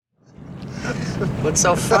What's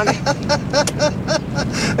so funny?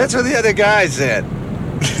 That's what the other guy said.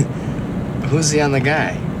 Who's the other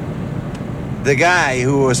guy? The guy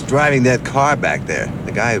who was driving that car back there.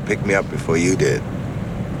 The guy who picked me up before you did.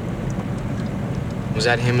 Was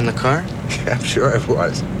that him in the car? Yeah, I'm sure it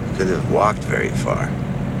was. Couldn't have walked very far.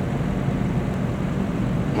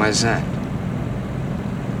 Why is that?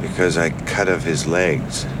 Because I cut off his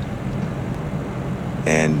legs.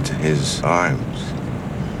 And his arms.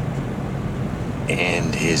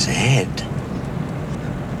 And his head.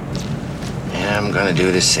 And I'm gonna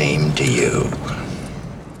do the same to you.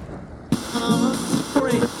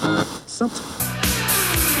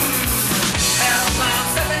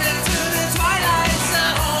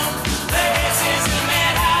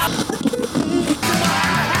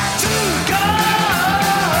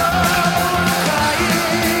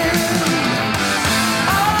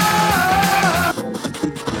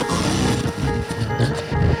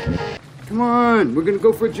 Come on, we're gonna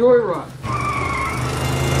go for a joyride.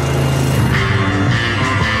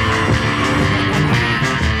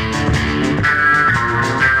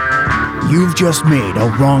 You've just made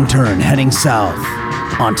a wrong turn heading south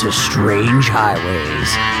onto strange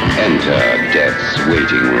highways. Enter death's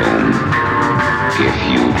waiting room, if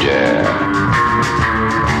you dare.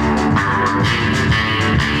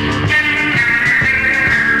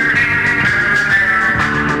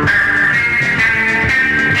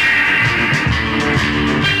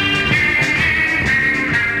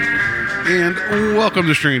 And welcome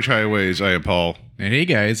to Strange Highways. I am Paul. And hey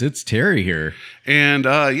guys, it's Terry here. And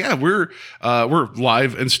yeah, we're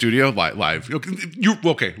live in studio. Live.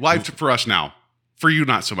 Okay, live for us now. For you,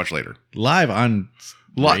 not so much later. Live on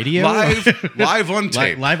radio? Live on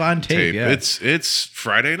tape. Live on tape, yeah. It's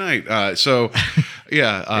Friday night. So,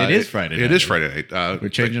 yeah. It is Friday night. It is Friday night. We're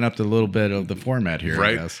changing up a little bit of the format here,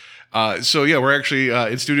 right? I guess. So yeah, we're actually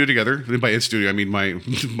in studio together. And by in studio, I mean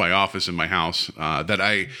my office in my house that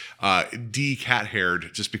I de-cat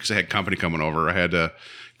haired just because I had company coming over. I had to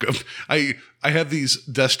go. I have these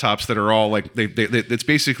desktops that are all like it's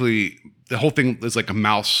basically the whole thing is like a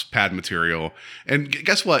mouse pad material. And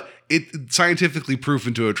guess what? It's scientifically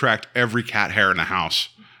proven to attract every cat hair in the house.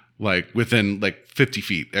 Like within like 50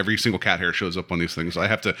 feet, every single cat hair shows up on these things. I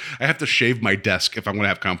have to shave my desk if I'm going to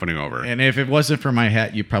have company over. And if it wasn't for my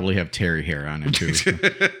hat, you probably have Terry hair on it too.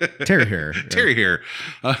 Terry hair. Terry hair.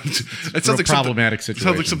 It sounds like problematic situation.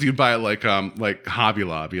 Sounds like something you'd buy at like Hobby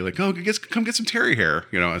Lobby. Like, oh, come get some Terry hair,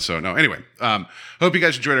 you know. And so no. Anyway, hope you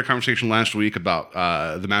guys enjoyed our conversation last week about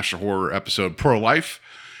the Master Horror episode Pro Life.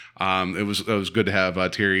 It was good to have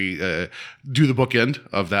Terry do the bookend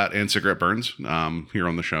of that and Cigarette Burns here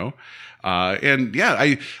on the show. And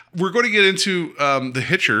yeah, we're going to get into the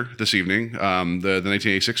Hitcher this evening, the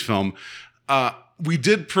 1986 film. We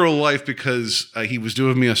did Pro Life because he was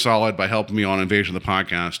doing me a solid by helping me on Invasion of the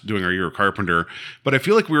Podcast, doing our Year of Carpenter. But I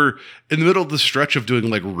feel like we're in the middle of the stretch of doing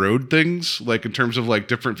like road things, like in terms of like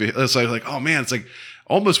different. It's like, oh man, it's like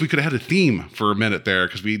almost we could have had a theme for a minute there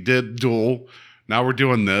because we did Duel. Now we're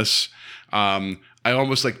doing this. I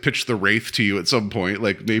almost like pitched the Wraith to you at some point.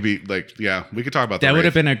 Like maybe like, yeah, we could talk about that. That would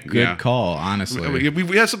have been a good call, honestly.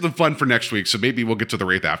 We have something fun for next week. So maybe we'll get to the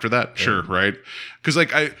Wraith after that. Yeah. Sure. Right. Because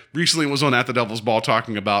like I recently was on At the Devil's Ball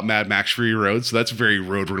talking about Mad Max Fury Road. So that's very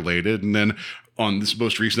road related. And then on this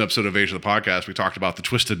most recent episode of Invasion of the Podcast, we talked about the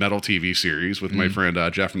Twisted Metal TV series with my friend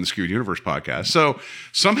Jeff from the Skewed Universe podcast. So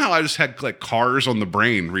somehow I just had like cars on the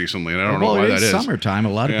brain recently, and I don't know why that is. Summertime. A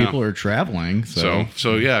lot of people are traveling. So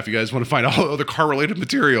yeah, if you guys want to find all the car related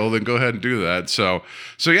material, then go ahead and do that. So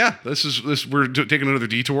yeah, this we're taking another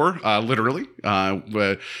detour, literally.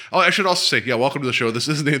 But I should also say, yeah, welcome to the show. This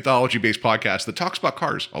is an anthology based podcast that talks about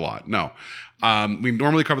cars a lot. No, we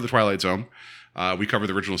normally cover the Twilight Zone. We covered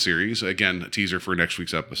the original series. Again, a teaser for next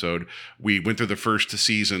week's episode. We went through the first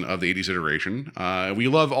season of the 80s iteration. We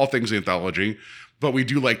love all things anthology, but we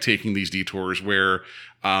do like taking these detours where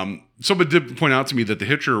someone did point out to me that the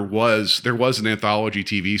Hitcher there was an anthology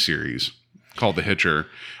TV series called The Hitcher.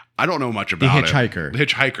 I don't know much about The Hitchhiker. The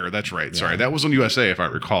Hitchhiker, that's right. Yeah. Sorry, that was on USA if I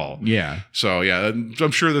recall. Yeah. So yeah,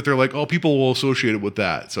 I'm sure that they're like, oh, people will associate it with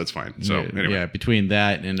that, so it's fine. So anyway, yeah, between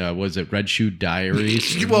that and was it Red Shoe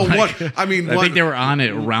Diaries? Well, I think they were on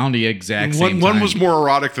it around the exact same time. One was more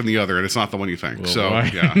erotic than the other, and it's not the one you think. Well,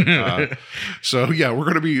 so yeah, we're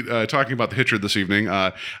going to be talking about The Hitcher this evening,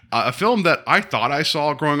 a film that I thought I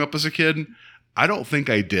saw growing up as a kid. I don't think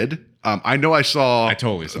I did. I know I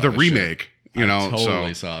totally saw the remake. You know,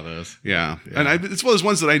 totally so saw this. yeah. And it's one of those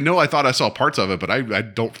ones that I thought I saw parts of it, but I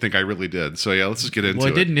don't think I really did. So yeah, let's just get into it.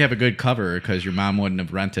 Well, it didn't have a good cover because your mom wouldn't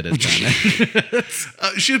have rented it then.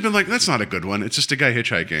 She'd have been like, "That's not a good one. It's just a guy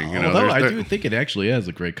hitchhiking." You know, Although I do think it actually has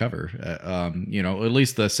a great cover. You know, at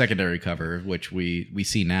least the secondary cover, which we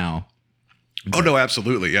see now. Oh no,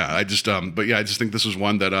 absolutely, yeah. I just, but yeah, I just think this was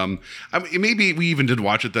one that, I mean, maybe we even did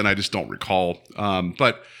watch it then. I just don't recall.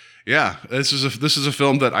 But yeah, this is a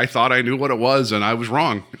film that I thought I knew what it was, and I was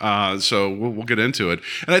wrong. So we'll get into it.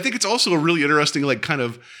 And I think it's also a really interesting, like, kind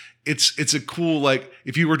of. It's a cool, like,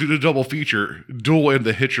 if you were to do a double feature, Duel and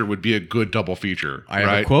The Hitcher would be a good double feature. I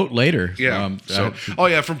have a quote later. Yeah.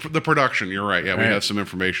 From the production. You're right. Yeah, we have some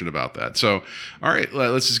information about that. So, all right,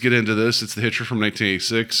 let's just get into this. It's The Hitcher from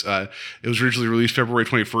 1986. It was originally released February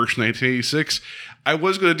 21st, 1986. I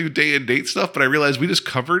was going to do day and date stuff, but I realized we just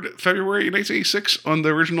covered February 1986 on the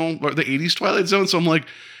original, the 80s Twilight Zone. So I'm like,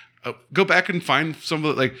 go back and find some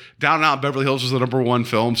of the, like, Down and Out Beverly Hills was the #1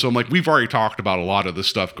 film. So I'm like, we've already talked about a lot of this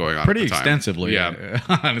stuff going on pretty at the time. extensively,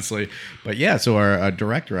 honestly. But yeah, so our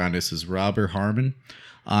director on this is Robert Harmon.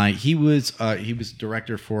 He was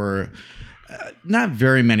director for not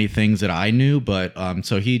very many things that I knew, but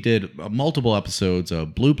so he did multiple episodes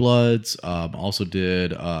of Blue Bloods. Also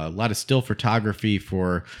did a lot of still photography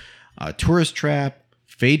for Tourist Trap,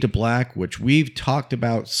 Fade to Black, which we've talked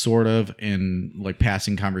about sort of in like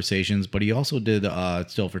passing conversations, but he also did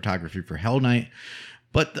still photography for Hell Night.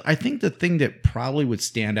 But I think the thing that probably would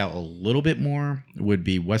stand out a little bit more would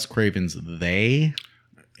be Wes Craven's They.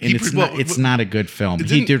 And it's not a good film.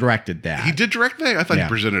 He directed that. He did direct that? I thought he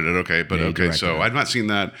presented it. Okay, but okay, so I've not seen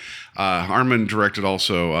that. Harmon directed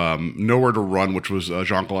also Nowhere to Run, which was a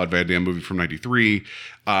Jean-Claude Van Damme movie from '93.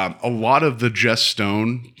 A lot of the Jess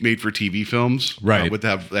Stone made-for-TV films, right?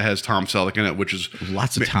 That has Tom Selleck in it, which is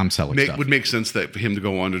lots of Tom Selleck stuff. Would make sense that for him to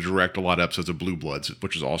go on to direct a lot of episodes of Blue Bloods,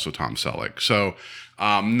 which is also Tom Selleck. So,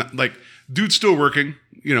 like, dude's still working,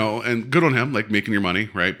 you know, and good on him, like making your money,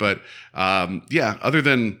 right? But yeah, other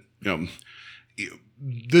than, you know,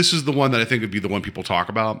 this is the one that I think would be the one people talk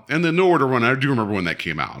about. And then Nowhere to Run, I do remember when that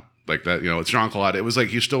came out. Like that, you know, it's Jean-Claude. It was like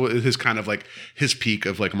he's still his kind of like his peak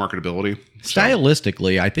of like marketability.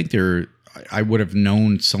 Stylistically, I think I would have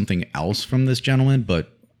known something else from this gentleman,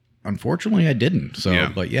 but unfortunately I didn't. So,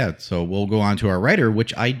 yeah. But yeah, so we'll go on to our writer,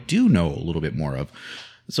 which I do know a little bit more of.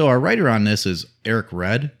 So our writer on this is Eric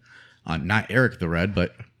Red. Not Eric the Red,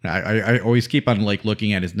 but I always keep on like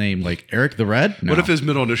looking at his name like Eric the Red. No. What if his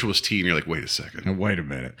middle initial was T and you're like, wait a second. Wait a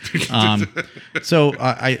minute. So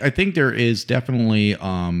I think there is definitely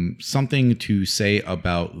something to say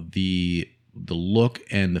about the look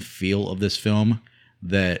and the feel of this film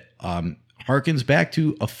that harkens back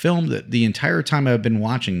to a film that the entire time I've been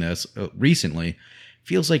watching this recently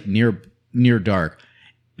feels like Near Dark.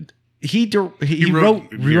 He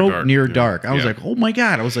wrote Near Dark. I was like, oh my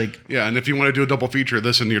God. I was like, yeah. And if you want to do a double feature,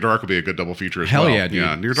 this and Near Dark would be a good double feature as well. Hell yeah, dude.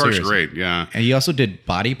 Yeah, Near Dark's great. Yeah. And he also did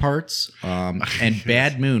Body Parts and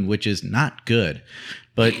Bad Moon, which is not good.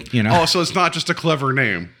 But, you know. Oh, so it's not just a clever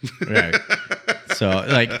name. Right. So,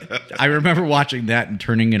 like, I remember watching that and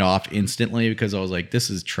turning it off instantly because I was like, this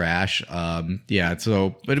is trash. Yeah,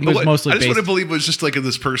 so, but it was mostly I just want to believe it was just like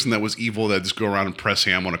this person that was evil that just go around and press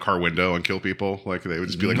ham on a car window and kill people. Like, they would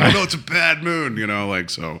just be like, oh, no, it's a bad moon, you know, like,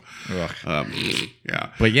 so. Yeah.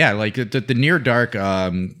 But yeah, like, the Near Dark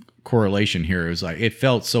correlation here is like, it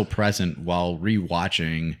felt so present while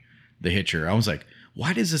rewatching The Hitcher. I was like,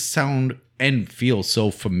 why does this sound and feel so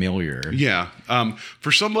familiar? Yeah.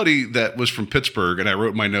 For somebody that was from Pittsburgh, and I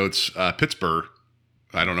wrote in my notes, Pittsburgh,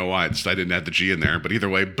 I don't know why, I didn't add the G in there, but either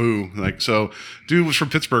way, boo. Like, so dude was from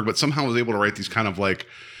Pittsburgh, but somehow was able to write these kind of like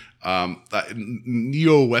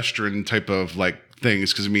neo-Western type of like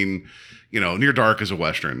things. Cause I mean, you know, Near Dark is a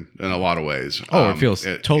Western in a lot of ways. Oh, it feels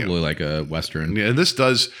totally like a Western. Yeah. And this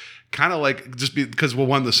does kind of like just because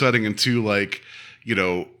one, the setting, and two, like, you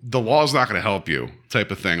know, the law's not going to help you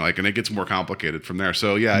type of thing. Like, and it gets more complicated from there.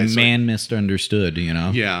 So yeah, it's misunderstood, you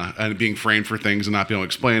know? Yeah. And being framed for things and not being able to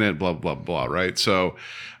explain it, blah, blah, blah. Right. So,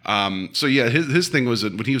 so yeah, his thing was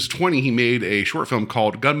that when he was 20, he made a short film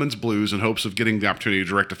called Gunman's Blues in hopes of getting the opportunity to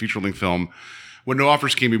direct a feature-length film. When no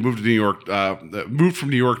offers came, he moved to New York, moved from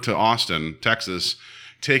New York to Austin, Texas,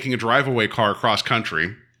 taking a drive-away car across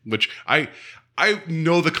country, which I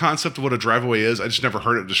know the concept of what a drive-away is. I just never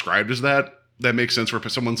heard it described as that. That makes sense where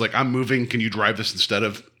someone's like, I'm moving, can you drive this instead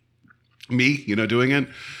of me, you know, doing it?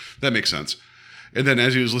 That makes sense. And then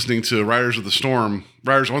as he was listening to Riders on the Storm,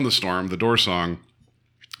 the Doors song,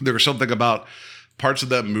 there was something about parts of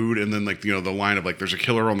that mood and then, like, you know, the line of like, there's a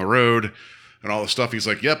killer on the road and all the stuff. He's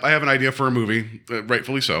like, yep, I have an idea for a movie,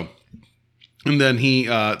 rightfully so. And then he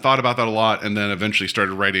thought about that a lot, and then eventually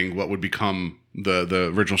started writing what would become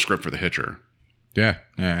the original script for The Hitcher. Yeah,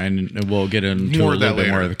 and we'll get into More a of little that bit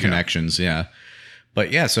more later, of the connections. Yeah,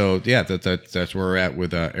 but yeah, so yeah, that's where we're at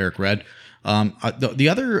with Eric Red. The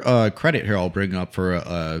other credit here I'll bring up for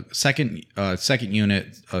a second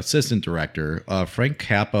unit assistant director, Frank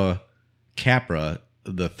Capra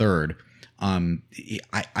the third.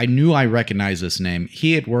 I knew I recognized this name.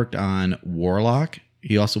 He had worked on Warlock.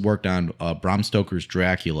 He also worked on Bram Stoker's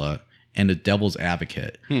Dracula and The Devil's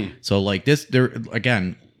Advocate. So like this, there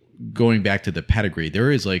again, going back to the pedigree,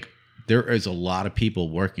 there is a lot of people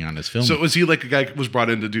working on this film. So was he like a guy who was brought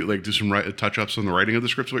in to do some touch-ups on the writing of the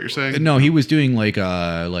scripts, what you're saying? No, he was doing like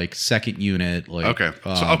second unit. Like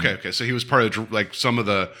okay. So he was part of like some of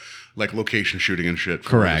the like location shooting and shit.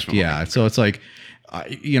 Correct. Yeah. So it's like,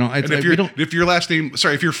 it's and if your last name,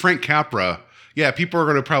 if you're Frank Capra, yeah, people are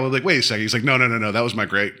going to probably like, wait a second. He's like, no, that was my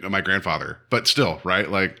grandfather. But still, right?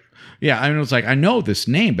 Like, yeah, I mean, it's like I know this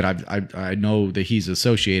name, but I know that he's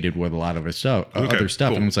associated with a lot of his stuff, other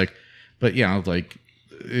stuff, cool. And it's like, but like,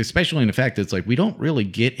 especially in the fact that it's like we don't really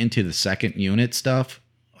get into the second unit stuff.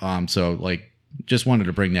 So like, just wanted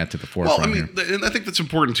to bring that to the forefront. Well, I mean, and I think that's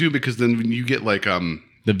important too because then when you get like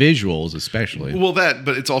the visuals, especially. Well, but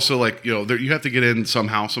it's also like, you have to get in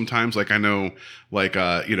somehow sometimes. Like I know, like,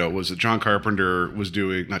 was it John Carpenter was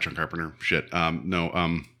doing, not John Carpenter, shit.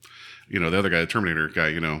 The other guy, the Terminator guy,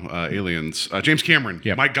 Aliens, James Cameron.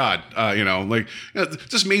 Yep. My God,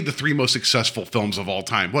 just made the 3 most successful films of all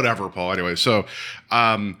time. Whatever, Paul. Anyway, so,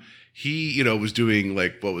 he, was doing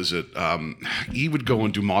like, what was it? He would go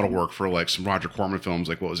and do model work for like some Roger Corman films,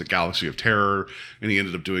 like what was it, Galaxy of Terror, and he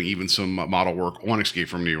ended up doing even some model work on Escape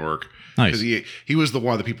from New York. Nice. Because he was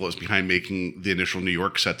one of the people that was behind making the initial New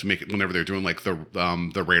York set to make it whenever they're doing like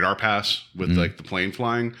the radar pass with like the plane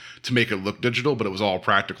flying to make it look digital, but it was all a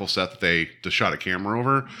practical set that they just shot a camera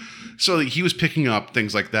over. So he was picking up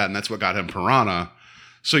things like that, and that's what got him Piranha.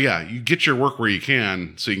 So yeah, you get your work where you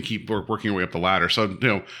can, so you can keep working your way up the ladder. So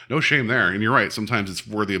no shame there. And you're right. Sometimes it's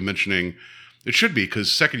worthy of mentioning. It should be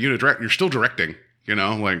because second unit you're still directing.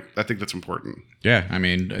 Like I think that's important. Yeah, I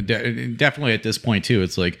mean, definitely at this point too.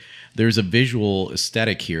 It's like there's a visual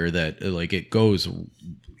aesthetic here that like it goes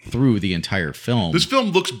through the entire film. This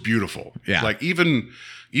film looks beautiful. Yeah, like even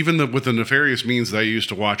with the nefarious means that I used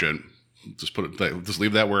to watch it. Just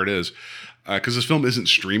leave that where it is. Because this film isn't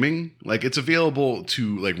streaming, like it's available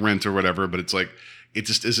to like rent or whatever, but it's like it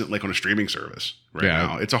just isn't like on a streaming service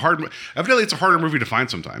now. Evidently it's a harder movie to find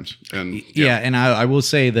sometimes. And and I will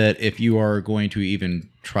say that if you are going to even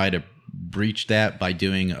try to breach that by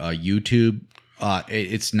doing a YouTube,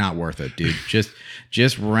 it's not worth it, dude.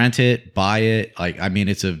 just rent it, buy it. Like I mean,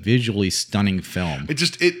 it's a visually stunning film.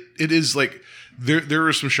 It is like. There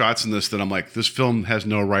are some shots in this that I'm like, this film has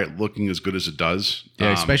no right looking as good as it does.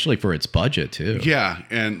 Yeah, especially for its budget too. Yeah,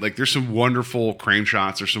 and like there's some wonderful crane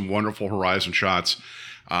shots. There's some wonderful horizon shots.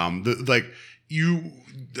 I know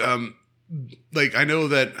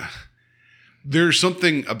that there's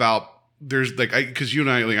something about because you and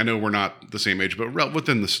I, like, I know we're not the same age, but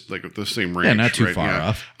within this like the same range. Yeah, not too far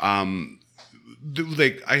off. I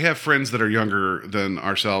have friends that are younger than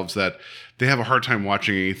ourselves that they have a hard time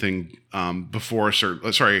watching anything before a certain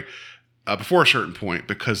point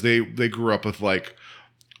because they grew up with like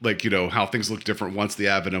how things look different once the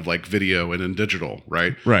advent of like video and in digital,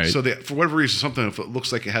 right? Right. So for whatever reason, something if it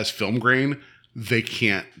looks like it has film grain, they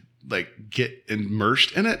can't like get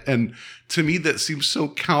immersed in it. And to me, that seems so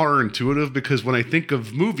counterintuitive because when I think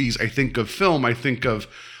of movies, I think of film, I think of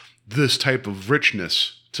this type of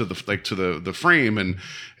richness to the frame and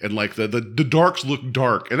like the darks look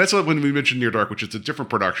dark. And that's when we mentioned Near Dark, which is a different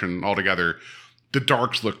production altogether. The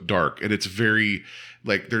darks look dark and it's very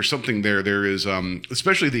like there's something there. There is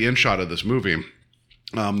especially the end shot of this movie.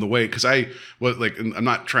 The way, because I'm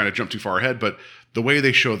not trying to jump too far ahead, but the way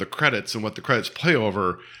they show the credits and what the credits play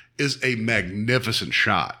over is a magnificent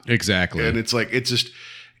shot. Exactly. And it's like, it's just,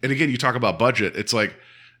 and again, you talk about budget. It's like,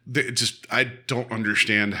 I don't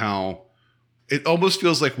understand how it almost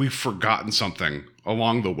feels like we've forgotten something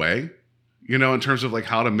along the way, in terms of like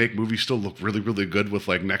how to make movies still look really, really good with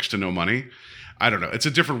like next to no money. I don't know. It's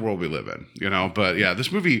a different world we live in, but yeah,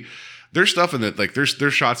 this movie, there's stuff in it. Like there's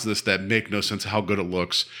shots of this that make no sense how good it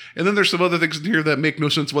looks. And then there's some other things in here that make no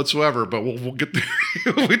sense whatsoever, but we'll get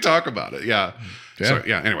there when we talk about it. Yeah. So,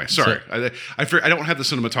 anyway, sorry. I don't have the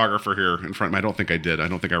cinematographer here in front of me. I don't think I did. I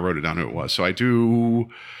don't think I wrote it down who it was. So I do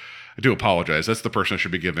apologize. That's the person I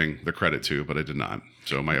should be giving the credit to, but I did not.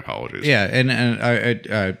 So my apologies. Yeah, and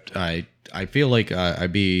I feel like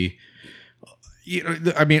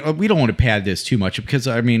I mean, we don't want to pad this too much because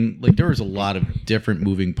I mean, like there was a lot of different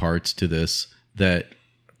moving parts to this that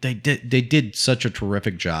they did such a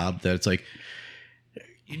terrific job that it's like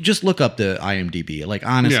just look up the IMDb. Like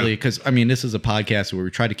honestly, because I mean, this is a podcast where we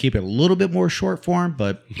try to keep it a little bit more short form,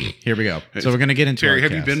 but here we go. So we're gonna get into Terry. our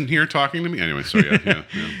Have you cast. been here talking to me? Anyway, so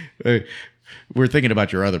yeah. We're thinking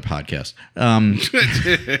about your other podcast.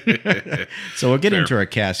 So we'll get into our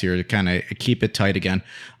cast here to kind of keep it tight again.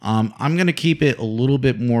 I'm going to keep it a little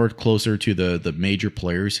bit more closer to the major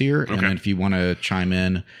players here. And then if you want to chime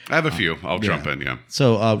in. I have a few. I'll jump in, yeah.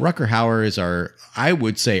 So Rutger Hauer is I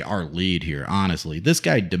would say our lead here, honestly. This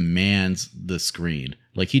guy demands the screen.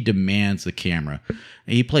 Like he demands the camera. And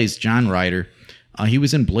he plays John Ryder. He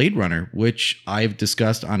was in Blade Runner, which I've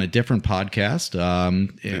discussed on a different podcast.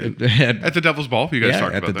 At the Devil's Ball, you guys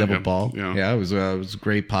talked about at the that. Devil Ball. Yeah, it was a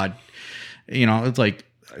great pod. You know, it's like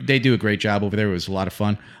they do a great job over there. It was a lot of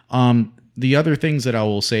fun. The other things that I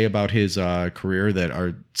will say about his career that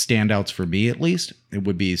are standouts for me, at least, it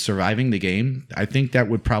would be Surviving the Game. I think that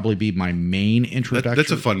would probably be my main introduction.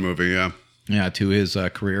 That's a fun movie, yeah. Yeah, to his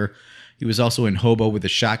career. He was also in Hobo with a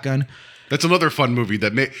Shotgun. That's another fun movie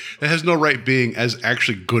that has no right being as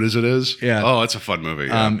actually good as it is. Yeah. Oh, it's a fun movie.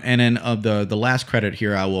 Yeah. And then the last credit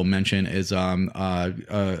here I will mention is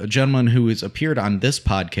a gentleman who has appeared on this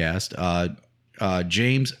podcast,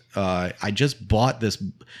 James. I just bought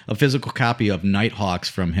a physical copy of Nighthawks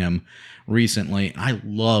from him recently. I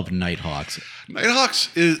love Nighthawks.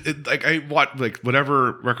 Nighthawks is like I watch like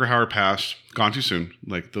whatever Rutger Hauer passed, Gone Too Soon.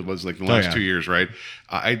 Like that was like the last 2 years, right?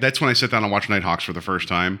 That's when I sat down and watched Nighthawks for the first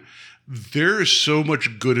time. There is so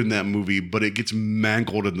much good in that movie, but it gets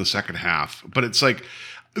mangled in the second half. But it's like,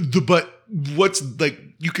 what's like,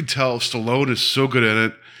 you can tell Stallone is so good at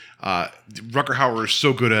it. Rutger Hauer is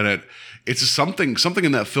so good at it. It's just something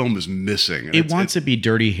in that film is missing. It wants to be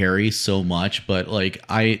Dirty Harry so much, but like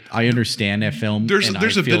I understand that film. There's a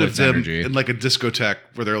bit of them energy. in like a discotheque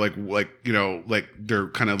where they're like you know like they're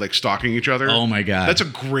kind of like stalking each other. Oh my god, that's a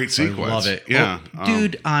great sequence. I love it. Yeah,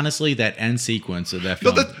 dude. Honestly, that end sequence of that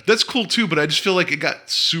no, film. that's cool too. But I just feel like it got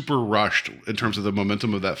super rushed in terms of the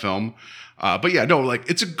momentum of that film. But yeah, no, like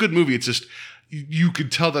it's a good movie. It's just you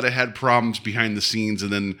could tell that it had problems behind the scenes,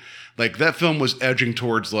 and then like that film was edging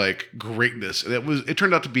towards like greatness, and it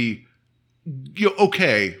turned out to be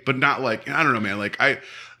okay, but not like, I don't know, man. Like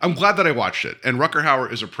I'm glad that I watched it, and Rutger Hauer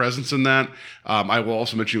is a presence in that. I will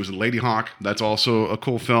also mention he was in Lady Hawk. That's also a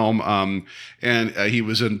cool film. And he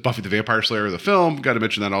was in Buffy the Vampire Slayer, the film. Got to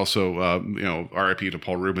mention that also. R.I.P. to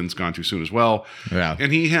Paul Rubens, Gone Too Soon as well. Yeah.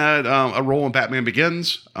 And he had a role in Batman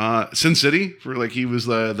Begins, Sin City, for like he was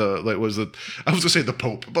I was gonna say the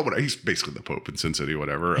Pope, but he's basically the Pope in Sin City,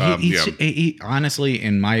 whatever. He honestly,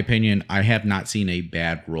 in my opinion, I have not seen a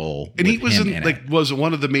bad role. And he was in like was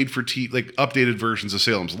one of the made for TV like updated versions of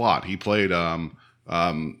Salem's Lot. He played the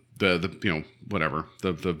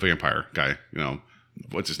vampire guy,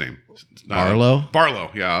 what's his name? Barlow?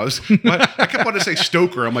 Barlow, yeah. I kept wanting to say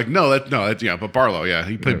Stoker. I'm like, but Barlow, yeah.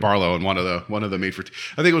 He played Barlow in one of the made for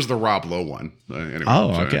I think it was the Rob Lowe one. Anyway,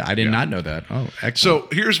 okay. I did not know that. Oh, excellent. So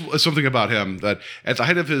here's something about him that at the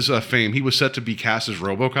height of his fame, he was set to be cast as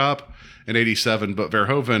RoboCop in '87, but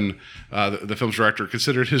Verhoeven, the film's director,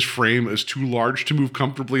 considered his frame as too large to move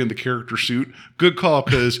comfortably in the character suit. Good call,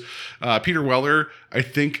 because Peter Weller, I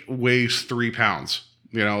think, weighs 3 pounds.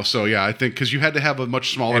 So yeah, I think because you had to have a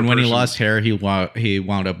much smaller. And when person. he lost hair, he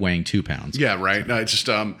wound up weighing 2 pounds. Yeah, right. No, it's just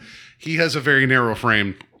he has a very narrow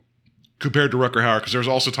frame compared to Rutger Hauer, because there's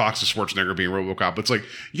also talks of Schwarzenegger being RoboCop. It's like,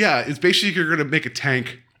 yeah, it's basically you're going to make a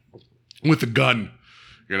tank with a gun.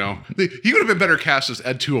 He would have been better cast as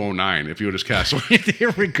Ed 209 if he would have cast.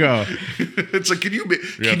 There we go. It's like, can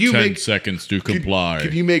you have 10 seconds to comply?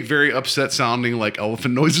 Can you make very upset sounding like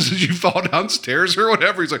elephant noises as you fall downstairs or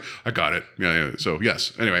whatever? He's like, I got it. Yeah. So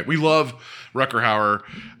yes. Anyway, we love Rutger Hauer.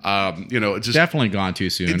 It's just definitely Gone Too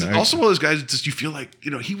Soon. It's also one of those guys. It's just you feel like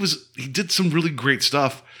he did some really great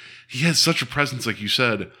stuff. He has such a presence, like you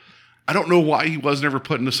said. I don't know why he was never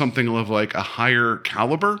put into something of like a higher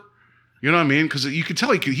caliber. You know what I mean? Because you could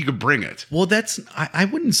tell he could bring it. Well, I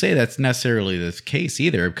wouldn't say that's necessarily the case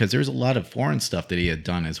either, because there's a lot of foreign stuff that he had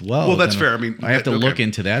done as well. Well, that's fair. I mean, I have to look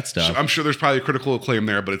into that stuff. So I'm sure there's probably critical acclaim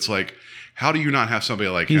there, but it's like, how do you not have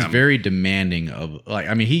somebody like him? He's very demanding of,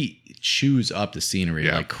 he chews up the scenery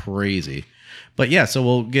like crazy. But yeah, so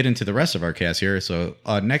we'll get into the rest of our cast here. So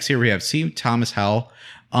next here we have C. Thomas Howell.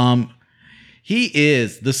 He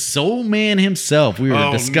is the Soul Man himself. We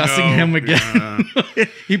were discussing him again.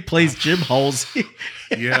 He plays Jim Halsey.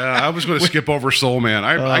 Yeah, I was going to skip over Soul Man.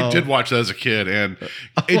 I did watch that as a kid, and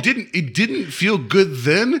it didn't feel good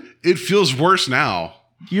then. It feels worse now.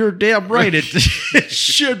 You're damn right. It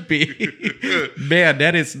should be. Man,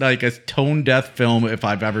 that is like a tone deaf film if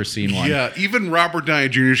I've ever seen one. Yeah, even Robert Downey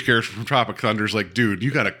Jr.'s character from Tropic Thunder is like, dude,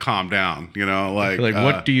 you got to calm down. You know, like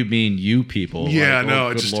what do you mean, you people? Yeah, like, no,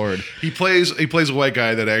 good it's just, Lord. He plays a white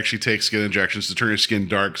guy that actually takes skin injections to turn his skin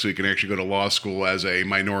dark so he can actually go to law school as a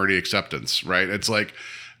minority acceptance. Right? It's like,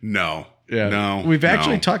 no. Yeah. No, we've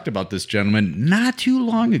actually talked about this gentleman not too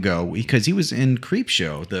long ago because he was in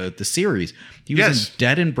Creepshow, the series. He was in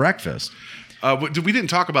Dead and Breakfast. We didn't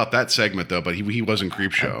talk about that segment though, but he was in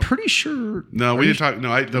Creepshow. I'm pretty sure. No, we didn't talk. No,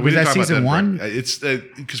 we was didn't that talk season about one? It's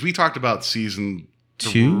because we talked about season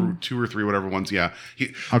two or three, whatever ones. Yeah.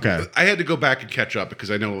 Okay. I had to go back and catch up because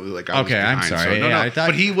I know like I was Okay, I'm behind, sorry. So, Yeah, I thought-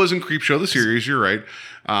 but he was in Creepshow the series. You're right.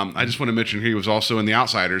 I just want to mention he was also in The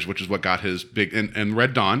Outsiders, which is what got his big and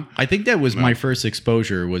Red Dawn. I think that was my first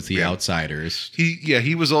exposure was The Outsiders.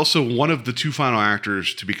 He was also one of the two final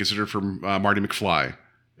actors to be considered for Marty McFly.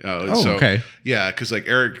 Okay. Yeah, because like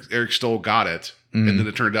Eric Stoll got it, and then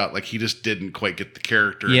it turned out like he just didn't quite get the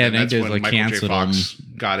character. Yeah, and they that's did, when like, Michael J. canceled Fox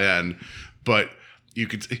got in. But you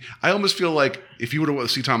could, I almost feel like if you were to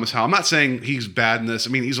see Thomas Howell, I'm not saying he's bad in this. I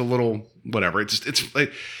mean, he's a little whatever. It's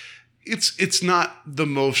like it's not the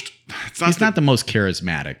most. He's not the most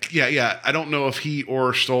charismatic. Yeah. I don't know if he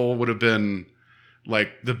or Stoll would have been like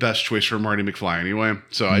the best choice for Marty McFly anyway.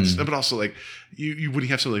 So it's, but also like you when you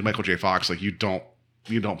have something like Michael J. Fox, like you don't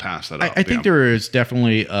pass that up. I think there is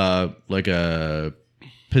definitely like a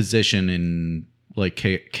position in like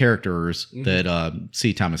characters that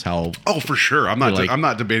C. Thomas Howell. Oh, for sure. I'm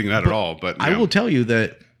not debating that at all. But I will tell you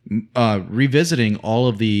that revisiting all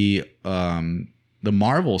of the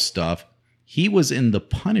Marvel stuff, he was in the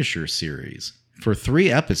Punisher series for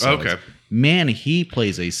 3 episodes. Okay. Man, he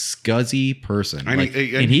plays a scuzzy person. And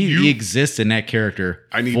he exists in that character.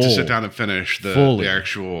 I need to sit down and finish the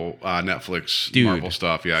actual Netflix Marvel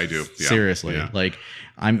stuff. Yeah, I do. Yeah. Seriously. Yeah.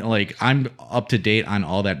 I'm up to date on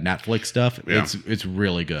all that Netflix stuff. Yeah. It's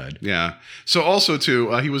really good. Yeah. So also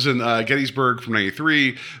too, he was in Gettysburg from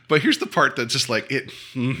 '93. But here's the part that just like it.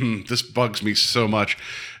 This bugs me so much.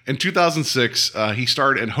 In 2006, he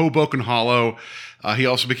starred in Hoboken Hollow. He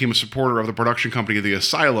also became a supporter of the production company The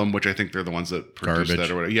Asylum, which I think they're the ones that produced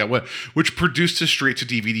that or whatever. Yeah, which produced his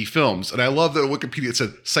straight-to-DVD films. And I love that Wikipedia it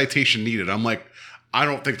said citation needed. I'm like, I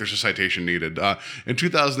don't think there's a citation needed. In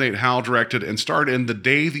 2008, Hal directed and starred in The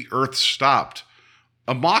Day the Earth Stopped,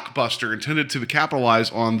 a mockbuster intended to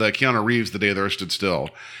capitalize on the Keanu Reeves The Day the Earth Stood Still.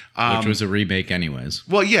 Which was a remake anyways.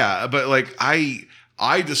 Well, yeah, but like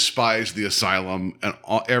I despise The Asylum and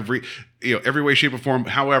every way, shape, or form.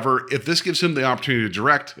 However, if this gives him the opportunity to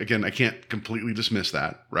direct, again, I can't completely dismiss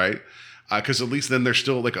that, right? Because at least then there's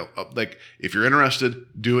still like like if you're interested,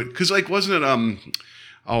 do it. Because like wasn't it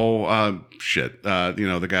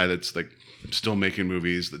the guy that's like still making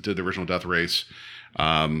movies that did the original Death Race,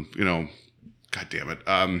 God damn it,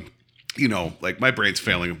 like my brain's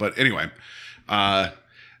failing. But anyway,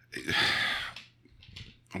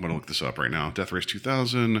 I'm gonna look this up right now. Death Race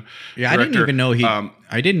 2000. Yeah, director. I didn't even know he.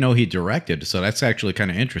 I didn't know he directed, so that's actually kind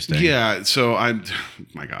of interesting. Yeah, so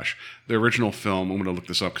my gosh, the original film. I'm gonna look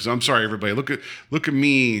this up because I'm sorry, everybody. Look at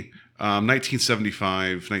me.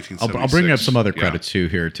 1975, 1976. I'll bring up some other credits too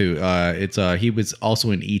here too. He was also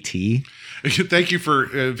in E.T. Thank you for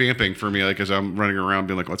vamping for me, like as I'm running around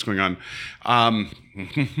being like, what's going on?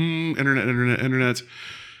 Internet.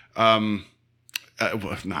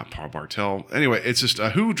 Not Paul Bartel. Anyway, it's just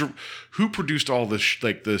who produced all this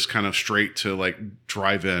this kind of straight to like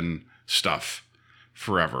drive-in stuff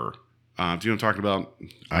forever. Do you know what I'm talking about?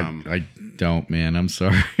 I don't, man. I'm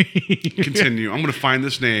sorry. Continue. I'm going to find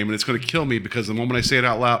this name, and it's going to kill me because the moment I say it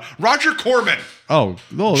out loud, Roger Corman. Oh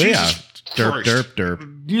Jesus yeah. Christ.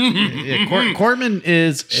 Derp. Corman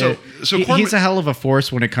is he's a hell of a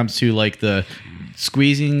force when it comes to like the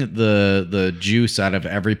squeezing the juice out of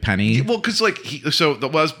every penny. Well, because like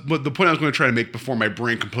that was the point I was going to try to make before my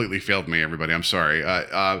brain completely failed me. Everybody, I'm sorry.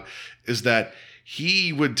 Is that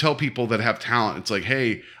he would tell people that have talent? It's like,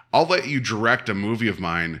 hey, I'll let you direct a movie of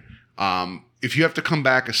mine. If you have to come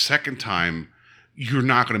back a second time, you're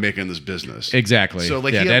not going to make it in this business. Exactly. So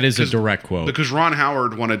like, that is a direct quote. Because Ron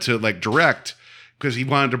Howard wanted to like direct because he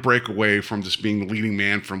wanted to break away from just being the leading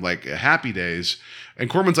man from like Happy Days. And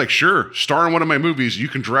Corman's like, sure, star in one of my movies, you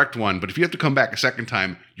can direct one, but if you have to come back a second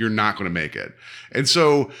time, you're not going to make it. And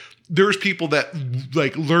so there's people that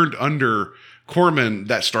like learned under Corman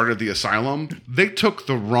that started The Asylum. They took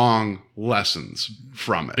the wrong lessons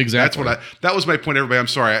from it. Exactly. That was my point, everybody. I'm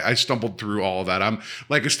sorry. I stumbled through all of that. I'm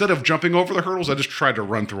like, instead of jumping over the hurdles, I just tried to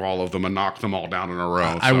run through all of them and knock them all down in a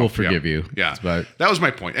row. I will forgive you. Yeah. That was my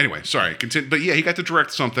point. Anyway, sorry. Continue. But yeah, he got to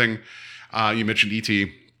direct something. You mentioned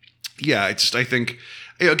E.T. Yeah, I think,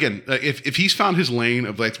 again, if he's found his lane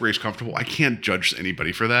of like where he's comfortable, I can't judge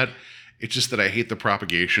anybody for that. It's just that I hate the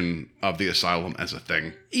propagation of the asylum as a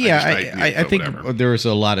thing. Yeah, I think whatever. there's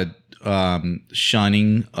a lot of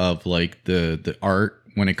shunning of like the art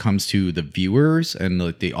when it comes to the viewers and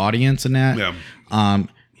the audience and that. Yeah.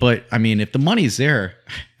 But I mean, if the money's there,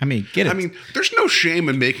 I mean, get it. I mean, there's no shame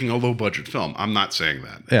in making a low budget film. I'm not saying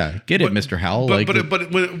that. Yeah, get it, Mr. Howell.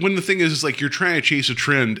 But when the thing is like you're trying to chase a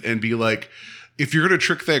trend and be like, if you're gonna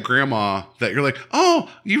trick that grandma that you're like, oh,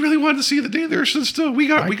 you really wanted to see The Day There Stood Still? We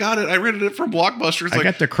got it. I rented it from Blockbuster. It's I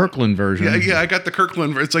got the Kirkland version. Yeah, I got the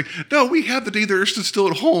Kirkland. It's like, no, we have The Day There Stood Still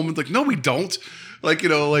at home. It's like, no, we don't. Like,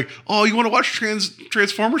 oh, you want to watch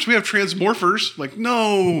Transformers? We have Transmorphers. Like,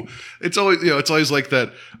 no, it's always like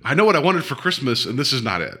that. I know what I wanted for Christmas, and this is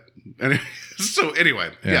not it. And so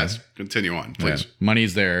anyway, yes, continue on, please. Yeah,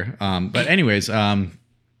 money's there. But anyways,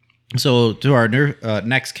 so to our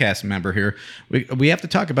next cast member here, we have to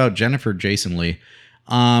talk about Jennifer Jason Leigh.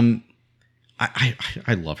 I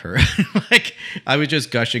love her. Like, I was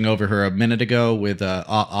just gushing over her a minute ago with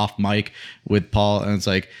off mic with Paul, and it's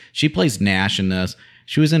like she plays Nash in this.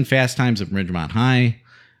 She was in Fast Times at Ridgemont High.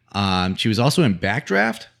 She was also in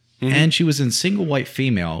Backdraft, and she was in Single White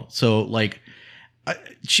Female. So like,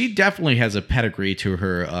 she definitely has a pedigree to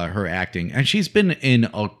her acting, and she's been in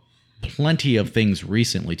plenty of things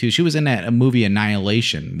recently too. She was in that movie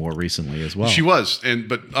Annihilation more recently as well. She was,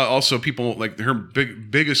 but also people like her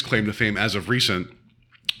biggest claim to fame as of recent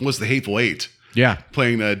was The Hateful Eight. Yeah,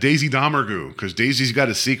 playing Daisy Domergue, because Daisy's got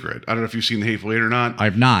a secret. I don't know if you've seen The Hateful Eight or not.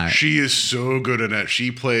 I've not. She is so good in it. She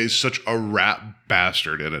plays such a rat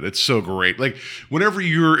bastard in it. It's so great. Like whenever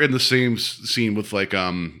you're in the same scene with like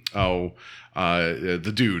the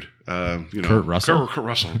dude. Kurt Russell. Kurt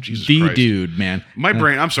Russell. Jesus the Christ. Dude, man. My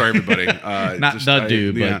brain. I'm sorry, everybody. Not the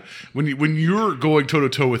dude, but when you're going toe to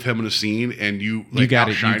toe with him in a scene and you got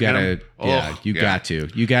to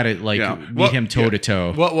meet him toe to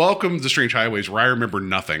toe. Well, welcome to Strange Highways, where I remember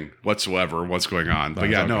nothing whatsoever what's going on. But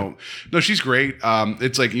yeah, no, she's great.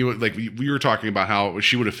 It's like we were talking about how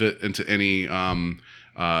she would have fit into any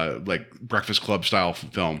like Breakfast Club style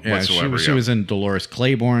film whatsoever. She was in Dolores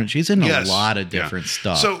Claiborne. She's in a lot of different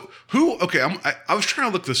stuff. So I was trying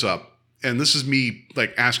to look this up, and this is me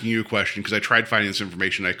like asking you a question because I tried finding this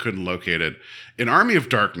information. I couldn't locate it. In Army of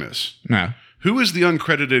Darkness, who is the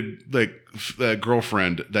uncredited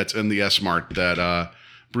girlfriend that's in the S-Mart that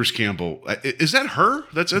Bruce Campbell, is that her?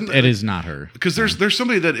 That's in. It is not her, because there's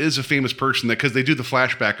somebody that is a famous person that, because they do the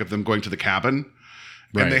flashback of them going to the cabin.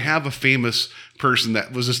 Right. And they have a famous person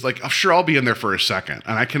that was just like, oh, sure, I'll be in there for a second.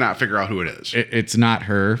 And I cannot figure out who it is. It's not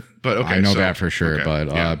her. But okay, I know that for sure. Okay,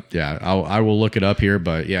 but I will look it up here.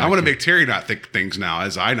 But yeah, I want to make Terry not think things now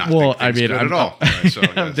as I not think things good at all. Right, so,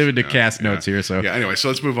 I'm doing the cast notes here. So yeah, anyway, so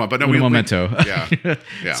let's move on. But no, memento. Yeah.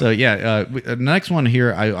 So the next one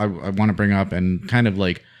here, I want to bring up, and kind of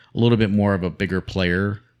like a little bit more of a bigger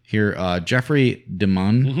player here. Jeffrey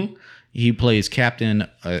DeMunn. He plays Captain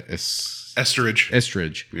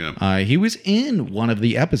Estridge. Yeah. He was in one of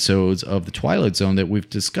the episodes of The Twilight Zone that we've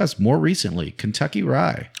discussed more recently, Kentucky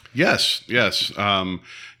Rye. Yes. He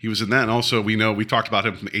was in that. And also, we talked about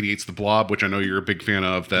him from 88's The Blob, which I know you're a big fan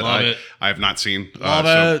of. That I have not seen. Love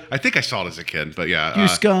it. I think I saw it as a kid, but yeah. You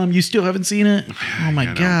scum. You still haven't seen it? Oh, my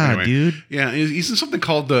God, anyway, dude. Yeah, he's in something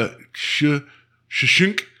called the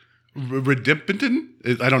Shishink Redempton.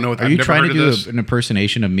 I don't know what. Are you trying to do an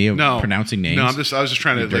impersonation of me pronouncing names? No, I was just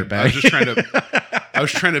trying to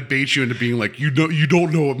bait you into being like, you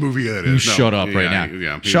don't know what movie that is. Shut up right now.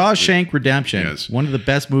 Yeah, Shawshank Redemption, one of the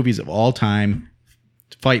best movies of all time.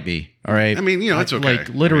 Fight me, all right? I mean, it's okay. Like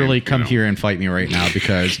literally, come here and fight me right now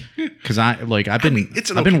because I've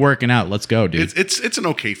been working out. Let's go, dude. It's an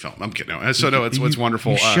okay film. I'm kidding. So no, it's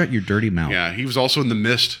wonderful. You shut your dirty mouth. Yeah, he was also in The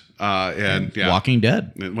Mist and Walking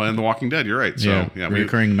Dead. Well, in The Walking Dead, you're right. So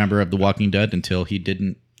recurring member of The Walking Dead until he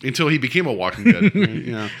became a Walking Dead.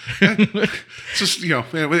 It's just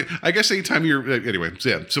I guess anytime you're anyway.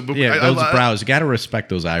 So those brows, you got to respect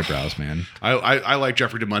those eyebrows, man. I like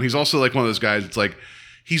Jeffrey DeMunn. He's also like one of those guys. It's like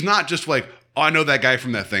he's not just like, oh, I know that guy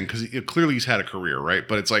from that thing, because clearly he's had a career, right?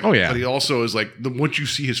 But it's like, but he also is like, once you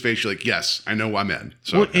see his face, you're like, yes, I know I'm in.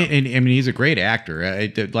 So, and I mean, he's a great actor.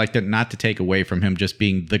 Not to take away from him just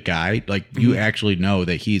being the guy. Like, you actually know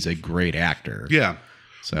that he's a great actor. Yeah.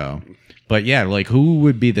 So, but yeah, like, who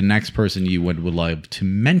would be the next person you would love to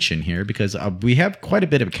mention here? Because we have quite a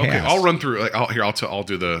bit of cast. Okay, I'll run through. I'll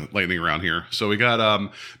do the lightning round here. So we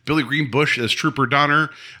got Billy Greenbush as Trooper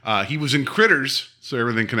Donner. He was in Critters, so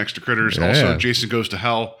everything connects to Critters. Yeah. Also, Jason Goes to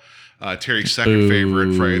Hell. Terry's second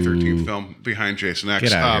favorite Friday the 13th film behind Jason X.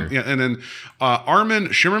 Get out of here. Yeah, and then Armin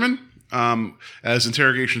Shimmerman as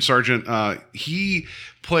interrogation sergeant. He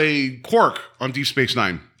played Quark on Deep Space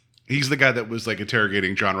Nine. He's the guy that was like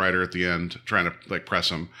interrogating John Ryder at the end, trying to like press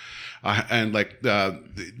him, and like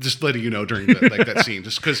just letting you know during that scene,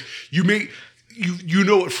 just because you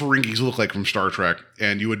know what Ferengis look like from Star Trek,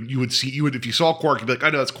 and you would if you saw Quark, you'd be like, I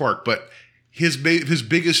know that's Quark, but his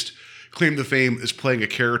biggest claim to fame is playing a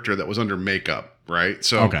character that was under makeup, right?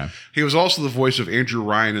 So he was also the voice of Andrew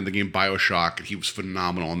Ryan in the game BioShock, and he was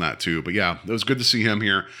phenomenal in that too. But yeah, it was good to see him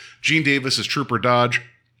here. Gene Davis as Trooper Dodge.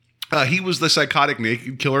 He was the psychotic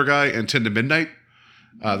naked killer guy in 10 to Midnight,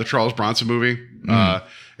 the Charles Bronson movie.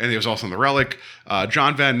 And he was also in The Relic.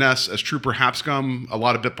 John Van Ness as Trooper Hapscom, a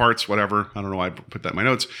lot of bit parts, whatever. I don't know why I put that in my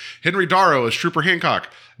notes. Henry Darrow as Trooper Hancock.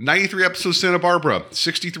 93 episodes of Santa Barbara.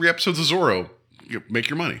 63 episodes of Zorro. Make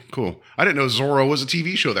your money. Cool. I didn't know Zorro was a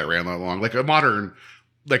TV show that ran that long. Like a modern,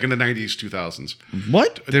 like in the 90s, 2000s.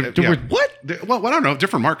 What? There was what? Well, I don't know.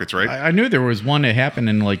 Different markets, right? I knew there was one that happened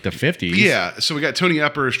in like the 50s. Yeah. So we got Tony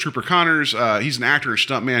Epper as Trooper Connors. He's an actor, a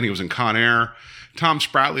stuntman. He was in Con Air. Tom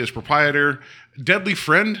Spratly as proprietor. Deadly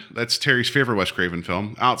Friend. That's Terry's favorite Wes Craven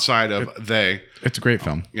film outside of They. It's a great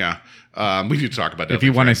film. Yeah. We need to talk about Deadly If you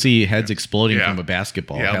Friend. want to see heads exploding from a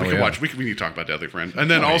basketball. Yeah, we can watch. We need to talk about Deadly Friend.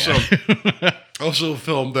 And then also a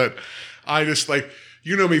film that I just like,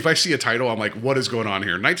 you know me, if I see a title, I'm like, what is going on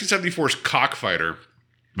here? 1974's Cockfighter.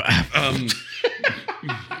 And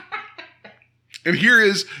here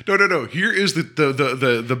is Here is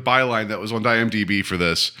the byline that was on IMDb for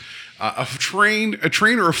this. A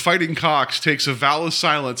trainer of fighting cocks takes a vow of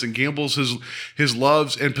silence and gambles his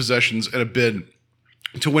loves and possessions in a bid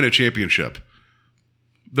to win a championship.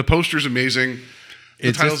 The poster's amazing.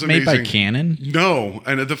 It's just made by Canon? No.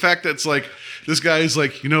 And the fact that it's like, this guy is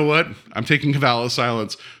like, you know what? I'm taking a vow of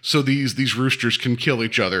silence so these roosters can kill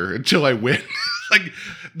each other until I win. Like,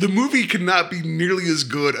 the movie cannot be nearly as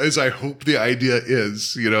good as I hope the idea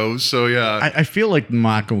is, you know? So, yeah. I feel like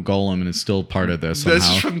Michael Golem is still part of this somehow. This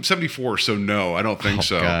is from 74, so no, I don't think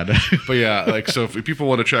so. God. But yeah, like, so if people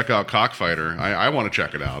want to check out Cockfighter, I want to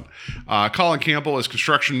check it out. Colin Campbell is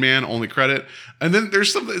Construction Man, only credit. And then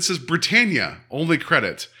there's something that says Britannia, only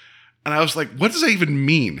credit. And I was like, what does that even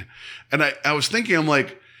mean? And I was thinking, I'm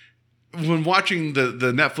like, when watching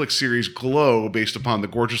the Netflix series Glow, based upon the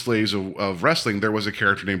gorgeous ladies of wrestling, there was a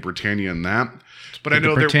character named Britannia in that. But I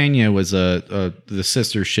know Britannia was the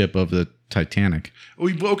sister ship of the Titanic.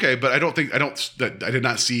 Okay, but I did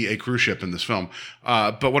not see a cruise ship in this film.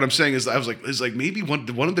 But what I'm saying is, I was like, maybe one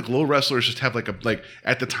of the Glow wrestlers just have like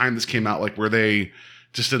at the time this came out, like where they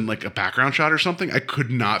just in like a background shot or something. I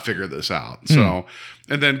could not figure this out. So,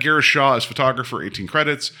 and then Gareth Shaw is photographer, 18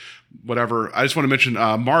 credits. Whatever. I just want to mention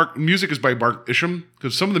music is by Mark Isham,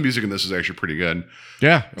 because some of the music in this is actually pretty good.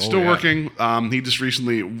 Yeah. Still working. He just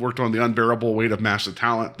recently worked on The Unbearable Weight of Massive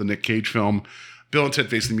Talent, the Nick Cage film. Bill and Ted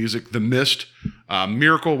Face the Music, The Mist,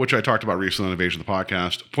 Miracle, which I talked about recently on Invasion of the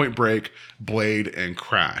Podcast, Point Break, Blade, and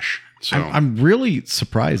Crash. So I'm really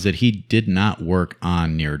surprised that he did not work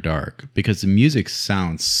on Near Dark, because the music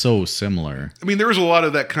sounds so similar. I mean, there was a lot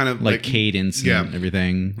of that kind of like cadence and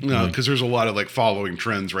everything. No, because there's a lot of like following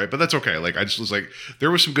trends, right? But that's okay. Like, I just was like, there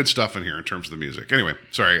was some good stuff in here in terms of the music. Anyway,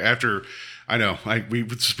 sorry.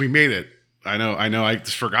 We made it. I know. I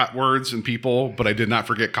just forgot words and people, but I did not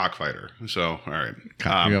forget Cockfighter. So, all right.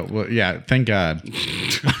 Thank God.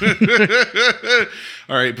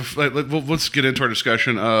 All right. Let's get into our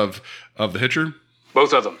discussion of the Hitcher.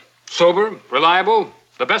 Both of them. Sober, reliable,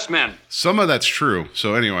 the best men. Some of that's true.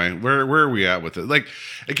 So anyway, where are we at with it? Like,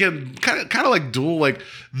 again, kind of like Duel. Like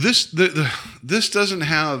this doesn't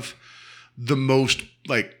have the most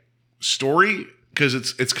like story, because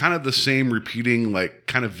it's kind of the same repeating like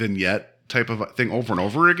kind of vignette type of thing over and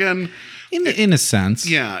over again. In a sense.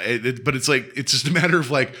 Yeah. But it's like, it's just a matter of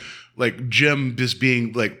like Jim just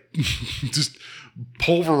being like, just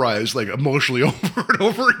pulverized, like emotionally over and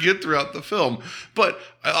over again throughout the film. But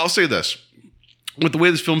I'll say this, with the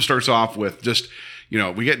way this film starts off with just, you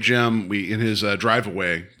know, we get Jim, in his drive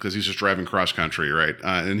away, because he's just driving cross country, right?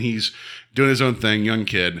 And he's doing his own thing, young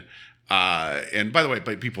kid. And by the way,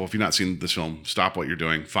 people, if you've not seen this film, stop what you're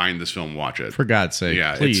doing, find this film, watch it. For God's sake,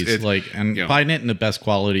 please, find it in the best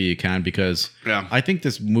quality you can, because I think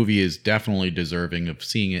this movie is definitely deserving of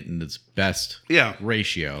seeing it in its best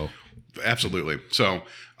ratio. Absolutely. So,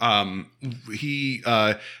 you see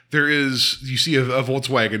a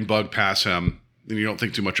Volkswagen Bug pass him, and you don't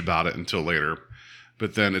think too much about it until later.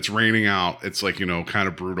 But then it's raining out. It's like, you know, kind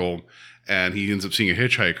of brutal. And he ends up seeing a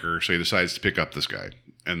hitchhiker, so he decides to pick up this guy.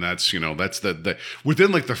 And that's the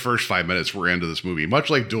within like the first 5 minutes we're into this movie,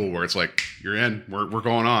 much like Duel, where it's like you're in, we're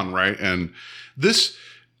going on, right? And this,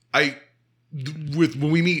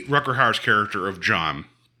 when we meet Rutger Hauer's character of John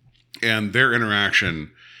and their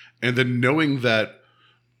interaction, and then knowing that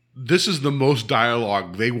this is the most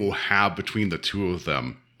dialogue they will have between the two of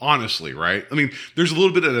them, honestly, right? I mean, there's a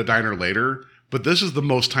little bit at a diner later, but this is the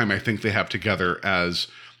most time I think they have together as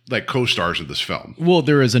like co-stars of this film. Well,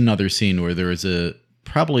 there is another scene where there is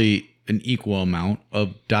probably an equal amount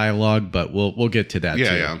of dialogue, but we'll get to that too.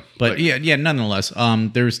 Yeah. But nonetheless,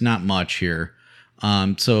 there's not much here.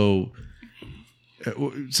 So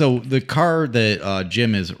the car that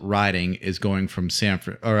Jim is riding is going from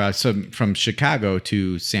from Chicago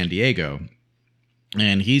to San Diego,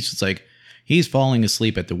 and he's just like he's falling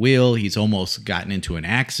asleep at the wheel. He's almost gotten into an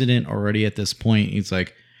accident already at this point. He's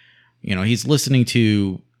like, he's listening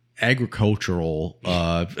to agricultural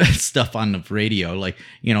stuff on the radio, like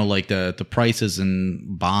like the prices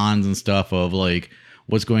and bonds and stuff of like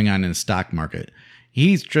what's going on in the stock market.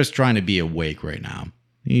 He's just trying to be awake right now.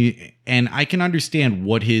 And I can understand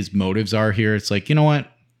what his motives are here. It's like, you know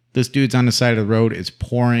what? This dude's on the side of the road. It's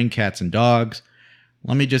pouring cats and dogs.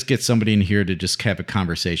 Let me just get somebody in here to just have a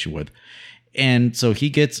conversation with. And so he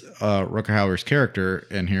gets Rutger Hauer's character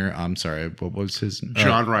in here. I'm sorry, what was his name?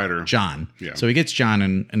 John Ryder. John. Yeah. So he gets John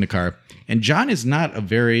in the car. And John is not a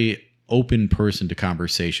very open person to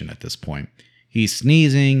conversation at this point. He's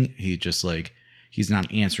sneezing. He's just like, he's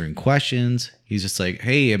not answering questions. He's just like,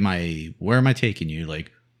 hey, where am I taking you?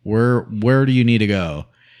 Like, where do you need to go?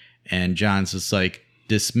 And John's just like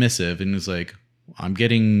dismissive and is like, I'm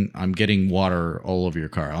getting water all over your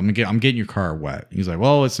car. I'm getting your car wet. He's like,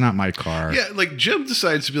 well, it's not my car. Yeah, like Jim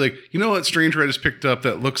decides to be like, you know what stranger I just picked up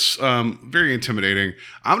that looks very intimidating.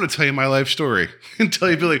 I'm going to tell you my life story and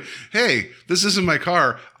tell you, be like, hey, this isn't my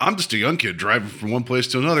car. I'm just a young kid driving from one place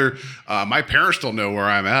to another. My parents don't know where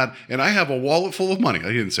I'm at, and I have a wallet full of money.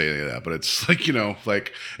 I didn't say any of that, but it's like,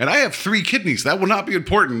 and I have 3 kidneys. That will not be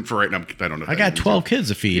important for right now. I don't know. I got 12 kids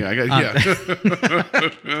to feed.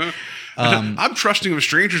 Yeah. I'm trusting of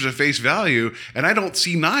strangers at face value, and I don't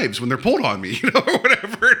see knives when they're pulled on me, or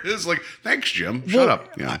whatever it is. Like, thanks, Jim. Shut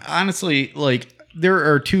up. Yeah. Honestly, like,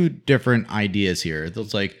 there are 2 different ideas here.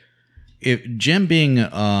 It's like, if Jim being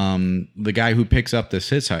the guy who picks up this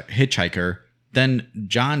hitchhiker, then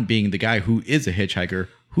John being the guy who is a hitchhiker,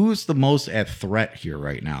 who's the most at threat here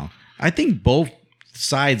right now? I think both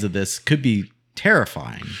sides of this could be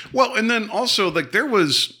terrifying. Well, and then also, like, there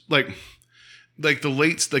was like the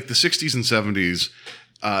late, like the 60s and 70s,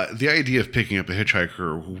 the idea of picking up a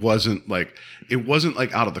hitchhiker wasn't like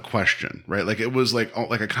out of the question, right? Like it was like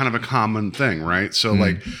a kind of a common thing, right? So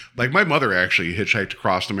like my mother actually hitchhiked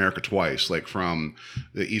across America twice, like from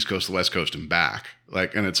the East Coast to the West Coast and back.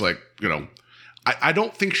 Like, and it's like, I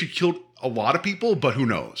don't think she killed a lot of people, but who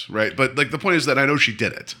knows, right? But like the point is that I know she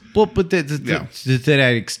did it. Well, but to that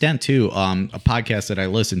extent too, a podcast that I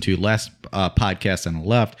listened to, last podcast on the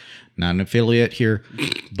left, not an affiliate here,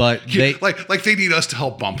 but they like they need us to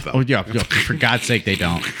help bump them. Oh yeah, for God's sake, they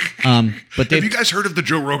don't. But have you guys heard of the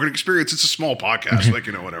Joe Rogan Experience? It's a small podcast, like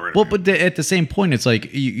whatever. Well, but at the same point, it's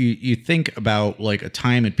like you think about like a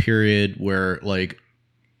time and period where like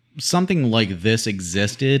something like this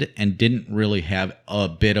existed and didn't really have a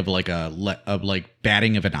bit of like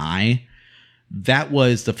batting of an eye. That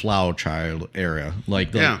was the Flower Child era.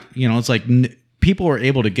 It's like people were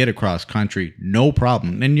able to get across country, no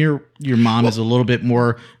problem. And your mom is a little bit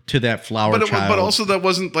more to that Flower Child. But also that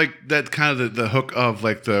wasn't like that kind of the hook of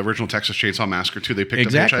like the original Texas Chainsaw Massacre too. They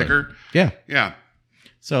picked up Hitchhiker. Yeah. Yeah.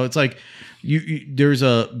 So it's like you there's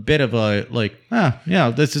a bit of a like,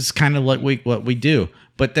 this is kind of like what we do.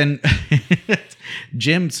 But then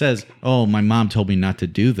Jim says, oh, my mom told me not to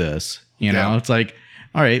do this. It's like,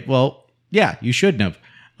 all right, well, yeah, you shouldn't have.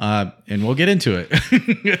 And we'll get into it.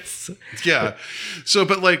 Yeah. So,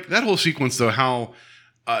 but like that whole sequence though, how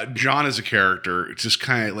John as a character just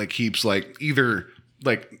kind of like keeps like either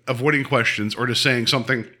like avoiding questions or just saying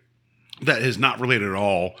something that is not related at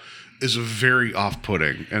all is very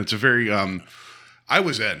off-putting. And it's a very, I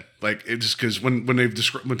was in like it just because when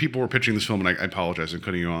people were pitching this film, and I apologize and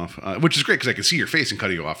cutting you off, which is great because I can see your face and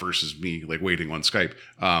cutting you off versus me like waiting on Skype.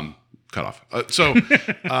 Cut off.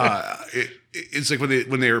 It's like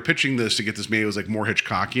when they were pitching this to get this made, it was like more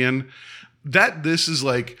Hitchcockian. This is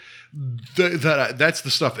like that's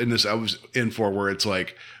the stuff in this I was in for, where it's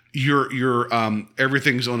like you're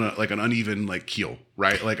everything's on an uneven like keel,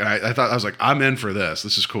 right? Like I thought, I was like, I'm in for this.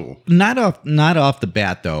 This is cool. Not off the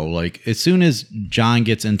bat though. Like as soon as John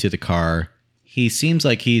gets into the car, he seems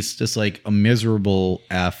like he's just like a miserable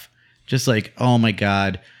F. Just like, oh my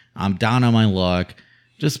God, I'm down on my luck.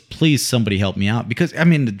 just please somebody help me out, because I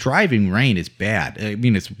mean the driving rain is bad. I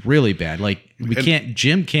mean it's really bad. Like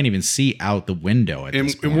Jim can't even see out the window at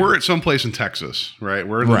this point. And we're at some place in Texas, right?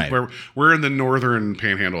 We're in the northern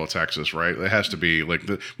panhandle of Texas, right? It has to be like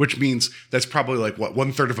which means that's probably like what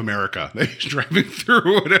 1/3 of America that he's driving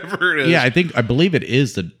through, whatever it is. Yeah, I believe it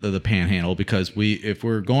is the panhandle, because if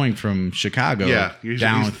we're going from Chicago he's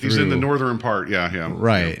in the northern part. Yeah.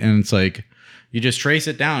 Right. And it's like you just trace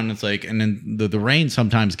it down, and it's like, and then the rain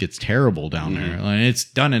sometimes gets terrible down there, and it's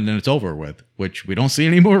done and then it's over with, which we don't see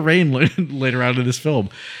any more rain later out of this film.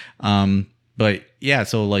 But yeah,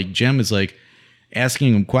 so like Jim is like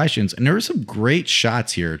asking him questions, and there are some great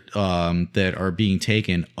shots here that are being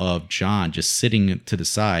taken of John just sitting to the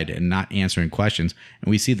side and not answering questions, and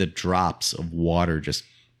we see the drops of water just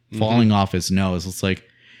falling off his nose. It's like,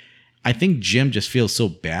 I think Jim just feels so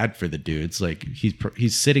bad for the dude. It's like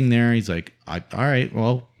he's sitting there. He's like, all right,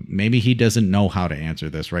 well, maybe he doesn't know how to answer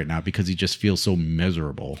this right now because he just feels so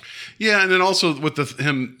miserable. Yeah, and then also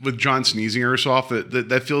with John sneezing or so off,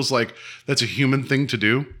 that feels like that's a human thing to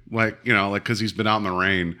do. Like, because he's been out in the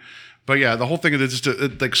rain. But yeah, the whole thing is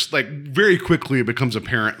just like very quickly it becomes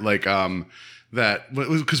apparent that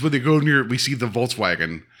because when they go near, we see the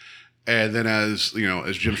Volkswagen. And then as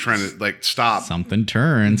Jim's trying to like stop, something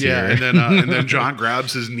turns. Yeah, here. and then John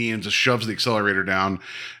grabs his knee and just shoves the accelerator down.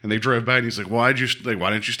 And they drive by, and he's like, why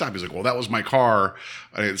didn't you stop? He's like, well, that was my car.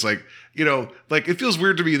 And it's like, like it feels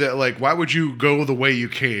weird to me that like, why would you go the way you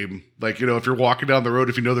came? Like, if you're walking down the road,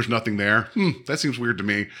 if you know there's nothing there, that seems weird to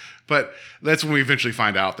me. But that's when we eventually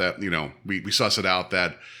find out that we suss it out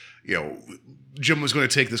that Jim was going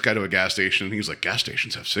to take this guy to a gas station, and he's like, gas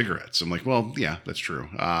stations have cigarettes. I'm like, well, yeah, that's true.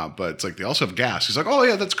 But it's like, they also have gas. He's like, oh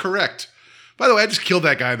yeah, that's correct. By the way, I just killed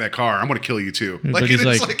that guy in that car. I'm going to kill you too. Like, but he's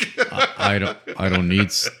like I don't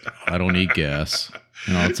need gas.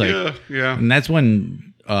 It's like, yeah. And that's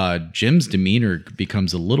when Jim's demeanor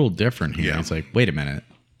becomes a little different here. Yeah. It's like, wait a minute.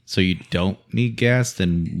 So you don't need gas?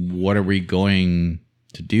 Then what are we going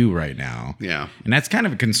to do right now? Yeah. And that's kind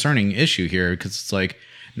of a concerning issue here, because it's like,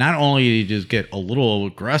 not only did he just get a little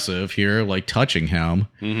aggressive here, like touching him,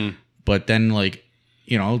 but then like,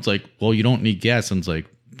 it's like, well, you don't need gas. And it's like,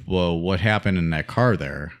 well, what happened in that car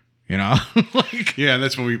there? Like, yeah, and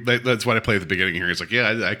that's when that's what I play at the beginning here. It's like,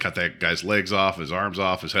 yeah, I cut that guy's legs off, his arms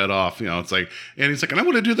off, his head off. It's like, and he's like, and I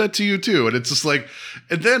want to do that to you too. And it's just like,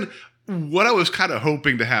 and then what I was kind of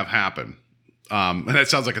hoping to have happen, and that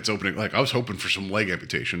sounds like it's opening, like I was hoping for some leg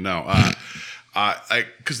amputation. No,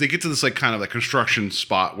 because they get to this like kind of like construction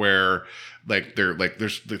spot where like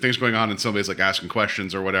there's things going on and somebody's like asking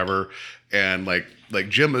questions or whatever, and like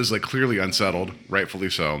Jim is like clearly unsettled, rightfully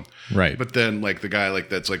so. Right. But then like the guy like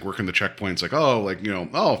that's like working the checkpoints like, oh, like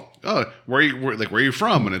where are you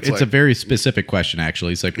from? And it's like, a very specific question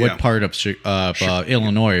actually. It's like, what part of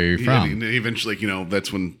Illinois are you from? And eventually,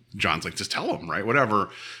 that's when John's like, just tell him, right? Whatever.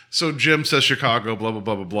 So Jim says Chicago, blah blah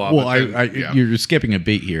blah blah blah. Well, you're skipping a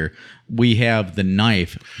beat here. We have the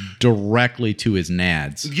knife directly to his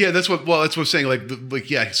nads. Yeah, that's what I'm saying.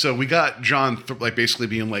 Like, so we got John basically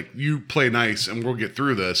being like, you play nice and we'll get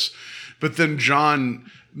through this. But then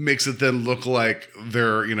John makes it then look like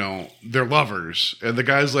they're lovers. And the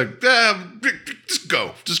guy's like, just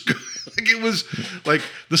go. Like it was like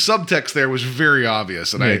the subtext there was very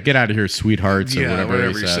obvious. And get out of here, sweethearts, or whatever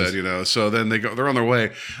he says. So then they're on their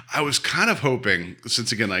way. I was kind of hoping,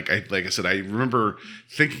 since again, like I said, I remember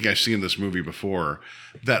thinking I've seen this movie before,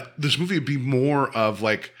 that this movie would be more of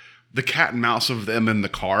like the cat and mouse of them in the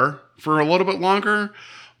car for a little bit longer.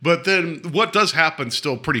 But then what does happen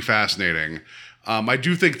still pretty fascinating. I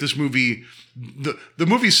do think this movie, the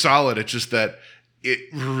movie's solid. It's just that it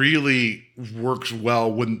really works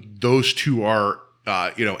well when those two are,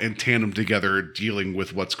 in tandem together, dealing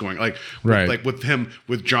with what's going,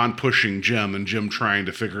 with John pushing Jim and Jim trying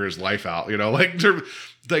to figure his life out.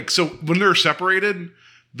 So when they're separated,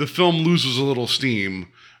 the film loses a little steam.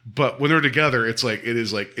 But when they're together, it's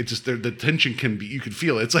just the tension you can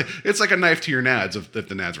feel it. It's like a knife to your nads if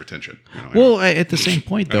the nads were tension. Well, at the same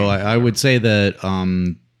point though, I would say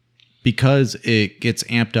that because it gets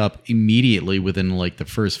amped up immediately within like the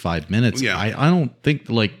first 5 minutes. Yeah. I don't think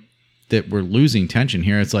like that we're losing tension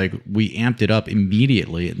here. It's like we amped it up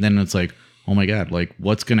immediately, and then it's like, oh my God, like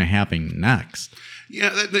what's going to happen next?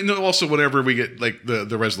 Yeah. Also, whenever we get like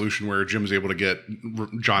the resolution where Jim's able to get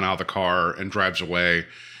John out of the car and drives away.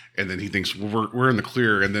 And then he thinks, well, we're in the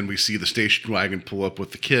clear. And then we see the station wagon pull up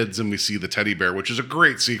with the kids, and we see the teddy bear, which is a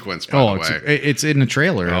great sequence, by the way. It's in the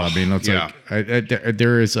trailer. I mean, it's like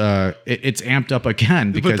there is it's amped up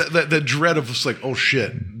again because but the dread of just like, oh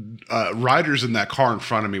shit, Ryder's in that car in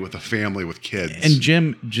front of me with a family with kids. And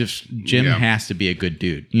Jim has to be a good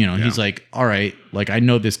dude. You know, he's like, all right, like I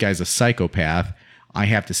know this guy's a psychopath. I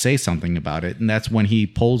have to say something about it. And that's when he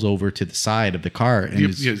pulls over to the side of the car and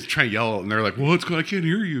he's trying to yell, and they're like, well, I can't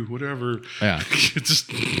hear you, whatever. Yeah. It's just,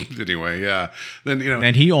 anyway, yeah. Then,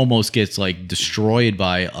 and he almost gets like destroyed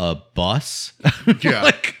by a bus.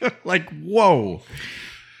 Yeah. like, whoa.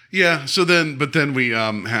 Yeah. So then, but then we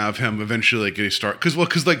have him eventually like get a start. Cause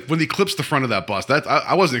like when he clips the front of that bus,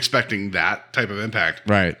 I wasn't expecting that type of impact.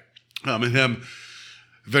 Right. And him,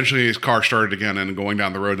 eventually his car started again and going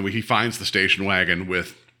down the road, and he finds the station wagon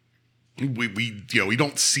with we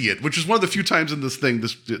don't see it, which is one of the few times in this thing.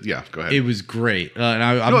 Yeah, go ahead. It was great. And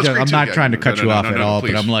I'm not trying to cut you off at all,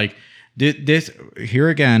 but I'm like, this here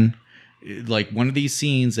again, like one of these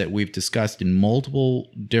scenes that we've discussed in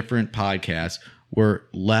multiple different podcasts where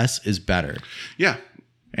less is better. Yeah.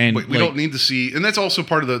 And we don't need to see, and that's also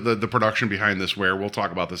part of the production behind this, where we'll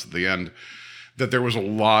talk about this at the end, that there was a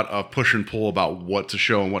lot of push and pull about what to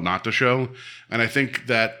show and what not to show. And I think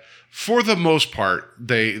that for the most part,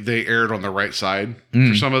 they aired on the right side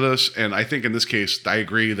for some of this. And I think in this case, I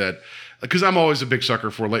agree that, because I'm always a big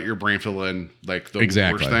sucker for let your brain fill in like the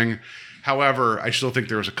worst thing. However, I still think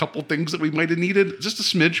there was a couple things that we might have needed, just a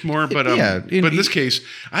smidge more. But but in this case,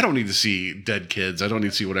 I don't need to see dead kids. I don't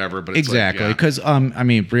need to see whatever. But it's exactly, because I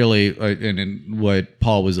mean, really, and what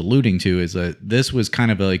Paul was alluding to is that this was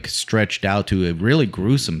kind of like stretched out to a really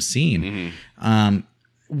gruesome scene. Mm-hmm.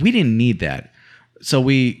 We didn't need that. So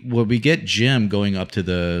we get Jim going up to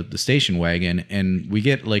the station wagon, and we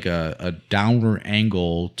get like a downward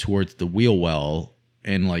angle towards the wheel well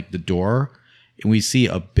and like the door. And we see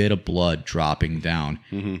a bit of blood dropping down.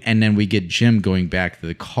 Mm-hmm. And then we get Jim going back to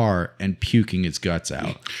the car and puking his guts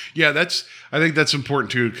out. Yeah, I think that's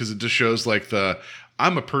important too, because it just shows like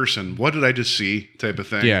I'm a person, what did I just see type of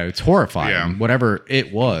thing. Yeah, it's horrifying. Yeah. Whatever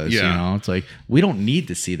it was, yeah. It's like, we don't need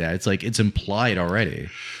to see that. It's like, it's implied already.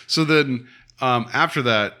 So then after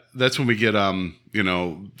that, that's when we get,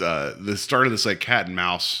 the start of this like cat and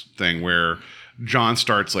mouse thing where John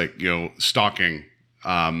starts like, stalking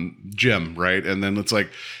Jim, right? And then it's like,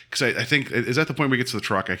 because I think, is that the point we get to the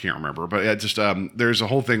truck? I can't remember, but yeah, just there's a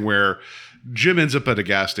whole thing where Jim ends up at a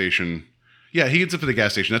gas station. Yeah, he ends up at the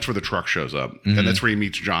gas station. That's where the truck shows up, and that's where he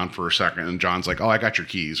meets John for a second. And John's like, "Oh, I got your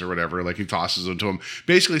keys," or whatever. Like he tosses them to him,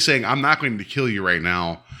 basically saying, "I'm not going to kill you right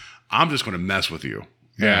now. I'm just going to mess with you."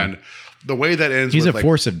 Yeah. And the way that ends, he's with a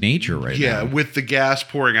force of nature, right? Yeah, now. With the gas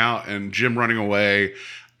pouring out and Jim running away.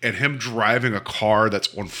 And him driving a car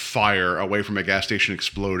that's on fire away from a gas station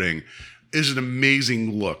exploding is an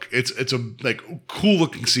amazing look. It's a like cool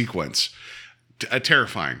looking sequence,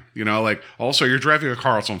 terrifying. Like also you're driving a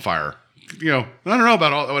car that's on fire. I don't know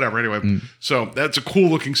about all whatever. Anyway, so that's a cool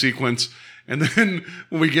looking sequence. And then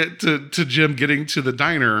when we get to Jim getting to the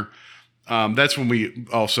diner, that's when we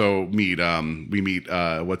also meet.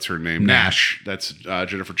 What's her name? Nash. That's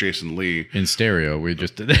Jennifer Jason Leigh in stereo. We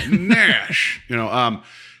just did it. Nash.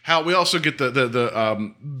 How we also get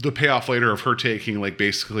the payoff later of her taking like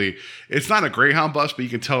basically it's not a Greyhound bus, but you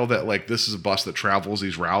can tell that like this is a bus that travels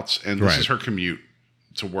these routes, and this is her commute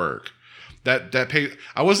to work. That pay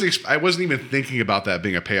I wasn't even thinking about that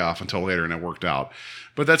being a payoff until later, and it worked out.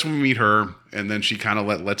 But that's when we meet her, and then she kind of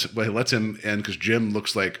lets him in because Jim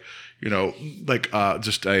looks like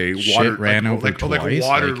just a water ran over twice,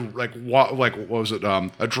 what was it?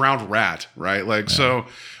 A drowned rat, right? Like so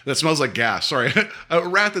that smells like gas. Sorry, a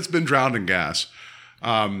rat that's been drowned in gas.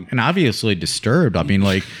 And obviously disturbed. I mean,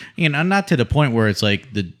 like, not to the point where it's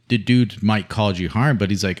like the dude might cause you harm, but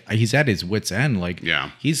he's at his wit's end. Like,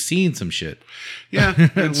 he's seen some shit. Yeah.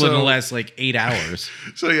 In the last like 8 hours.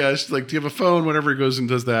 So yeah, she's like, do you have a phone? Whatever, he goes and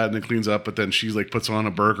does that and it cleans up. But then she's like puts on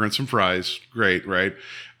a burger and some fries. Great. Right.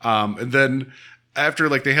 And then after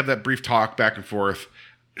like they have that brief talk back and forth,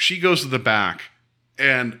 she goes to the back,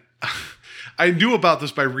 and I knew about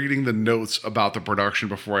this by reading the notes about the production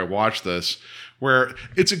before I watched this, where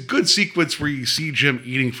it's a good sequence where you see Jim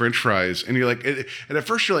eating French fries, and you're like, and at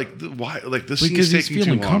first you're like, why? Like this scene's taking too long. He's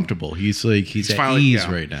feeling comfortable. He's at finally, ease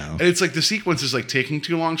right now. And it's like the sequence is like taking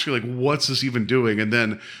too long. So you're like, what's this even doing? And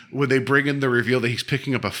then when they bring in the reveal that he's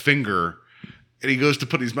picking up a finger, and he goes to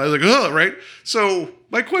put his mouth, like, oh, right. So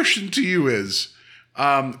my question to you is,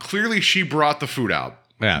 clearly she brought the food out,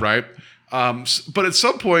 right? But at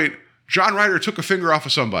some point, John Ryder took a finger off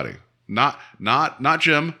of somebody, not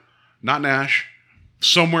Jim, not Nash.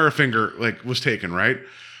 Somewhere a finger like was taken, right?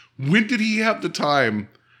 When did he have the time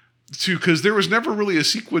to? Because there was never really a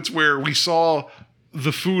sequence where we saw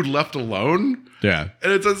the food left alone. Yeah.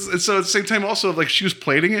 And so at the same time, also, like, she was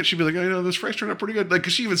plating it. She'd be like, this fries turned out pretty good. Like,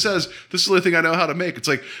 because she even says, this is the only thing I know how to make. It's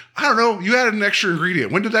like, I don't know. You added an extra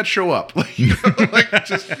ingredient. When did that show up? Like, like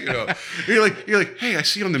just, you're like, hey, I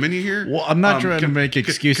see on the menu here. Well, I'm not trying to make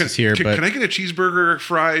excuses here, but can I get a cheeseburger,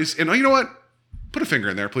 fries? And you know what? Put a finger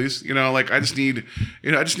in there, please. Like, I just need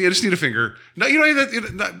a finger. No,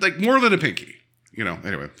 like more than a pinky.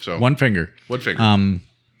 Anyway, so one finger.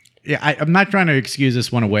 Yeah, I'm not trying to excuse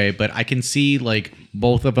this one away, but I can see like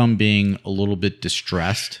both of them being a little bit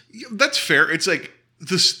distressed. That's fair. It's like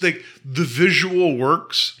this, like the visual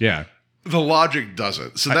works. Yeah, the logic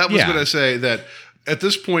doesn't. So that was going to say that at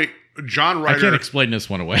this point, John Ryder. I can't explain this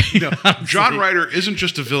one away. John Ryder isn't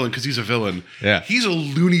just a villain because he's a villain. Yeah, he's a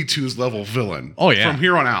Looney Tunes level villain. Oh yeah, from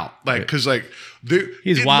here on out, like because like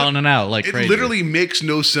he's wilding out like crazy. It literally makes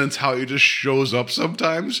no sense how he just shows up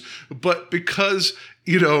sometimes, but because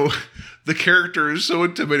the character is so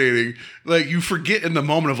intimidating, like you forget in the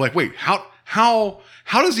moment of like, wait, how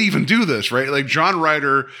does he even do this, right? Like John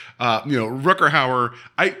Ryder, Rutger Hauer.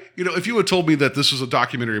 If you had told me that this was a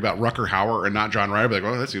documentary about Rutger Hauer and not John Ryder, I'd be like,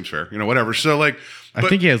 well, that seems fair, whatever. So like, I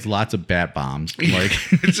think he has lots of bat bombs. Like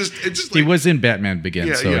it's just like, he was in Batman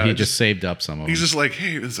Begins, he just saved up some of them. He's just like,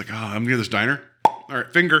 hey, it's like, I'm near this diner. All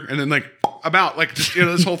right, finger, and then like about like just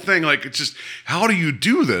this whole thing. Like it's just, how do you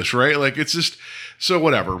do this, right? Like it's just. So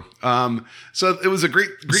whatever. So it was a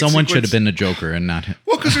great Someone sequence. should have been the Joker and not him.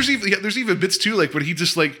 Well, because there's even bits too, like when he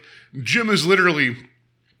just like Jim is literally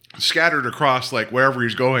scattered across like wherever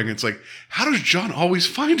he's going. It's like, how does John always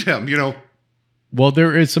find him? Well,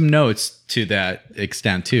 there is some notes to that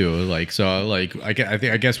extent too. Like so, like I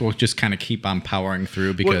guess we'll just kind of keep on powering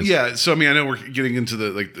through because So I mean, I know we're getting into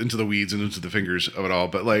the weeds and into the fingers of it all,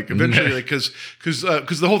 but like eventually, like because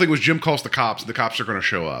the whole thing was Jim calls the cops, and the cops are going to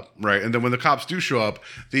show up, right? And then when the cops do show up,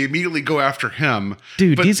 they immediately go after him.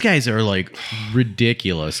 Dude, these guys are like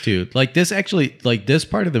ridiculous, too. Like this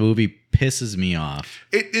part of the movie pisses me off.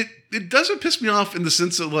 It doesn't piss me off in the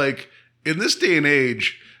sense that like in this day and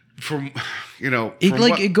age.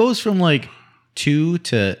 It goes from like 2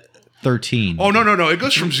 to 13. Oh no! It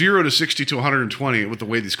goes from 0 to 60 to 120 with the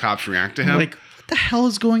way these cops react to him. Like, what the hell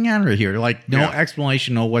is going on right here? Like, no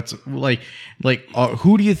explanation. No, what's like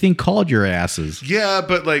who do you think called your asses? Yeah,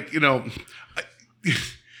 but like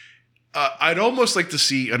I'd almost like to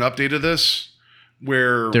see an update of this.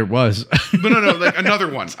 Where there was, no, like another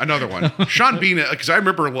one. Sean Bean, because I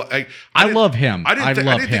remember, I love him. I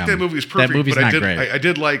didn't think that movie was perfect. That movie's not great. I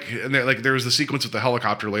did like, and there was the sequence with the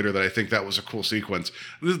helicopter later that I think that was a cool sequence.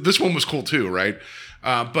 This one was cool too, right?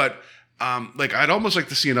 But like I'd almost like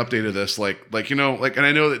to see an update of this, like and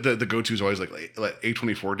I know that the go-to is always like let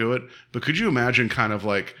A24 do it, but could you imagine kind of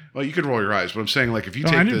like, well, you could roll your eyes, but I'm saying like if you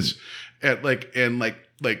take this at like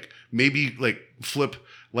maybe like flip.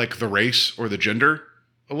 Like the race or the gender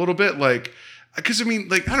a little bit, like because I mean,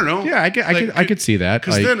 like I don't know. Yeah, I could see that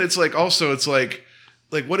because then it's like also it's like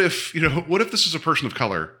what if this is a person of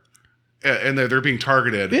color and they're being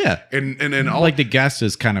targeted? Yeah, and all like the guest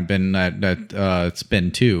has kind of been it's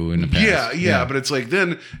been too in the past. Yeah, but it's like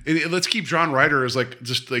then let's keep John Ryder as like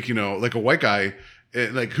just like like a white guy.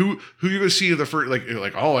 Like who you gonna see the first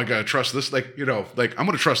like oh I gotta trust this like like I'm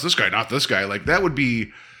gonna trust this guy not this guy like that would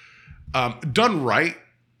be done right.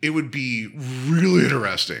 It would be really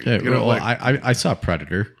interesting. Yeah, I saw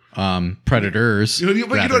Predator. Predators. But you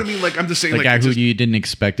know what I mean? Like I'm just saying, the like guy who you didn't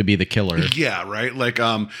expect to be the killer. Yeah, right. Like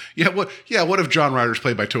what if John Ryder's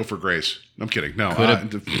played by Topher Grace? I'm kidding. No, could have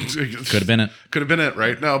been it. Could have been it,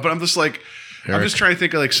 right? No, but I'm just like I'm just trying to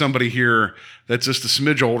think of like somebody here that's just a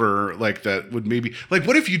smidge older, like that would maybe like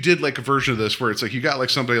what if you did like a version of this where it's like you got like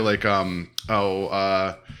somebody like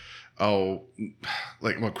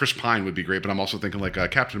like Chris Pine would be great, but I'm also thinking like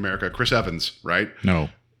Captain America, Chris Evans, right? No.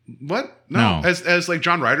 What? No. As like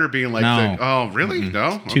John Ryder being like, no. Oh, really? Mm-hmm.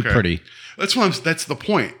 No. Okay. Too pretty. That's the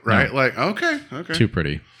point, right? No. Like, okay. Too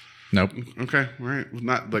pretty. Nope. Okay, right.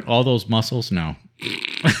 Not like all those muscles. No.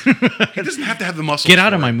 He doesn't have to have the muscles. Get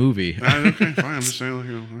out of my movie. Okay, fine. I'm just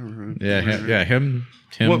saying. Him.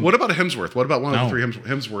 What about a Hemsworth? What about one of the three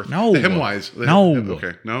Hemsworth? No. The Hemwise. No.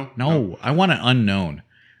 Okay. No. I want an unknown.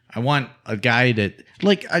 I want a guy that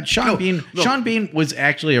like Sean Bean. No. Sean Bean was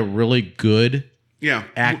actually a really good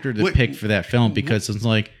actor to pick for that film because it's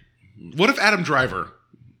like, what if Adam Driver?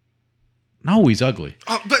 No, he's ugly.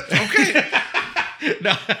 Oh, but okay.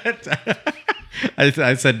 No,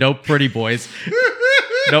 I said no pretty boys,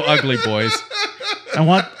 no ugly boys. I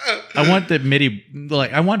want the midi.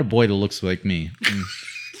 Like I want a boy that looks like me.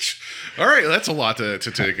 All right, that's a lot to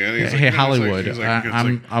take in. He's Hey, like, Hollywood,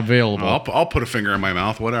 I'm available. I'll put a finger in my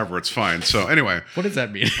mouth, whatever. It's fine. So anyway, What does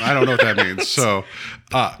that mean? I don't know what that means. So,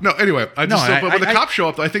 no. Anyway, but when the cops show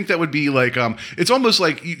up, I think that would be like, it's almost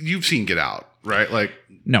like you've seen Get Out, right? Like,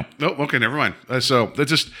 No. Okay, never mind. So that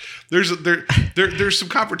just there's some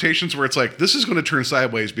confrontations where it's like this is going to turn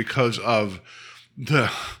sideways because of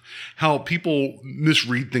how people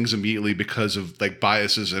misread things immediately because of like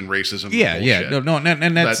biases and racism. Yeah. No,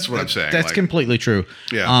 and that's what I'm saying. That's like, completely true.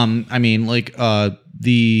 Yeah. I mean, like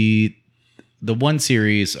the one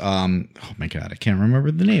series. Oh my god, I can't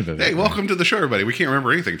remember the name of it. Hey, welcome to the show, everybody. We can't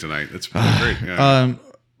remember anything tonight. It's great. Yeah.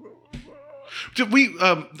 Did we?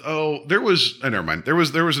 There was. Never mind. There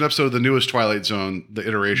was an episode of the newest Twilight Zone, the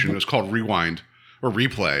iteration. It was called Rewind or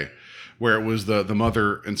Replay, where it was the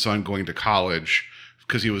mother and son going to college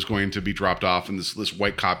because he was going to be dropped off, and this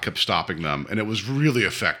white cop kept stopping them, and it was really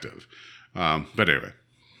effective. But anyway,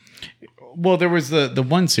 well, there was the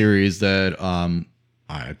one series that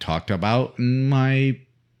I talked about in my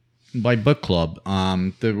book club.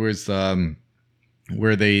 There was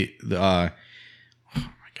where they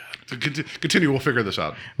Continue. We'll figure this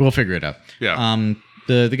out. We'll figure it out. Yeah.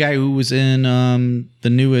 The guy who was in the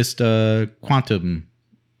newest Quantum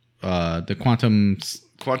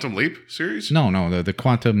Leap series? No, the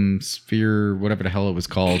Quantum Sphere, whatever the hell it was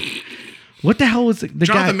called. What the hell was the guy?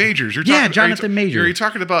 Jonathan Majors. Jonathan Majors. Are you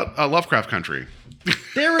talking about Lovecraft Country?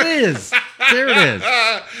 There it is. There it is.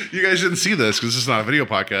 You guys didn't see this because this is not a video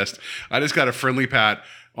podcast. I just got a friendly pat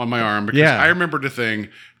on my arm because I remembered a thing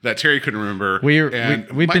that Terry couldn't remember. We've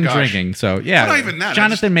been drinking, so yeah. Not even that.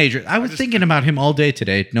 Jonathan Majors. I was thinking about him all day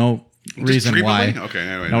today. No reason why. Okay.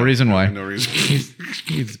 Anyway, no reason why. No reason.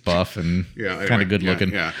 He's buff and kind of good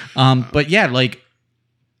looking. Yeah. But yeah, like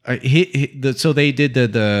so they did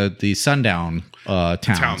the sundown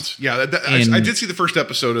towns. Yeah. I did see the first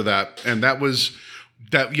episode of that, and that was.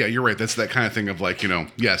 That yeah, you're right. That's that kind of thing of like,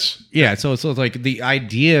 yes. Yeah, so it's like the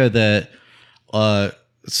idea that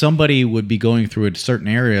somebody would be going through a certain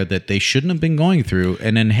area that they shouldn't have been going through,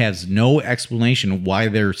 and then has no explanation why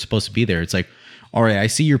they're supposed to be there. It's like, all right, I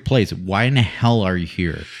see your place. Why in the hell are you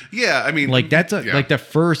here? Yeah, I mean, like that's like the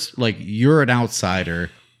first, like, you're an outsider.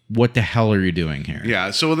 What the hell are you doing here?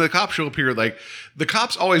 Yeah. So when the cops show up here, like the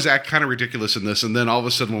cops always act kind of ridiculous in this, and then all of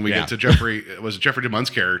a sudden when we get to Jeffrey DeMunn's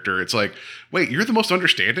character, it's like, wait, you're the most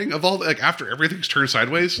understanding of all. Like after everything's turned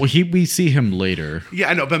sideways. Well, we see him later. Yeah,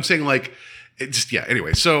 I know, but I'm saying like.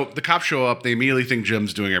 Anyway, so the cops show up. They immediately think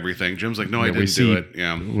Jim's doing everything. Jim's like, no, I didn't do it.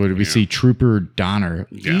 Yeah. What did we see? Trooper Donner.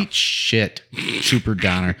 Yeah. Eat shit, Trooper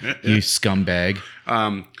Donner, you scumbag.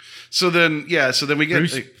 So then we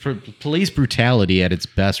get police brutality at its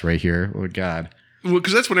best right here. Oh, God. Well,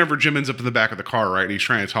 because that's whenever Jim ends up in the back of the car, right? And he's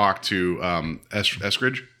trying to talk to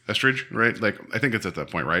Estridge, right? Like, I think it's at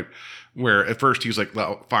that point, right? Where at first he's like,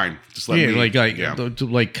 well, fine, just let me. Like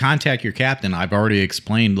contact your captain. I've already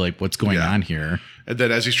explained like what's going on here. And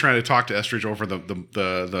then as he's trying to talk to Estridge over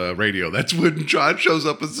the radio, that's when John shows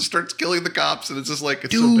up and just starts killing the cops, and it's just like,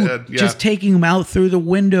 it's so bad. Yeah. Just taking him out through the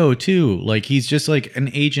window too. Like he's just like an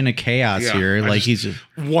agent of chaos here. Like he's just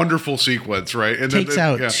wonderful sequence, right? And takes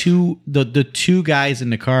out the two guys in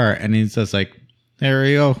the car, and he's just like, there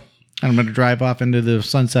you go. I'm going to drive off into the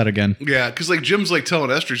sunset again. Yeah, because like Jim's like telling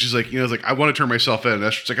Estridge, he's like, he's like, I want to turn myself in. And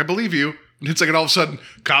Estridge's like, I believe you. And it's like, and all of a sudden,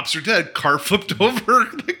 cops are dead. Car flipped over.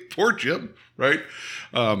 Like, poor Jim, right?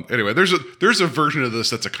 Anyway, there's a version of this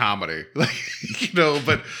that's a comedy, like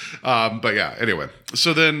but yeah. Anyway,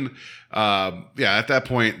 so then at that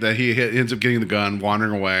point, that he ends up getting the gun,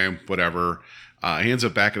 wandering away, whatever. He ends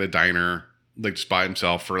up back at a diner, like just by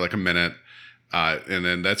himself for like a minute, and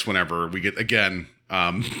then that's whenever we get again.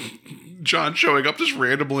 John showing up just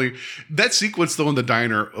randomly. That sequence though in the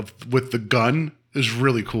diner with the gun is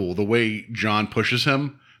really cool. The way John pushes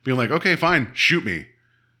him, being like, "Okay, fine, shoot me,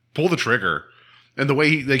 pull the trigger," and the way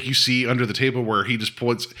he, like you see under the table where he just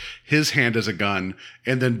puts his hand as a gun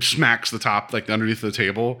and then smacks the top like underneath the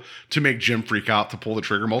table to make Jim freak out to pull the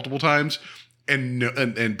trigger multiple times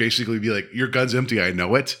and basically be like, "Your gun's empty. I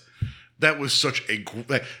know it." That was such a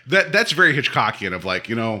that's very Hitchcockian of like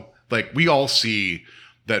like we all see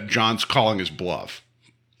that John's calling his bluff.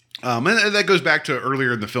 And that goes back to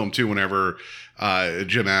earlier in the film too, whenever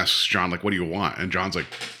Jim asks John, like, what do you want? And John's like,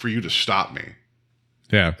 for you to stop me.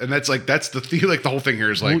 Yeah. And that's the whole thing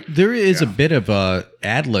here is like, there is a bit of a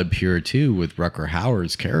ad lib here too with Rutger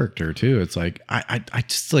Hauer's character too. It's like, I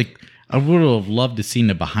just like, I would have loved to see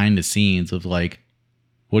the behind the scenes of like,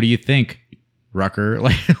 what do you think, Rutger?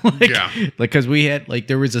 Like, cause we had like,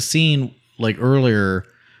 there was a scene like earlier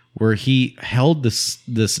where he held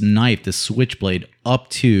this knife, this switchblade up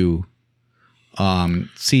to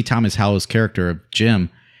C. Thomas Howell's character of Jim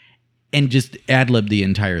and just ad-libbed the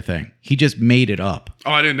entire thing. He just made it up.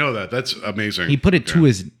 Oh, I didn't know that. That's amazing. He put it to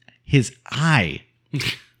his eye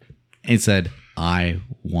and said, "I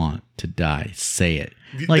want to die. Say it."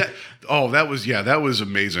 Like, that was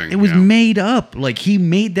amazing. it was made up. Like, he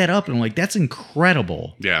made that up, and I'm like, that's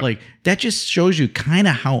incredible. Yeah. Like, that just shows you kind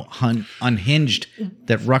of how unhinged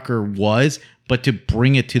that Rucker was, but to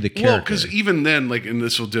bring it to the character. Well, because even then, like, and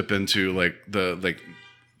this will dip into like that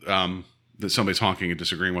somebody's honking and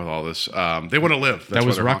disagreeing with all this. They want to live. That's that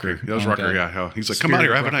was why they're Rucker. honking. That was Rucker. Okay. Yeah. He's like, come out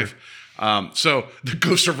here, I have a knife. So the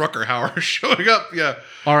ghost of Rucker Hauer is showing up. Yeah.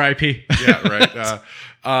 R.I.P. Yeah.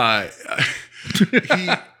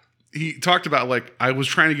 Right. He talked about, like, I was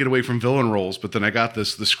trying to get away from villain roles, but then I got the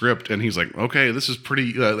script, and he's like, okay, this is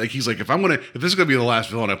pretty. Like, he's like, if this is gonna be the last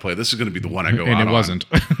villain I play, this is gonna be the one I go and out it wasn't.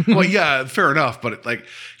 Well, yeah, fair enough, but like,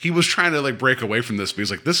 he was trying to like break away from this, but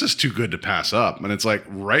he's like, this is too good to pass up, and it's like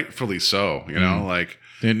rightfully so, you know, like.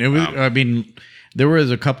 And it was. I mean, there was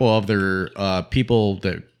a couple other people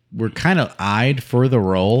that were kind of eyed for the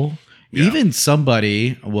role. Yeah. Even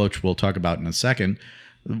somebody, which we'll talk about in a second,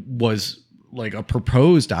 was like a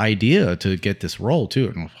proposed idea to get this role too.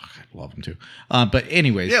 And I love him too. But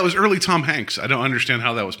anyways. Yeah, it was early Tom Hanks. I don't understand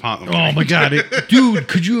how that was possible. Oh my God. Dude,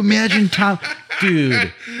 could you imagine Tom?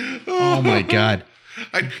 Dude. Oh my God.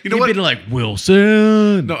 You know what? Been like,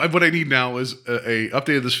 Wilson. No, what I need now is a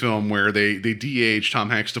update of this film where they de-age Tom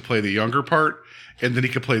Hanks to play the younger part, and then he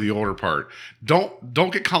could play the older part. Don't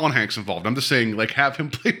get Colin Hanks involved. I'm just saying, like, have him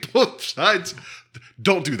play both sides.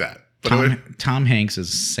 Don't do that. But Tom Hanks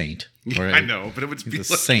is a saint. Right? I know, but it would be a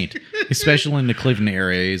saint, especially in the Cleveland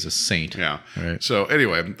area. He's a saint. Yeah. Right. So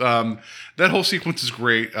anyway, that whole sequence is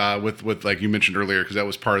great with like you mentioned earlier, because that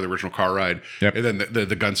was part of the original car ride. Yep. And then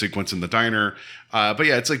the gun sequence in the diner. But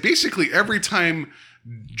yeah, it's like basically every time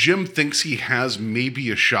Jim thinks he has maybe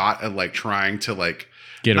a shot at like trying to like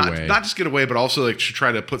not just get away, but also like to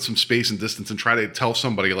try to put some space and distance and try to tell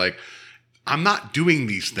somebody like, I'm not doing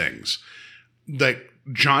these things. Like,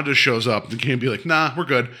 John just shows up and can be like, nah, we're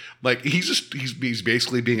good. Like, he's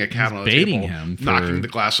basically being a cat on the table, knocking the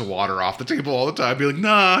glass of water off the table all the time, be like,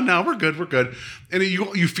 nah, we're good. And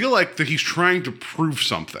you feel like that he's trying to prove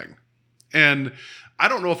something. And I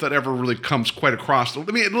don't know if that ever really comes quite across. I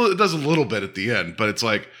mean, it does a little bit at the end, but it's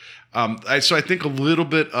like, so I think a little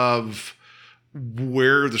bit of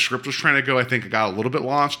where the script was trying to go, I think it got a little bit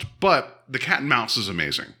lost, but the cat and mouse is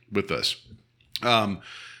amazing with this.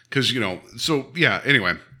 Because,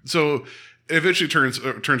 anyway. So it eventually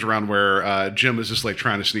turns around where Jim is just like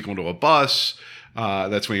trying to sneak onto a bus.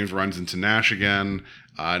 That's when he runs into Nash again.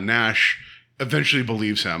 Nash eventually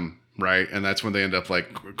believes him, right? And that's when they end up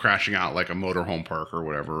like crashing out like a motorhome park or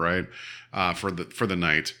whatever, right? For the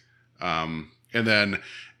night. And then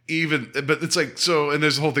but it's like, so, and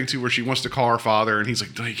there's the whole thing too where she wants to call her father and he's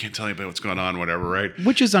like, no, you can't tell anybody what's going on, whatever, right?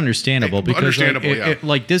 Which is understandable because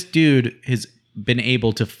like this dude has been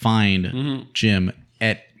able to find Jim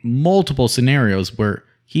at multiple scenarios where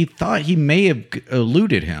he thought he may have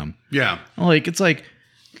eluded him. Yeah. Like, it's like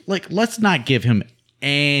let's not give him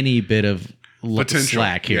any bit of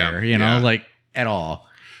slack here, like at all.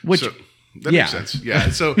 Which that makes sense. Yeah.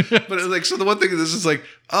 So, but like, so the one thing is like,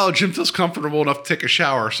 oh, Jim feels comfortable enough to take a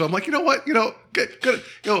shower. So I'm like, you know what? Good.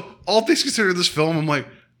 All things considered, this film, I'm like,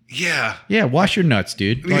 yeah. Yeah, wash your nuts,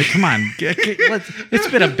 dude. Like, come on. It's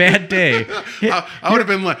been a bad day. I would have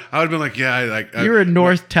been like, yeah, you're in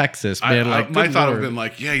North Texas, man. My thought would have been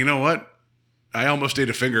like, yeah, you know what? I almost ate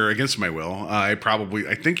a finger against my will. I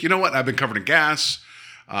think, you know what? I've been covered in gas.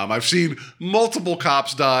 I've seen multiple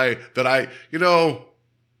cops die that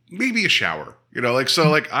maybe a shower,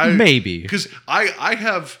 maybe. Because I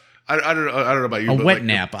have, I don't know about you. A wet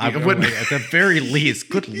nap. At the very least.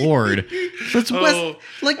 Good Lord. It's west.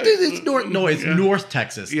 Like, dude, it's north. No, it's North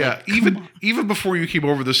Texas. Yeah. Like, even before you came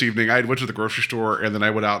over this evening, I went to the grocery store and then I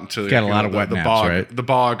went out into got a lot of wet naps, bog, right? The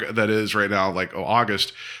bog that is right now, like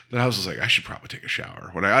August. Then I was just like, I should probably take a shower.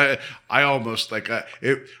 When I almost like I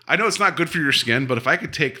know it's not good for your skin, but if I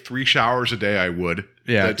could take 3 showers a day, I would.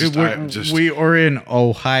 Yeah, we are in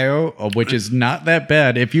Ohio, which is not that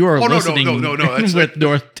bad. If you are listening with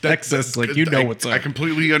North Texas, what's up. I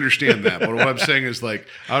completely understand that. But what I'm saying is, like,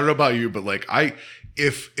 I don't know about you, but like,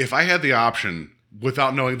 if I had the option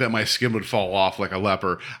without knowing that my skin would fall off like a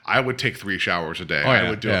leper, I would take 3 showers a day. Oh, yeah, I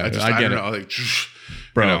would do it. I don't know. Like,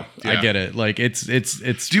 bro, I get it. Like, it's.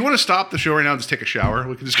 Do you want to stop the show right now and just take a shower?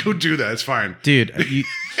 We can just go do that. It's fine, dude.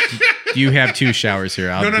 You have 2 showers here.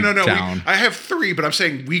 No. I have 3, but I'm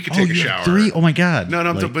saying we could take a shower. 3? Oh my God. No.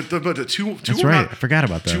 But the 2. That's right. I forgot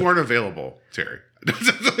about that. 2 aren't available, Terry.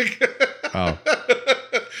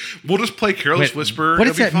 We'll just play Careless Wait, Whisper. what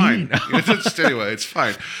does It'll be that fine. mean? Anyway, it's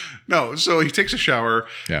fine. No, so he takes a shower,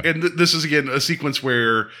 and this is again a sequence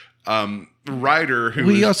where Ryder, who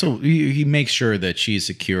he makes sure that she's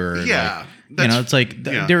secure. Yeah, like, it's like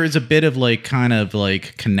there is a bit of like kind of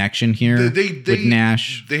like connection here with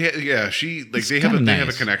Nash. They have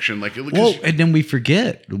a connection. Like, and then we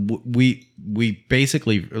forget we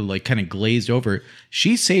basically like kind of glazed over.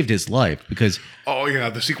 She saved his life because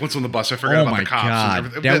the sequence on the bus. I forgot about the cops.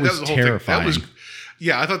 God, and that was the whole terrifying. Thing.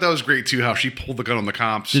 I thought that was great too. How she pulled the gun on the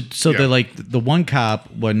cops. So they're like the one cop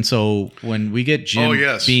when we get Jim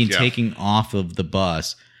being taken off of the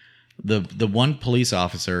bus, the one police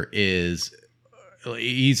officer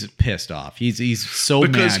he's pissed off. He's so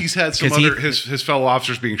mad because he's had some other his fellow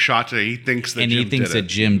officers being shot today. He thinks that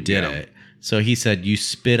Jim did it. So he said, "You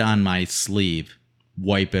spit on my sleeve,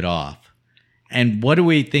 wipe it off." And what do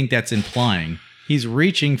we think that's implying? He's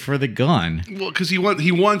reaching for the gun. Well, because he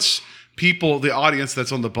wants people, the audience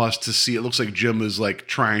that's on the bus, to see it looks like Jim is like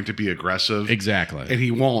trying to be aggressive. Exactly. And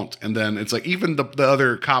he won't. And then it's like even the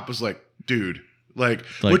other cop is like, dude, like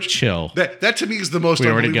chill. That to me is the most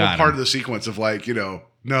unbelievable part of the sequence of like,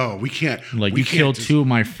 no, we can't. Like, you killed two of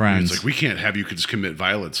my friends. It's like, we can't have you just commit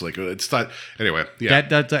violence. Like, it's not. Anyway,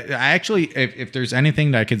 That I actually, if there's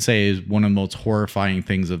anything that I can say is one of the most horrifying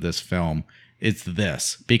things of this film, it's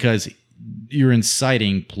this. Because you're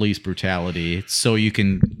inciting police brutality so you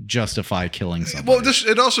can justify killing somebody. Well,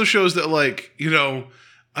 it also shows that, like,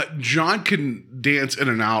 John can dance in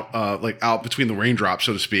and out, out between the raindrops,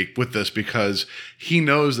 so to speak, with this, because he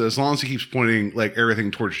knows that as long as he keeps pointing like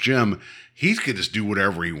everything towards Jim, he can just do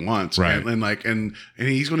whatever he wants, right? And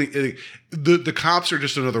he's going to. The cops are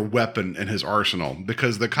just another weapon in his arsenal,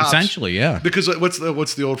 because the cops essentially, Because what's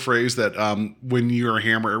the old phrase that when you're a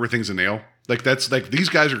hammer, everything's a nail. Like, that's like, these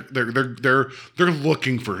guys are they're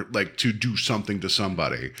looking for like to do something to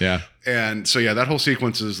somebody. Yeah. And so that whole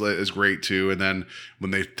sequence is great too. And then when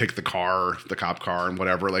they take the cop car and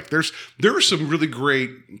whatever, like there are some really great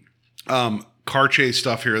car chase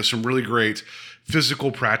stuff here. There's some really great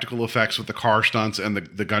physical practical effects with the car stunts and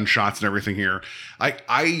the gunshots and everything here.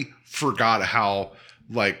 I forgot how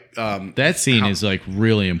that scene is like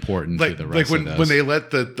really important to the rest of this. When they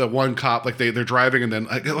let the one cop, like they're driving, and then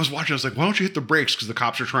I was watching, I was like, why don't you hit the brakes? Because the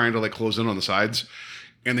cops are trying to like close in on the sides,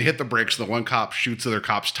 and they hit the brakes, and the one cop shoots the other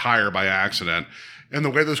cop's tire by accident. And the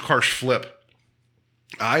way those cars flip,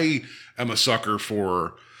 I am a sucker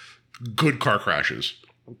for good car crashes.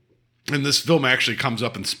 And this film actually comes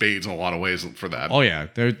up in spades in a lot of ways for that. Oh yeah,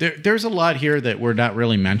 there's a lot here that we're not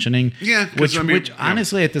really mentioning. Yeah, which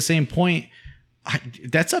honestly, at the same point,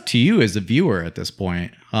 that's up to you as a viewer at this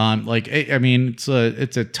point. I mean, it's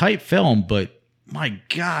a tight film, but my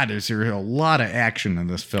God, is there a lot of action in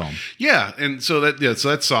this film? Yeah, and so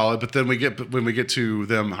that's solid. But then when we get to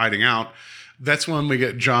them hiding out, that's when we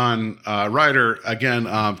get John Ryder again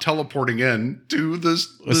teleporting in to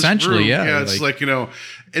this essentially room. Yeah, it's like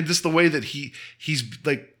and just the way that he's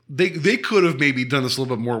like. They could have maybe done this a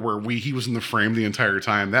little bit more where he was in the frame the entire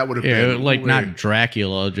time. That would have been like not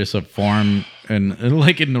Dracula, just a form and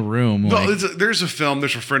like in the room. No, there's a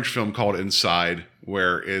French film called Inside,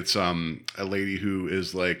 where it's a lady who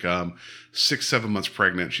is like 6-7 months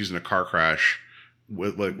pregnant. She's in a car crash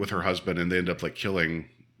with her husband, and they end up like killing.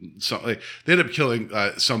 They end up killing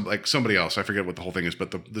somebody else. I forget what the whole thing is,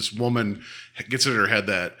 but this woman gets it in her head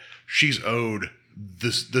that she's owed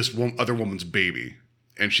this other woman's baby.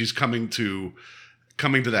 And she's coming to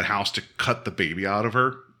that house to cut the baby out of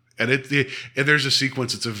her. And and there's a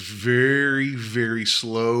sequence. It's a very, very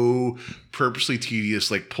slow, purposely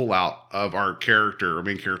tedious, like pull out of our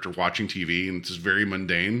main character watching TV. And it's just very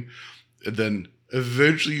mundane. And then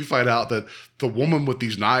eventually you find out that the woman with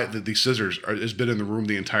these scissors has been in the room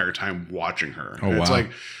the entire time watching her. Oh, and wow. It's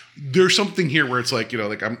like, there's something here where it's like,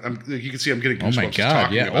 like I'm you can see I'm getting goosebumps. Oh my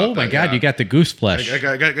God, yeah. Oh my God, you got the goose flesh. I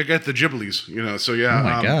got the gibblies, so yeah. Oh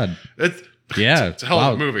my God. It's a hell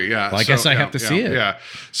of a movie, yeah. Well, I guess I have to see it. Yeah.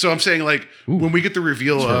 So I'm saying, like, when we get the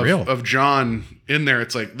reveal of John in there,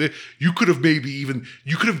 it's like you could have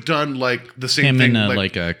done like the same thing, in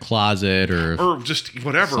like a closet or just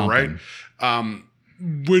whatever, something. right?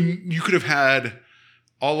 When you could have had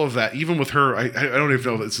all of that, even with her, I don't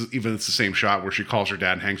even know if it's the same shot where she calls her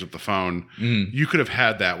dad and hangs up the phone. You could have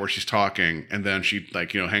had that where she's talking and then she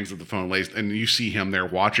hangs up the phone, and you see him there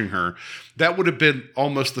watching her. That would have been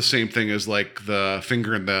almost the same thing as like the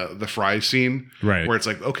finger in the fries scene, right? Where it's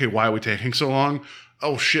like, okay, why are we taking so long?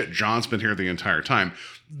 Oh shit, John's been here the entire time.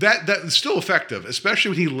 That is still effective, especially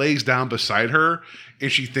when he lays down beside her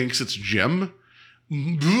and she thinks it's Jim.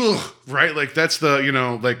 Ugh, right? Like that's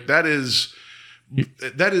that is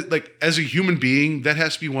that is like, as a human being, that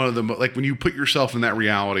has to be one of the like, when you put yourself in that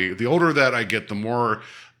reality, the older that I get, the more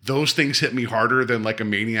those things hit me harder than like a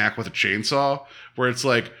maniac with a chainsaw, where it's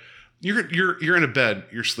like you're in a bed,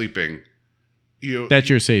 you're sleeping, that's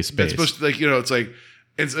your safe space. That's supposed to, like, it's like,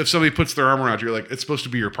 if somebody puts their arm around you, you're like, it's supposed to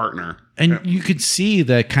be your partner. And you could see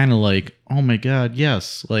that kind of like, oh my God,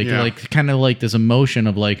 yes. Like kind of like this emotion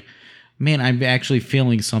of like, man, I'm actually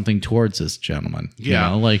feeling something towards this gentleman. Yeah.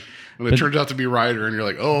 You know, like, when it turns out to be Ryder, and you're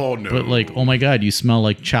like, oh no. But like, oh my God, you smell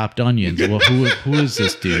like chopped onions. Well, who is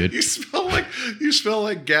this dude? You smell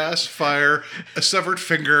like gas, fire, a severed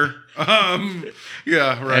finger.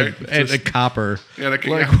 Yeah, right. And a copper. Yeah,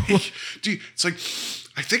 dude, it's like,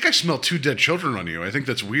 I think I smell 2 dead children on you. I think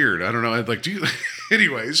that's weird. I don't know. I'd like, do you?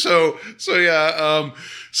 Anyway, so yeah.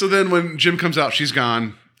 So then when Jim comes out, she's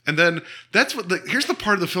gone. And then that's what, here's the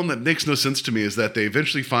part of the film that makes no sense to me, is that they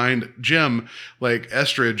eventually find Jim, like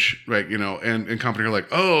Estridge, right, and company are like,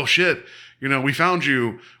 oh shit, we found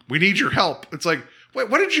you. We need your help. It's like, wait,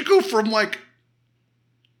 why did you go from like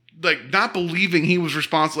not believing he was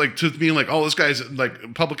responsible, like, to being like, oh, this guy's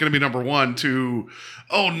like public enemy number 1, to,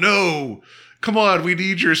 oh no, come on, we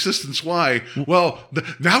need your assistance. Why? Well,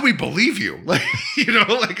 now we believe you. Like,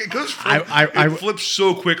 like it goes from, it flips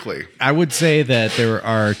so quickly. I would say that there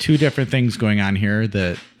are 2 different things going on here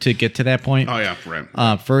to get to that point. Oh yeah,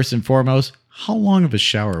 right. First and foremost, how long of a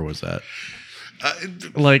shower was that?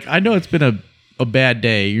 Like, I know it's been a bad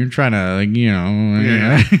day. You're trying to,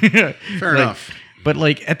 Yeah. Fair enough. But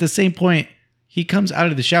like, at the same point, he comes out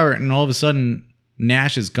of the shower and all of a sudden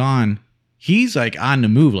Nash is gone. He's like on the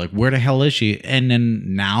move. Like, where the hell is she? And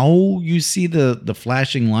then now you see the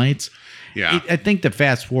flashing lights. Yeah. I think the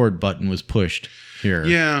fast forward button was pushed here.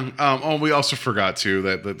 Yeah. We also forgot too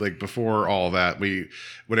that like before all that,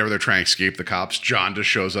 whenever they're trying to escape the cops, John just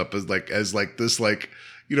shows up as this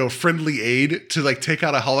friendly aid to like take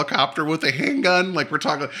out a helicopter with a handgun. Like, we're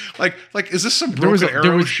talking like is this some broken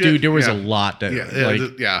arrow shit? Dude, there was a lot that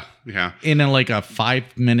yeah. In a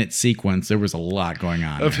 5-minute sequence, there was a lot going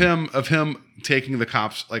on of him taking the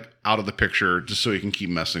cops like out of the picture just so he can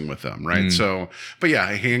keep messing with them, right? So, but yeah,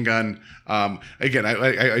 a handgun. Again,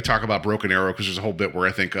 I talk about broken arrow because there's a whole bit where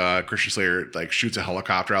I think Christian Slater like shoots a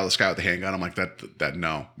helicopter out of the sky with the handgun. I'm like, that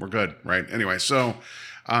no, we're good, right? Anyway, so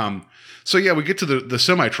yeah, we get to the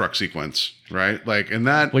semi-truck sequence, right? Like, and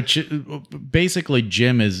that, which basically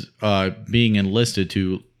Jim is being enlisted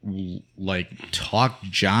to like talk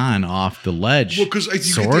John off the ledge. Well, because I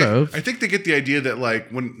think they get the idea that like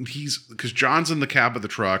because John's in the cab of the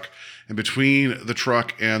truck, and between the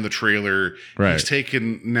truck and the trailer, he's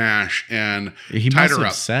taken Nash and he tied must her have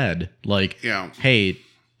up. said like, hey,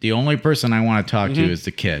 the only person I want to talk to is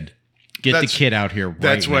the kid. Get the kid out here right now.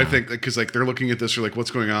 That's what I think, because like they're looking at this, they're like,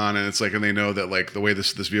 what's going on? And it's like, and they know that like the way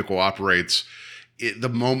this vehicle operates, the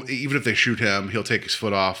moment, even if they shoot him, he'll take his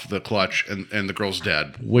foot off the clutch and the girl's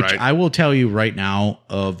dead. Which right? I will tell you right now,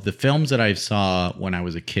 of the films that I saw when I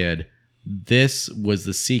was a kid, this was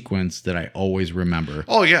the sequence that I always remember.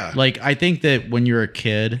 Oh yeah. Like, I think that when you're a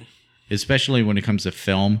kid, especially when it comes to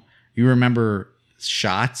film, you remember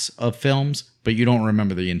shots of films, but you don't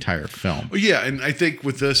remember the entire film. Yeah, and I think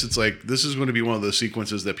with this, it's like, this is going to be one of those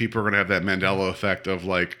sequences that people are going to have that Mandela effect of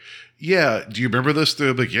like, yeah, do you remember this?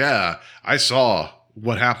 They're like, yeah, I saw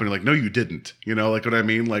what happened. Like, no, you didn't. Like what I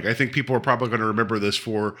mean? Like, I think people are probably going to remember this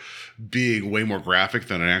for being way more graphic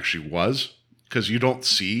than it actually was, because you don't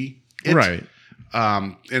see it. Right.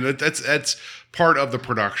 And that's part of the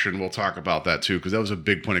production. We'll talk about that too, because that was a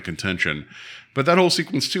big point of contention. But that whole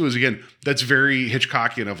sequence too is, again, that's very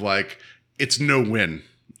Hitchcockian of like, it's no win,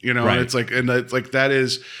 right. And it's like, and that's like, that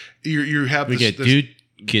is, you have we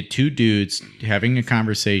get 2 dudes having a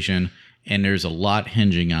conversation, and there's a lot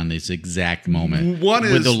hinging on this exact moment. One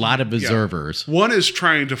is with a lot of observers. Yeah. One is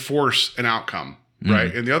trying to force an outcome,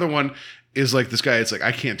 right? And the other one is like this guy. It's like,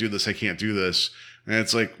 I can't do this. And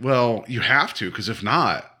it's like, well, you have to, because if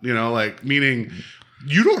not, like, meaning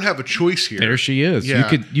you don't have a choice here. There she is.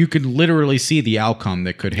 Yeah. You could literally see the outcome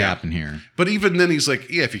that could happen here. But even then, he's like,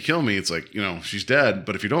 yeah, if you kill me, it's like, she's dead.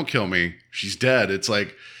 But if you don't kill me, she's dead. It's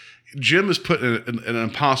like Jim is put in an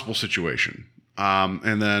impossible situation.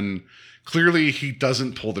 And then clearly he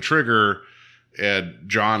doesn't pull the trigger, and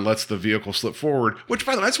John lets the vehicle slip forward. Which,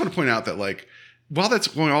 by the way, I just want to point out that like, while that's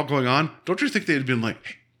all going on, don't you think they'd been like,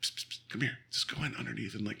 hey, psst, psst, come here, just go in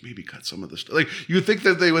underneath and like maybe cut some of this. Like, you would think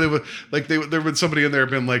that they would have, like, there would have somebody in there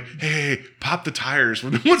been like, hey, pop the tires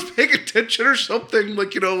when no one's paying attention or something.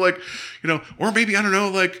 Like, or maybe, I don't know,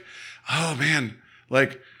 like, oh man,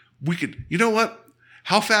 like we could, what?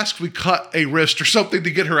 how fast can we cut a wrist or something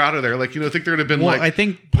to get her out of there? Like, you know, I think there would have been Well, I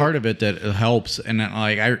think part of it that helps, and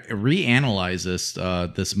like I reanalyze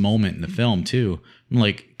this moment in the film too. I'm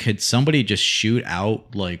like, could somebody just shoot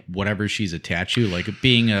out like whatever she's attached to, like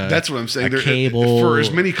being a that's what I'm saying. Cable for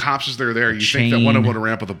as many cops as they're there, you think that one of them would have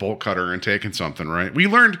ran up with a bolt cutter and taken something, right? We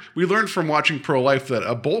learned from watching Pro Life that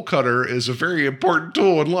a bolt cutter is a very important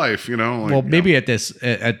tool in life. You know, like, well, maybe at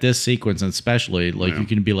this sequence especially, like you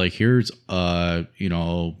can be like, here's you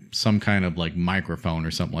know, some kind of like microphone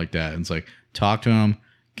or something like that, and it's like talk to him,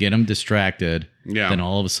 get him distracted. Yeah. Then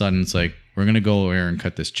all of a sudden it's like we're gonna go over here and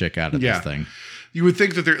cut this chick out of this thing. You would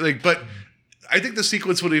think that they're like, but I think the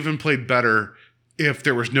sequence would have even played better if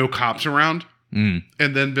there was no cops around, and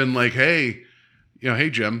then been like, hey, you know, hey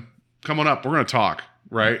Jim, come on up, we're gonna talk,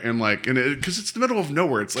 right? And like, and because it's the middle of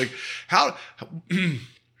nowhere, it's like how.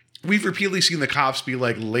 We've repeatedly seen the cops be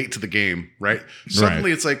like late to the game, right?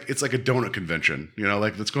 Suddenly it's like a donut convention, you know,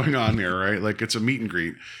 like that's going on there, right? Like it's a meet and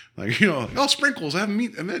greet, like, you know, like, oh, Sprinkles, I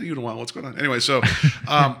haven't met you in a while. What's going on? Anyway, so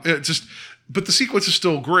it just, but the sequence is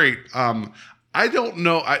still great. I don't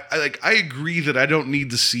know. I agree that I don't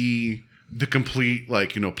need to see the complete,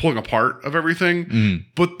 like, you know, pulling apart of everything,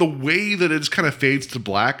 but the way that it just kind of fades to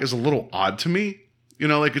black is a little odd to me. You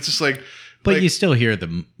know, like it's just like. But like, you still hear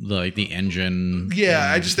the engine. Yeah,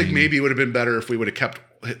 I just think maybe it would have been better if we would have kept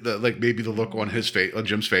maybe the look on his face, on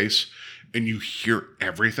Jim's face, and you hear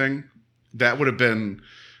everything. That would have been,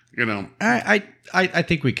 you know. I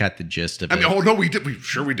think we got the gist of it. I mean, oh no, we did. We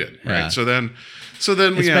did. Right. Yeah. So then,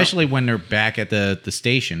 especially when they're back at the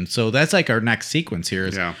station. So that's like our next sequence here.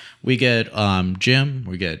 Is we get Jim,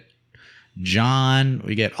 we get John,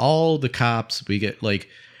 we get all the cops, we get like.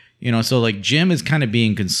 You know, so like Jim is kind of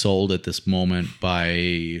being consoled at this moment by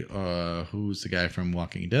who's the guy from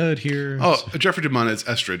Walking Dead here? Oh, Jeffrey DeMunn is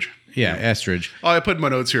Estridge. Yeah, Estridge. Oh, I put in my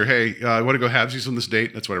notes here. Hey, I want to go halvesies on this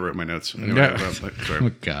date. That's what I wrote in my notes. Anyway, sorry.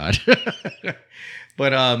 Oh God.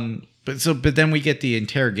 but then we get the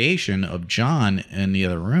interrogation of John in the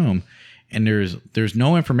other room. And there's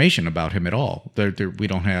no information about him at all. We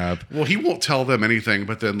don't have. Well, he won't tell them anything.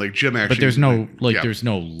 But then, like Jim actually. But there's no there's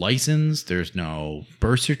no license. There's no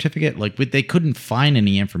birth certificate. Like they couldn't find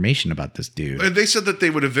any information about this dude. And they said that they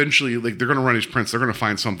would eventually, like, they're going to run his prints. They're going to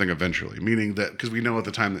find something eventually. Meaning that because we know at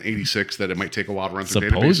the time in '86 that it might take a while to run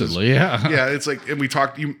through supposedly, databases. yeah. Yeah, it's like, and we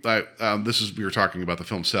talked. We were talking about the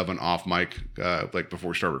film Seven off mic, like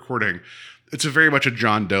before we start recording. It's a very much a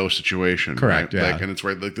John Doe situation. Correct. Right? Yeah. Like, and it's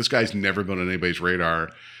where like this guy's never been on anybody's radar.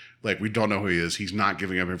 Like we don't know who he is. He's not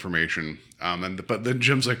giving up information. But then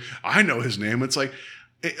Jim's like, I know his name. It's like,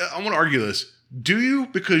 I want to argue this. Do you?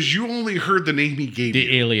 Because you only heard the name he gave you.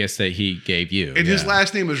 The alias that he gave you. And his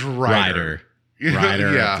last name is Ryder. Ryder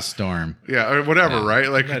of the Storm. Yeah, or whatever, right?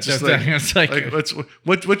 Like it's just like, it's like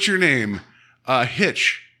what's your name?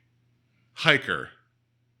 Hitch. Hikerson.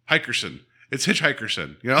 It's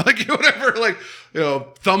Hitchhikerson, you know, like whatever, like, you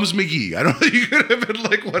know, Thumbs McGee. I don't know. You could have been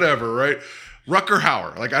like whatever, right? Rucker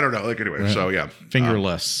Hauer, like I don't know, like anyway. So yeah,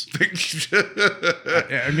 fingerless.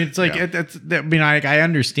 I mean, it's like I mean, I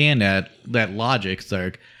understand that logic. It's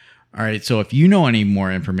like, all right, so if you know any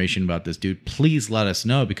more information about this dude, please let us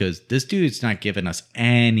know because this dude's not giving us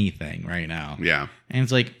anything right now. Yeah, and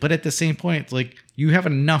it's like, but at the same point, it's like you have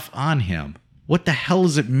enough on him. What the hell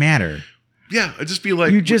does it matter? Yeah, I'd just be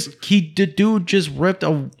like, the dude just ripped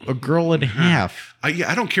a girl in half.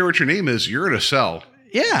 I don't care what your name is. You're in a cell.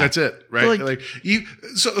 Yeah, that's it, right? Like you.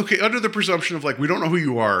 So okay, under the presumption of like we don't know who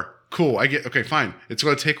you are. Cool, I get. Okay, fine. It's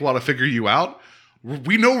going to take a while to figure you out.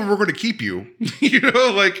 We know where we're going to keep you. You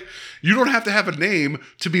know, like you don't have to have a name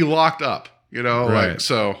to be locked up. You know, right. Like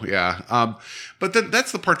so, yeah. But then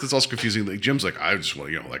that's the part that's also confusing. Like Jim's like, I just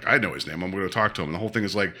want, you know, like I know his name. I'm going to talk to him. And the whole thing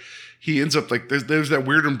is like. He ends up like there's that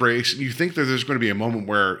weird embrace, and you think that there's going to be a moment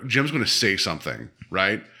where Jim's going to say something,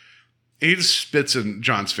 right? And he just spits in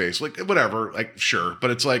John's face, like whatever, like sure, but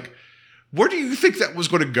it's like, where do you think that was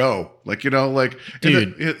going to go? Like, you know, like,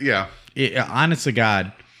 dude, yeah. Honest to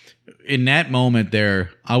God, in that moment there,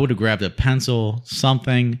 I would have grabbed a pencil, some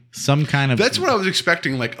kind of. That's what I was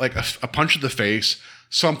expecting, like a punch in the face,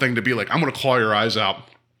 something to be like, I'm going to claw your eyes out.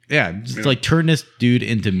 Yeah, just like turn this dude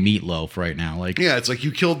into meatloaf right now. Like, yeah, it's like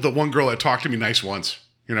you killed the one girl that talked to me nice once,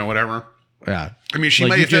 you know, whatever. Yeah, I mean, she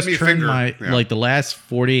might have fed me a finger. Like the last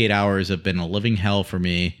 48 hours have been a living hell for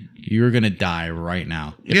me. You're gonna die right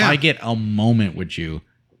now. If I get a moment with you,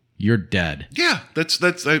 you're dead. Yeah,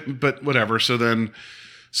 but whatever. So then,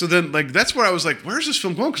 like that's where I was like, where's this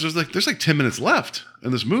film going? Because there's like 10 minutes left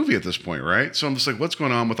in this movie at this point, right? So I'm just like, what's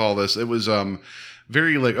going on with all this? It was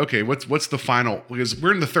very like, okay, what's the final? Because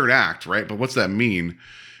we're in the third act, right? But what's that mean?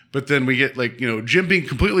 But then we get like, you know, Jim being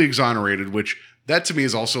completely exonerated, which that to me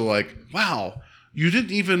is also like, wow, you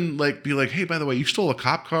didn't even like be like, hey, by the way, you stole a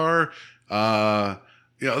cop car.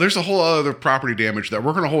 There's a whole other property damage that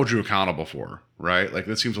we're going to hold you accountable for, right? Like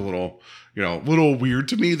that seems a little weird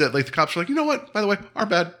to me that like the cops are like, you know what, by the way, our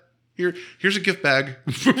bad. Here's a gift bag.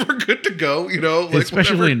 We're good to go, like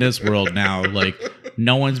especially whatever. in this world now, like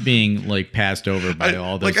no one's being like passed over by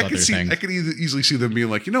all those other things. I could easily see them being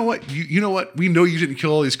like, you know what, we know you didn't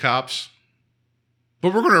kill all these cops,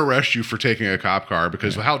 but we're going to arrest you for taking a cop car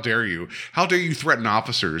because how dare you threaten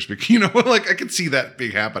officers? Because like I could see that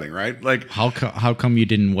being happening, right? Like how come you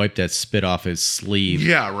didn't wipe that spit off his sleeve?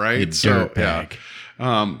 Yeah, right. You dirtbag.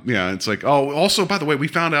 It's like, oh, also, by the way, we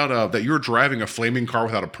found out that you were driving a flaming car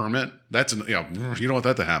without a permit. That's, you don't want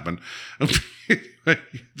that to happen.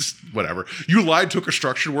 Just whatever. You lied to a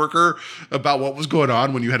construction worker about what was going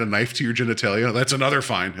on when you had a knife to your genitalia. That's another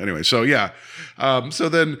fine. Anyway, so yeah. So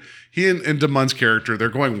then he and DeMunn's character, they're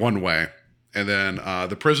going one way. And then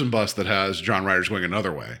the prison bus that has John Ryder's going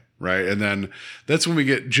another way, right? And then that's when we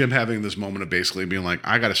get Jim having this moment of basically being like,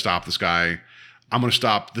 I got to stop this guy. I'm going to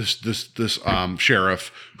stop this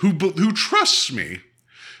sheriff who trusts me,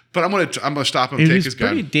 but I'm going to stop him. Take his gun.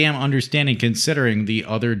 Pretty damn understanding considering the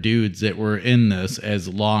other dudes that were in this as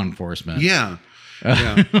law enforcement. Yeah.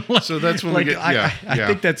 So that's when we get. I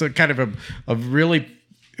think that's a kind of a really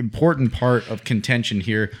important part of contention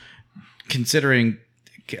here, considering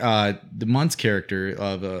the Munn's character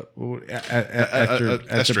of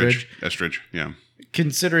Estridge. Yeah.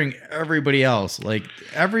 Considering everybody else, like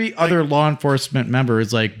every other law enforcement member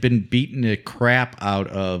has like been beating the crap out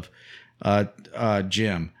of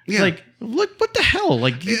Jim. Yeah. Like, look, what the hell?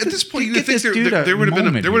 Like at this point, you think there would have been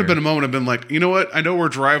a moment of been like, you know what? I know we're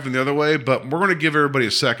driving the other way, but we're going to give everybody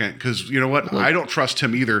a second because you know what? I don't trust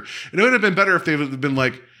him either. And it would have been better if they would have been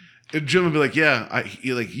like. Jim would be like, yeah,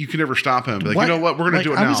 you can never stop him. Like, you know what? We're going to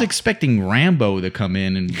do it now. I was expecting Rambo to come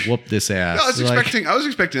in and whoop this ass. No, I was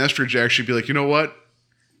expecting Estridge to actually be like, you know what?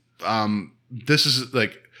 This is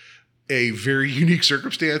like a very unique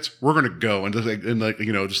circumstance. We're going to go and pull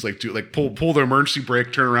the emergency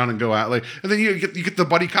brake, turn around and go out. Like, and then you get the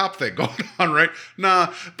buddy cop thing going on, right?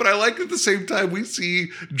 Nah, but I like at the same time we see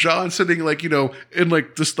John sitting in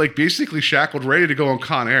like just like basically shackled, ready to go on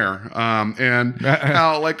Con Air. And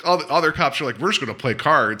how like all the other cops are like, we're just going to play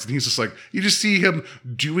cards. And he's just like, you just see him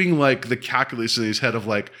doing like the calculus in his head of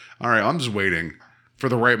like, all right, I'm just waiting for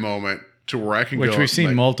the right moment to where I can go. Which we've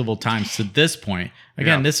seen multiple times to this point.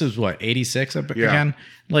 Again, this is what, 86 again?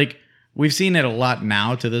 Like, we've seen it a lot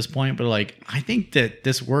now to this point, but like, I think that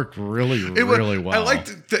this worked really well. I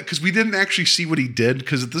liked that because we didn't actually see what he did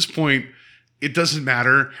because at this point, it doesn't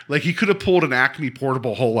matter. Like, he could have pulled an Acme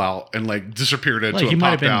portable hole out and like disappeared into like, he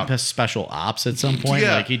might have been out. special ops at some point.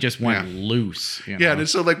 Yeah. Like, he just went loose. Yeah, and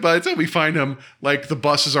so like by the time we find him, like the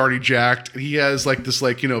bus is already jacked. He has like this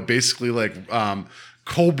basically like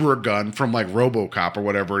Cobra gun from like RoboCop or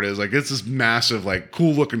whatever it is. Like it's this massive, like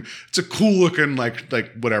it's a cool looking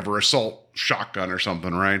like whatever assault shotgun or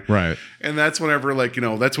something, right? Right. And that's whenever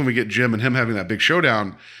that's when we get Jim and him having that big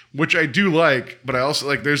showdown, which I do like, but I also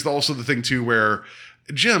like there's also the thing too where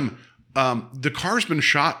Jim, the car's been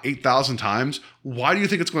shot 8,000 times. Why do you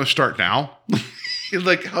think it's going to start now?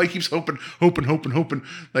 Like how he keeps hoping,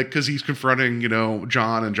 like because he's confronting,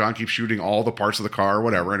 John, and John keeps shooting all the parts of the car or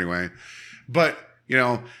whatever anyway. But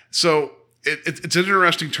so it's an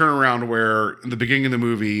interesting turnaround where in the beginning of the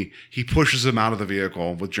movie, he pushes him out of the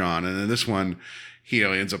vehicle with John. And in this one, he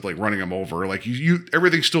ends up like running him over. Like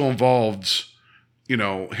everything still involves,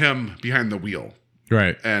 him behind the wheel.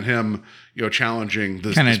 Right. And him, challenging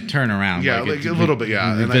this kind of turn around. Yeah. Like a little bit.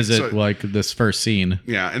 Yeah. And visit like this first scene.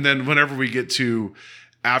 Yeah. And then whenever we get to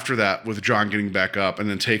after that with John getting back up and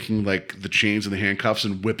then taking like the chains and the handcuffs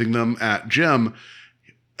and whipping them at Jim,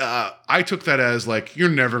 I took that as like, you're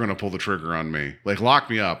never going to pull the trigger on me. Like, lock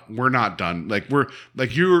me up. We're not done. Like,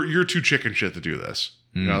 you're too chicken shit to do this.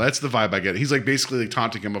 That's the vibe I get. He's like basically like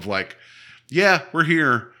taunting him of like, yeah, we're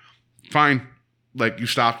here. Fine. Like, you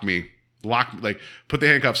stopped me. Put the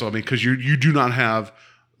handcuffs on me because you do not have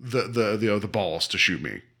the balls to shoot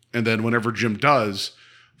me. And then whenever Jim does,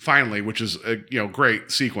 finally, which is a great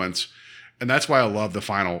sequence, and that's why I love the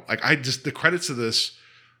final. Like, the credits of this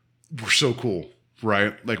were so cool.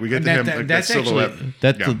 Right, like we get to him. Like that's silhouette.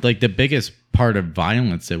 Like the biggest part of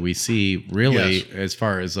violence that we see, really, as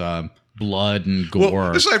far as blood and gore.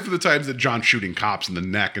 Well, aside from the times that John's shooting cops in the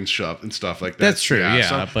neck and stuff like that. That's true.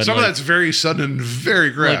 Yeah, but some of that's very sudden and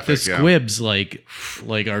very graphic. Like the squibs,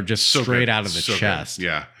 like are just so straight out of the chest.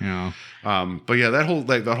 Good. Yeah. But yeah,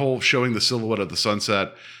 that whole showing the silhouette of the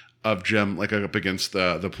sunset of Jim, like up against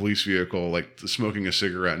the police vehicle, like smoking a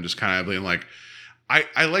cigarette and just kind of being like,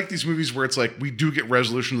 I like these movies where it's like we do get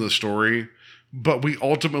resolution of the story, but we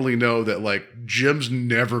ultimately know that like Jim's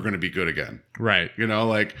never going to be good again. Right. You know,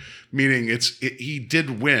 like meaning he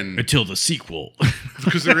did win Until the sequel.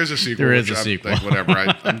 because there is a sequel. There is a I'm, sequel. Like, whatever.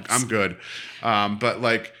 I'm good. But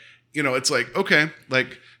like, you know, it's like, okay,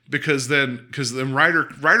 like, because then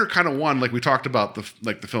Ryder kind of won, like we talked about the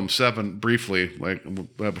film Seven briefly, like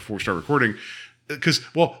before we start recording. Because,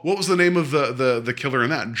 well, what was the name of the killer in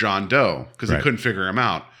that? John Doe, because they couldn't figure him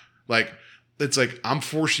out. Like, it's like, I'm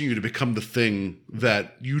forcing you to become the thing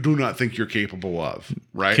that you do not think you're capable of,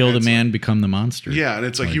 right? Kill the man, become the monster. Yeah, and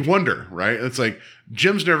it's like you wonder, right? It's like,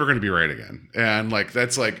 Jim's never going to be right again. And like,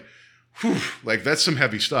 that's like, whew, like that's some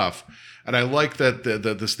heavy stuff. And I like that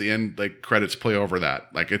the end like credits play over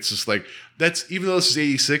that. Like it's just like that's, even though this is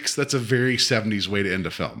 86, that's a very 70s way to end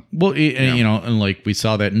a film. Well, you know, and like we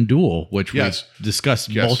saw that in Duel, which we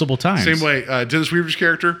discussed multiple times. Same way, Dennis Weaver's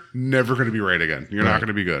character never going to be right again. You're not going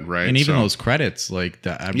to be good, right? And even those credits, like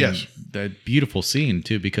that. I mean, that beautiful scene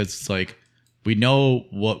too, because it's like we know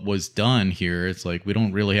what was done here. It's like we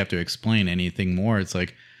don't really have to explain anything more. It's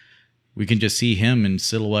like we can just see him in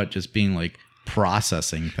silhouette, just being like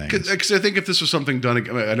processing things. Because I think if this was something done,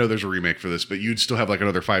 I know there's a remake for this, but you'd still have like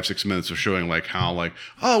another 5-6 minutes of showing like how like,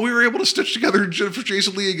 oh, we were able to stitch together Jennifer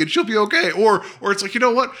Jason Leigh and she'll be okay, or it's like, you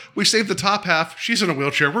know what, we saved the top half, she's in a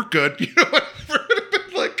wheelchair, we're good. You know what?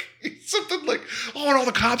 Like something like, oh, and all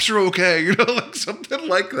the cops are okay, you know, like something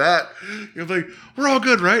like that. You're like, we're all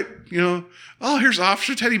good, right? You know, oh, here's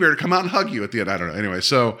Officer Teddy Bear to come out and hug you at the end. I don't know. Anyway,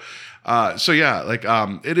 so yeah, like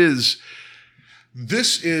it is.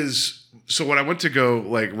 This is. So when I went to go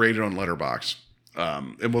like rate it on Letterboxd,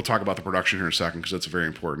 and we'll talk about the production here in a second because that's very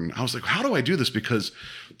important. I was like, how do I do this? Because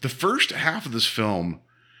the first half of this film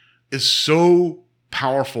is so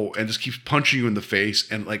powerful and just keeps punching you in the face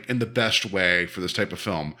and like in the best way for this type of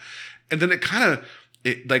film. And then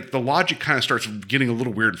it like the logic kind of starts getting a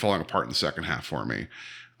little weird and falling apart in the second half for me.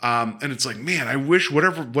 And it's like, man, I wish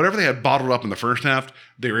whatever they had bottled up in the first half,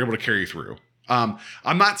 they were able to carry through. I'm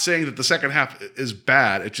not saying that the second half is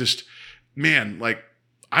bad. It's just, man, like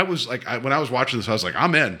I was like, when I was watching this, I was like,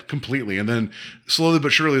 I'm in completely. And then slowly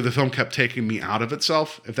but surely, the film kept taking me out of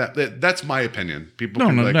itself. If that's my opinion. People,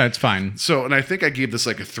 no, like, it's fine. So, and I think I gave this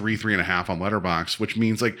like a 3.5 on Letterboxd, which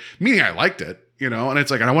means meaning I liked it, you know. And it's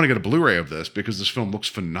like, and I want to get a Blu-ray of this because this film looks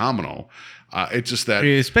phenomenal. It's just that,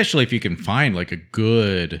 especially if you can find like a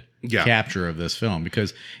good capture of this film,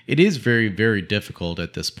 because it is very, very difficult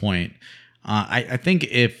at this point. I think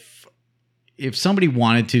if somebody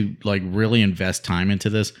wanted to like really invest time into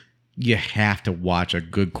this, you have to watch a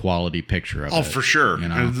good quality picture of it. Oh, for sure. You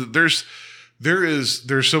know? And there's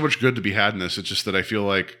so much good to be had in this. It's just that I feel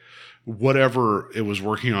like whatever it was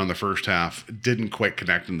working on in the first half didn't quite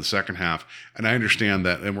connect in the second half. And I understand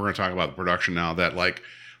that, and we're going to talk about the production now, that like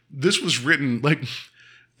this was written, like,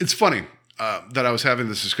 it's funny that I was having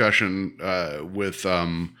this discussion with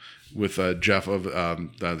Jeff of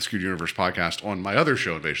the Skewed Universe podcast on my other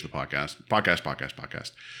show, Invasion of the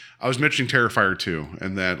Podcast. I was mentioning Terrifier 2,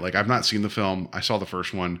 and that like I've not seen the film. I saw the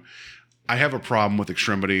first one. I have a problem with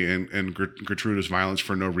Extremity and gratuitous violence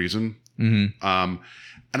for no reason. Mm-hmm.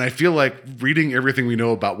 And I feel like reading everything we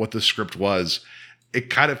know about what this script was, it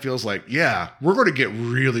kind of feels like, yeah, we're going to get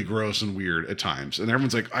really gross and weird at times. And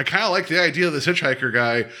everyone's like, I kind of like the idea of this hitchhiker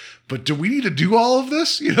guy, but do we need to do all of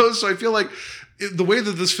this? You know, so I feel like the way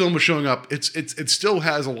that this film was showing up, it still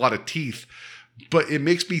has a lot of teeth, but it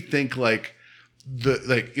makes me think like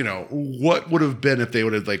you know, what would have been if they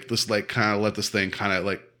would have like this, like kind of let this thing kind of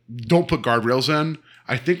like don't put guardrails in.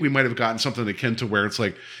 I think we might have gotten something akin to where it's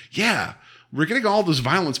like, yeah, we're getting all this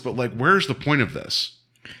violence, but like, where's the point of this?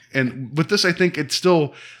 And with this, I think it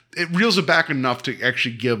reels it back enough to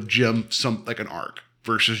actually give Jim some like an arc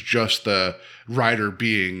versus just the Ryder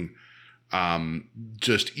being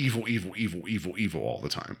just evil all the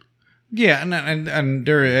time. Yeah, and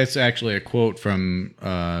there is actually a quote from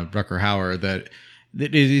Rutger Hauer that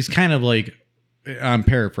it is kind of like, I'm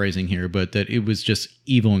paraphrasing here, but that it was just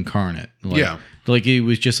evil incarnate. Like it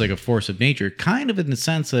was just like a force of nature, kind of in the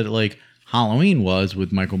sense that like Halloween was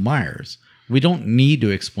with Michael Myers. We don't need to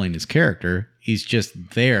explain his character. He's just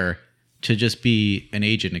there to just be an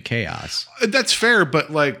agent of chaos. That's fair, but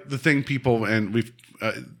like the thing people, and we've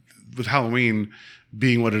with Halloween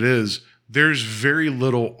being what it is, there's very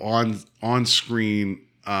little on screen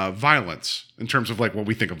violence in terms of like what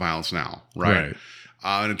we think of violence now, right?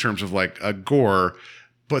 And in terms of like a gore,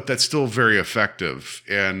 but that's still very effective.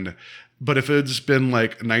 But if it's been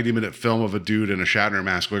like a 90-minute film of a dude in a Shatner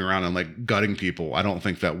mask going around and like gutting people, I don't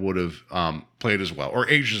think that would have played as well or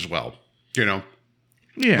aged as well. You know?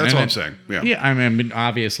 Yeah, that's all I'm saying. Yeah. Yeah. I mean,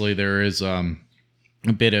 obviously there is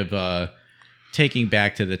a bit of taking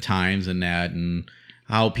back to the times and that, and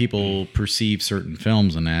how people perceive certain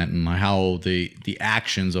films and that, and how the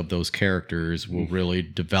actions of those characters will really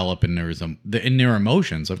develop in their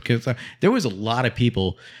emotions. Because there was a lot of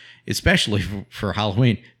people, especially for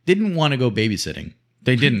Halloween, didn't want to go babysitting.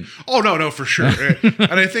 They didn't. Oh, no, for sure.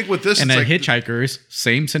 And I think with this, and it's then like Hitchhikers,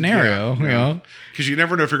 same scenario, you know. Because you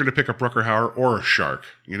never know if you're going to pick up Rucker Hauer or a shark.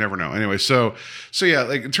 You never know. Anyway, so yeah,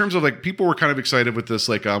 like in terms of like people were kind of excited with this.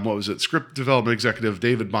 Like, what was it? Script development executive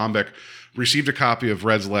David Bombeck received a copy of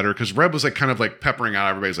Red's letter because Red was like kind of like peppering out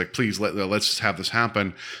everybody's like, please let's just have this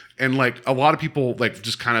happen. And like a lot of people like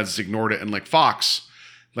just kind of just ignored it. And like Fox,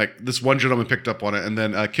 like this one gentleman picked up on it, and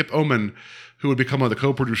then Kip Oman, who would become one of the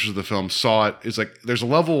co-producers of the film, saw it. Is like there's a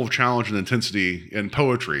level of challenge and intensity and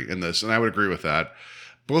poetry in this, and I would agree with that.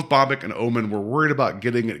 Both Bombeck and Oman were worried about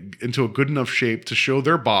getting it into a good enough shape to show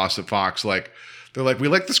their boss at Fox, like, they're like, we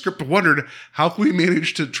like the script, but wondered, how can we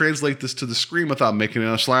manage to translate this to the screen without making it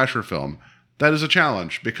a slasher film? That is a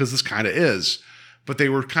challenge, because this kind of is. But they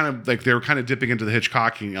were kind of dipping into the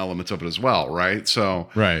Hitchcocking elements of it as well, right? So,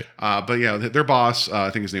 right. But yeah, their boss,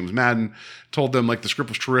 I think his name was Madden, told them like the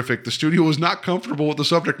script was terrific. The studio was not comfortable with the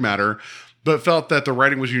subject matter, but felt that the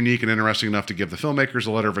writing was unique and interesting enough to give the filmmakers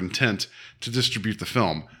a letter of intent to distribute the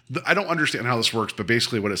film. I don't understand how this works, but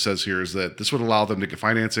basically what it says here is that this would allow them to get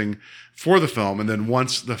financing for the film, and then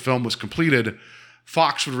once the film was completed,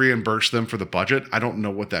 Fox would reimburse them for the budget. I don't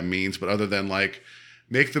know what that means, but other than like,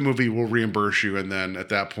 make the movie, we'll reimburse you, and then at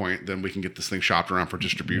that point, then we can get this thing shopped around for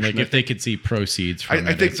distribution. Like if they could see proceeds from it.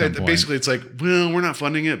 I think that basically it's like, well, we're not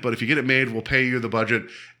funding it, but if you get it made, we'll pay you the budget,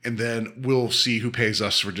 and then we'll see who pays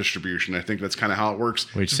us for distribution. I think that's kind of how it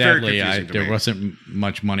works. Which sadly, there wasn't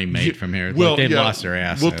much money made from here. Well, they lost their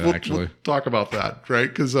ass. Actually, we'll talk about that, right?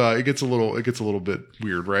 Because it gets a little bit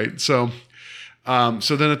weird, right? So then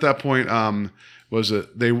at that point,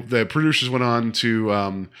 the producers went on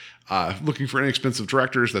to looking for inexpensive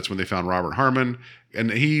directors. That's when they found Robert Harmon, and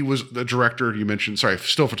he was the director you mentioned. Sorry,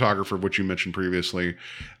 still photographer, which you mentioned previously.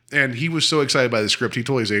 And he was so excited by the script, he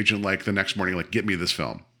told his agent like the next morning, like, get me this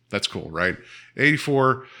film. That's cool, right?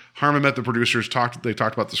 1984, Harmon met the producers. They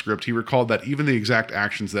talked about the script. He recalled that even the exact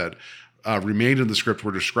actions that remained in the script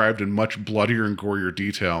were described in much bloodier and gorier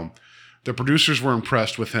detail. The producers were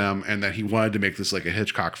impressed with him, and that he wanted to make this like a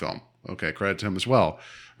Hitchcock film. Okay, credit to him as well.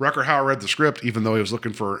 Rucker Hauer read the script, even though he was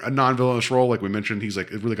looking for a non-villainous role. Like we mentioned, he's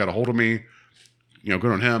like, it really got a hold of me. You know,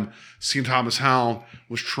 good on him. Sean Thomas Howell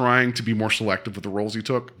was trying to be more selective with the roles he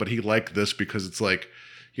took, but he liked this because it's like,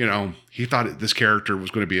 you know, he thought this character was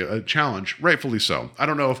going to be a challenge, rightfully so. I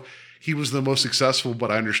don't know if he was the most successful,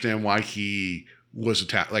 but I understand why he was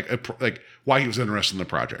why he was interested in the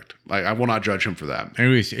project. I will not judge him for that.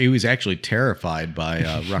 And he was actually terrified by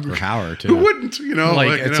Rucker Hauer too. Who wouldn't? You know,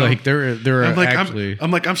 I'm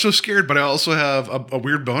so scared, but I also have a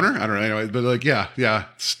weird boner. I don't know. Anyway, but like, yeah.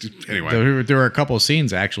 Anyway, there were a couple of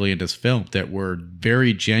scenes actually in this film that were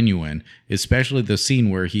very genuine, especially the scene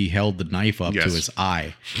where he held the knife up to his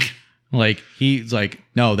eye. Like he's like,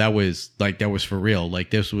 no, that was for real.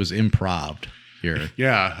 Like this was improv. Here.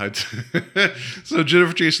 Yeah. So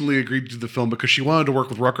Jennifer Jason Leigh agreed to do the film because she wanted to work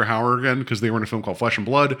with Rucker Hauer again because they were in a film called Flesh and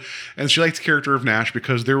Blood, and she liked the character of Nash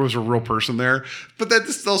because there was a real person there. But that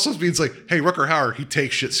this also means like, hey, Rucker Hauer, he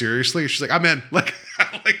takes shit seriously. She's like, I'm in. Like,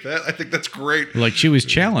 I like that. I think that's great. Like she was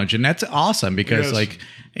challenged, and that's awesome because like,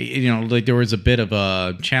 you know, like there was a bit of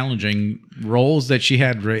challenging roles that she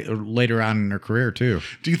had later on in her career too.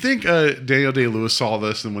 Do you think Daniel Day-Lewis saw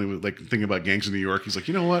this and when he was like thinking about Gangs of New York, he's like,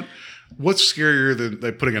 you know what? What's scarier than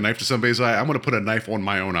like putting a knife to somebody's eye? I'm going to put a knife on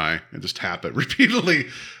my own eye and just tap it repeatedly.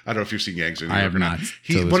 I don't know if you've seen Gangs of New York. I have not.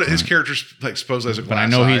 His character's like supposed as a glass eye.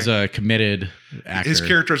 But I know he's a committed actor. His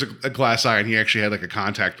character has a glass eye, and he actually had like a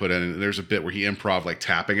contact put in. And there's a bit where he improv like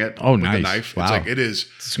tapping it with the knife. Wow. It's like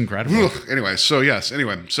it's incredible. Ugh. Anyway, so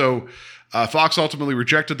Fox ultimately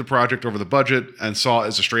rejected the project over the budget and saw it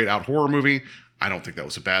as a straight out horror movie. I don't think that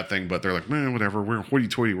was a bad thing, but they're like, man, whatever. We're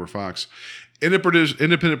hoity-toity. We're Fox.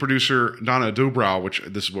 Independent producer Donna Dobrow, which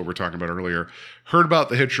this is what we're talking about earlier, heard about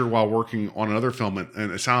the Hitcher while working on another film,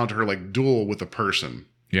 and it sounded to her like Duel with a person.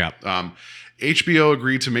 Yeah. HBO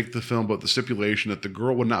agreed to make the film, but the stipulation that the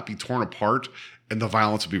girl would not be torn apart and the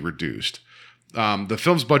violence would be reduced. The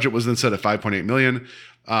film's budget was then set at $5.8 million.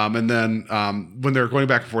 And then when they were going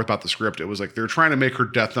back and forth about the script, it was like they're trying to make her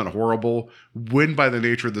death not horrible, when by the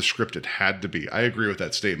nature of the script it had to be. I agree with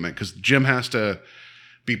that statement because Jim has to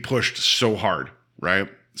be pushed so hard, right?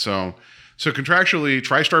 So contractually,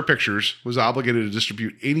 TriStar Pictures was obligated to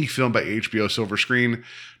distribute any film by HBO Silver Screen.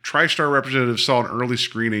 TriStar representatives saw an early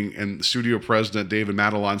screening, and the studio president David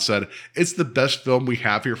Madelon said, "It's the best film we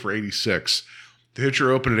have here for '86." The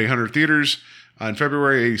Hitcher opened at 800 theaters in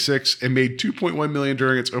February '86 and made $2.1 million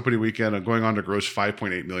during its opening weekend, and going on to gross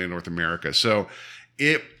 $5.8 million in North America. So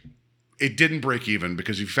it didn't break even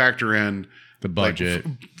because you factor in The budget.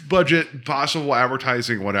 Budget, possible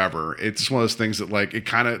advertising, whatever. It's one of those things that like it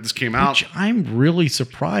kind of just came out. Which I'm really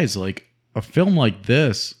surprised. Like a film like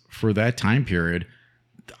this for that time period,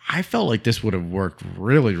 I felt like this would have worked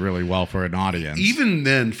really, really well for an audience. Even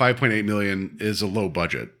then, $5.8 million is a low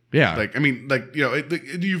budget. Yeah. Like, I mean, like, you know,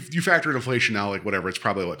 you factor in inflation now, like whatever, it's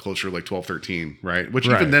probably like closer to like 12, 13, right? Which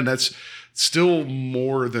Right. even then, that's still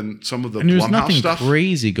more than some of the and there's Blumhouse nothing stuff.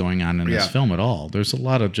 crazy going on in this Yeah. film at all. There's a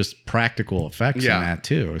lot of just practical effects Yeah. in that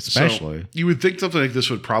too, especially. So you would think something like this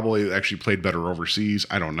would probably actually played better overseas.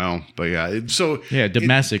 I don't know. But yeah,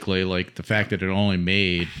 Domestically, like the fact that it only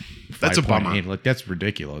made That's a 5.8, bummer. like that's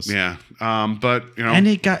ridiculous. Yeah. But, you know. And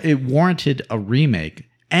it warranted a remake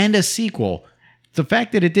and a sequel. The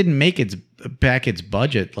fact that it didn't make its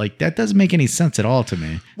budget, like that doesn't make any sense at all to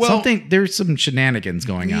me. Well, there's some shenanigans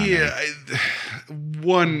going on. Yeah. there.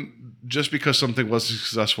 One, just because something was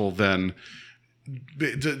successful then,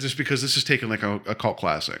 just because this is taken like a cult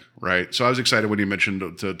classic, right? So I was excited when you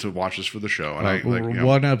mentioned to watch this for the show. And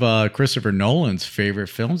One of Christopher Nolan's favorite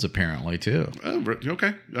films, apparently, too.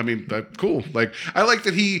 Okay. I mean, cool. Like, I like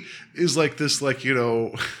that he is like this, like, you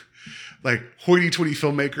know, like hoity-toity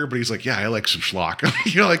filmmaker, but he's like, yeah, I like some schlock.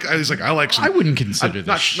 You know, like I was like, I like some. I wouldn't consider this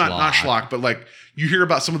not schlock. Not schlock, but like you hear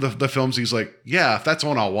about some of the films. He's like, yeah, if that's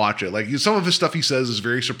on, I'll watch it. Like some of his stuff he says is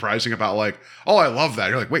very surprising about like, oh, I love that.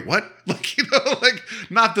 You're like, wait, what? Like, you know, like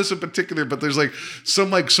not this in particular, but there's like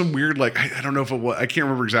some weird like I don't know if it was, I can't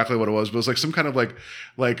remember exactly what it was, but it was like some kind of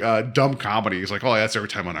like dumb comedy. He's like, oh, that's every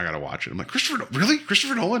time I gotta watch it. I'm like,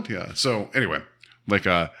 Christopher Nolan? Yeah. So anyway, like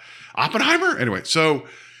Oppenheimer. Anyway, so.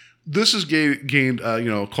 This has gained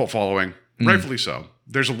cult following, rightfully so.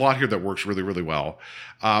 There's a lot here that works really, really well.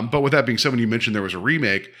 But with that being said, when you mentioned there was a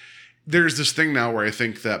remake, there's this thing now where I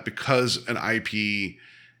think that because an IP,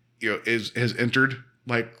 has entered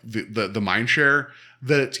like the mind share,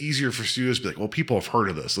 that it's easier for studios to be like, well, people have heard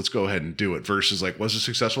of this, let's go ahead and do it. Versus like, was it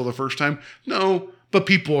successful the first time? No, but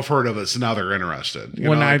people have heard of it, so now they're interested.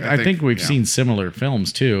 I think we've seen similar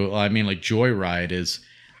films too. I mean, like Joyride is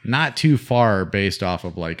not too far based off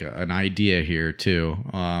of like an idea here too.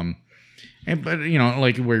 But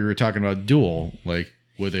like where you were talking about Duel, like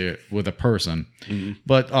with a person. Mm-hmm.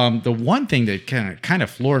 But the one thing that kind of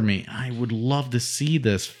floored me, I would love to see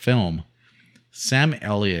this film. Sam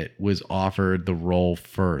Elliott was offered the role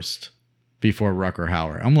first before Rutger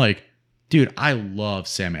Hauer. I'm like, dude, I love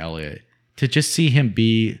Sam Elliott. To just see him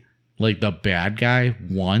be like the bad guy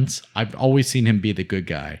once, I've always seen him be the good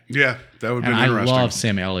guy. Yeah, that would be interesting. interesting. I love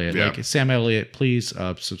Sam Elliott. Yeah. Like Sam Elliott, please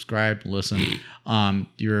subscribe, listen.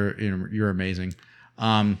 You're amazing.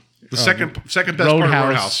 The second best part of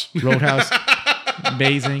Roadhouse. Roadhouse,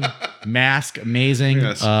 amazing. Mask, amazing.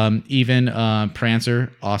 Yes. Even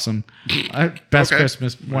Prancer, awesome. Best Okay.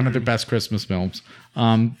 Christmas, one of the best Christmas films.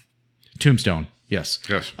 Tombstone, yes.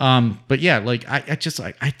 Yes. But yeah, like I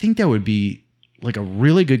think that would be like a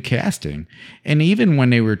really good casting. And even when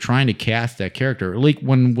they were trying to cast that character, like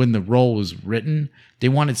when the role was written, they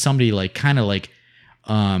wanted somebody like kind of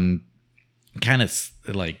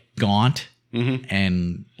gaunt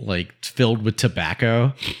and like filled with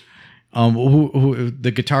tobacco. Who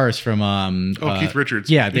the guitarist from Keith Richards.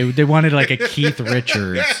 Yeah, they wanted like a Keith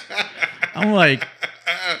Richards. I'm like,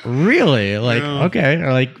 really? Like, okay,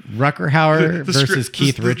 or like Rutger Hauer versus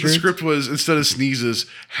Keith Richards. The script was, instead of sneezes,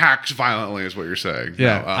 hacks violently, is what you're saying.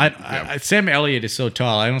 Yeah, Sam Elliott is so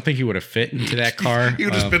tall. I don't think he would have fit into that car. He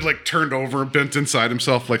would have just been like turned over, bent inside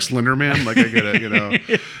himself like Slender Man. Like I get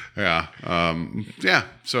it, Yeah.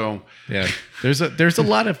 So yeah, there's a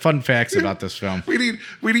lot of fun facts about this film. we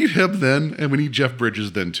need him then, and we need Jeff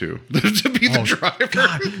Bridges then too to be the driver.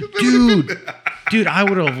 God, dude, I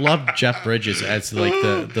would have loved Jeff Bridges as like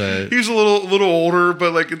the. He's a little older,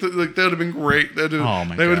 but like that would have been great. That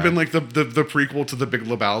would have been like the prequel to The Big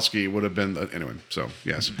Lebowski. Would have been anyway. So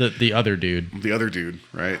yes, the other dude,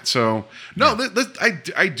 right? So no,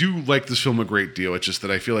 I do like this film a great deal. It's just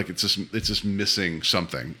that I feel like it's just missing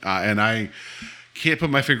something, and I can't put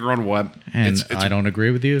my finger on what. And I don't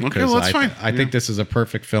agree with you. Okay, well, that's fine. I think this is a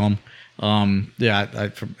perfect film. From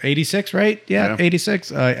 86, right? Yeah,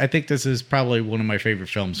 86. I think this is probably one of my favorite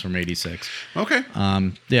films from 86. Okay.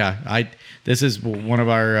 This is one of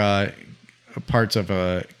our parts of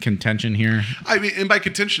a contention here. I mean, and by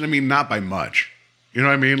contention, I mean not by much. You know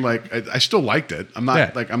what I mean? Like I still liked it. I'm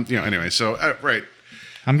not anyway. So right.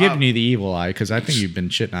 I'm giving you the evil eye because I think you've been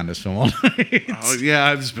shitting on this film all night. Oh, yeah,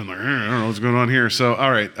 I've just been like, I don't know what's going on here. So,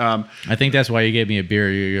 all right. I think that's why you gave me a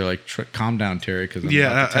beer. You're like, calm down, Terry, because I'm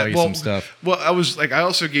about to tell you some stuff. Well, I was like, I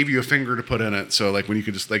also gave you a finger to put in it. So, like, when you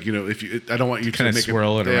could just, like, if you, I don't want you to Kinda make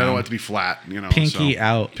swirl it I don't around. want it to be flat, Pinky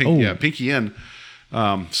out. Yeah, pinky in.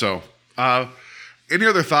 Any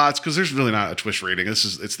other thoughts? Because there's really not a twist rating.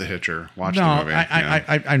 It's the Hitcher. Watch the movie.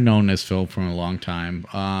 I've known this film for a long time.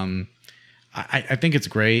 I think it's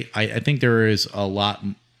great. I think there is a lot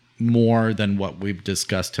more than what we've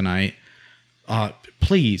discussed tonight.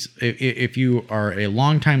 Please, if you are a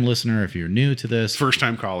longtime listener, if you're new to this, first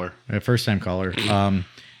time caller, there's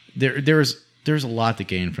a lot to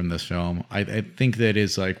gain from this film. I think that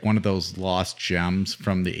is like one of those lost gems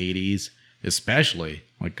from the 80s, especially.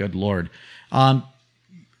 Like, good Lord.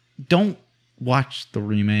 Don't watch the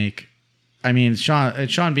remake. I mean,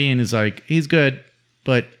 Sean Bean is like, he's good,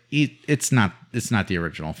 but it's not the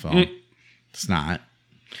original film. It's not.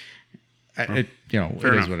 It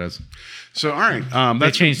is what it is. So, all right.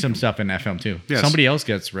 They changed some stuff in that film too. Yes. Somebody else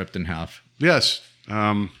gets ripped in half. Yes.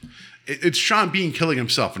 It's Sean Bean killing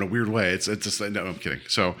himself in a weird way. It's just like, no, I'm kidding.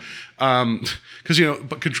 So, because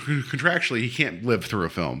but contractually he can't live through a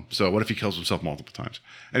film. So what if he kills himself multiple times?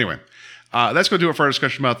 Anyway, that's going to do it for our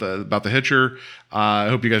discussion about the Hitcher. I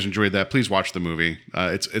hope you guys enjoyed that. Please watch the movie.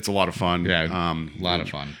 It's a lot of fun. Yeah, a lot of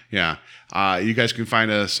fun. Yeah. You guys can find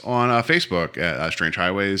us on Facebook at Strange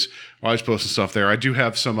Highways. We're always posting stuff there. I do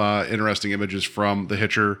have some interesting images from the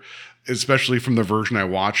Hitcher, especially from the version I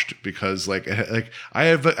watched, because like I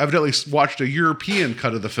have evidently watched a European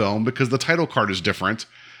cut of the film because the title card is different.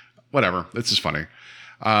 Whatever. It's just funny.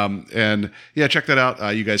 And yeah, check that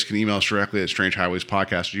out. You guys can email us directly at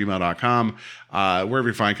strangehighwayspodcast@gmail.com. Wherever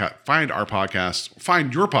you find our podcasts,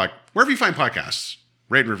 wherever you find podcasts,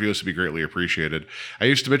 rate and review us would be greatly appreciated. I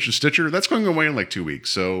used to mention Stitcher. That's going away in like 2 weeks.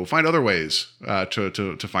 So find other ways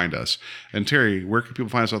to find us. And Terry, where can people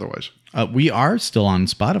find us otherwise? We are still on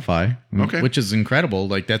Spotify, Okay. which is incredible.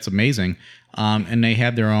 Like, that's amazing. And they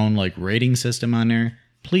have their own like rating system on there.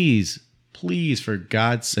 Please, for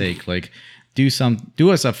God's sake, like do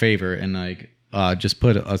us a favor and like just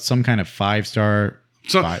put some kind of 5-star.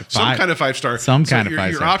 Some kind of 5-star. Some kind of 5-star.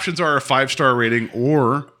 Your options are a 5-star rating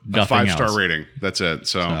or Nothing a 5-star else. rating. That's it.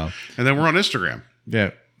 So, and then we're on Instagram. Yeah.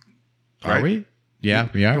 Are Right? we? Yeah,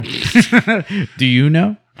 we are. Do you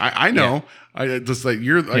know? I know. I just like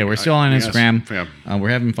you're. Yeah, we're still on Instagram. Yes, yeah. We're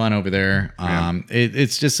having fun over there.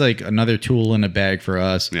 It's just like another tool in a bag for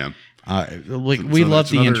us. Yeah. We love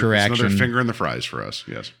the interaction. It's another finger in the fries for us.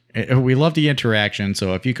 Yes. We love the interaction.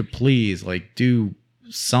 So if you could please like do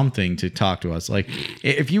something to talk to us, like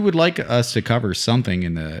if you would like us to cover something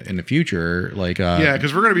in the future, like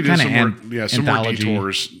because we're going to be doing some more anthology.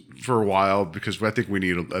 detours for a while, because I think we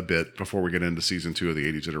need a bit before we get into season 2 of the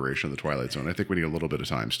 80s iteration of the Twilight Zone. I think we need a little bit of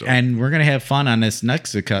time still. And we're gonna have fun on this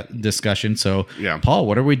next discussion. So Yeah. Paul,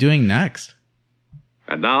 what are we doing next?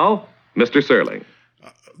 And now, Mr. Serling.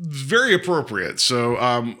 Very appropriate. So,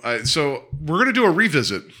 so we're going to do a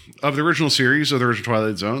revisit of the original series of the original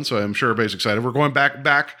Twilight Zone. So I'm sure everybody's excited. We're going back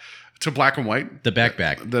to black and white. The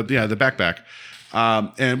backpack. The backpack.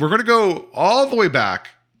 And we're going to go all the way back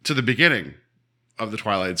to the beginning of the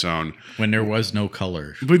Twilight Zone, When there was no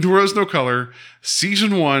color. when there was no color.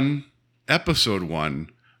 Season 1, episode 1.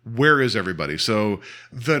 Where is everybody? So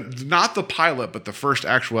not the pilot, but the first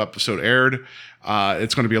actual episode aired.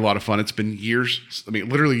 It's going to be a lot of fun. It's been years. I mean,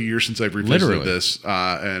 literally years since I've revisited this.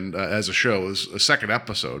 And as a show, is a second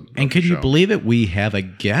episode. And can you believe it? We have a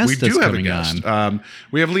guest. We that's do have a coming guest. on.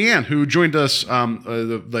 We have Leanne, who joined us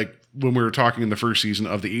like when we were talking in the first season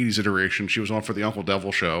of the 80s iteration. She was on for the Uncle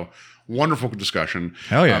Devil show. Wonderful discussion.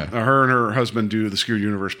 Hell yeah. Her and her husband do the Skewed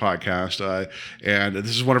Universe podcast. And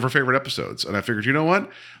this is one of her favorite episodes. And I figured, you know what?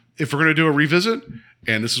 If we're going to do a revisit,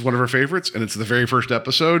 and this is one of her favorites, and it's the very first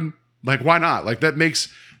episode, like, why not? Like, that makes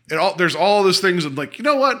it all. There's all those things of like, you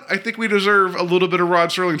know what? I think we deserve a little bit of Rod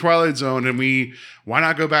Serling Twilight Zone, and why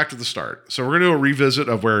not go back to the start? So we're going to do a revisit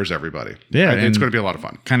of Where Is Everybody? Yeah, I think it's and going to be a lot of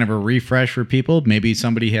fun. Kind of a refresh for people. Maybe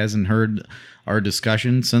somebody hasn't heard our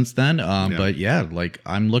discussion since then. But yeah, like,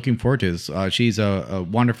 I'm looking forward to this. She's a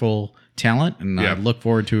wonderful talent, and I look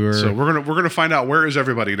forward to her. So we're gonna find out where is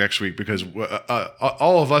everybody next week, because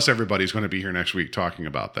all of us, everybody's going to be here next week talking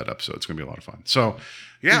about that episode. It's going to be a lot of fun. So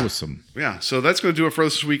yeah, Awesome. Yeah. So that's going to do it for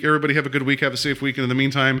us this week. Everybody have a good week. Have a safe week. And in the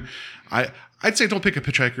meantime, I'd say don't pick up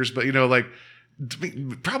hitchhikers, but like,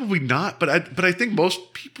 probably not. But I think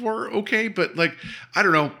most people are okay. But like, I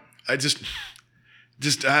don't know. I just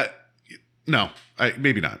no.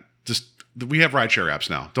 Maybe not. Just, we have rideshare apps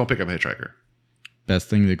now. Don't pick up a hitchhiker. Best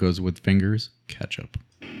thing that goes with fingers, ketchup.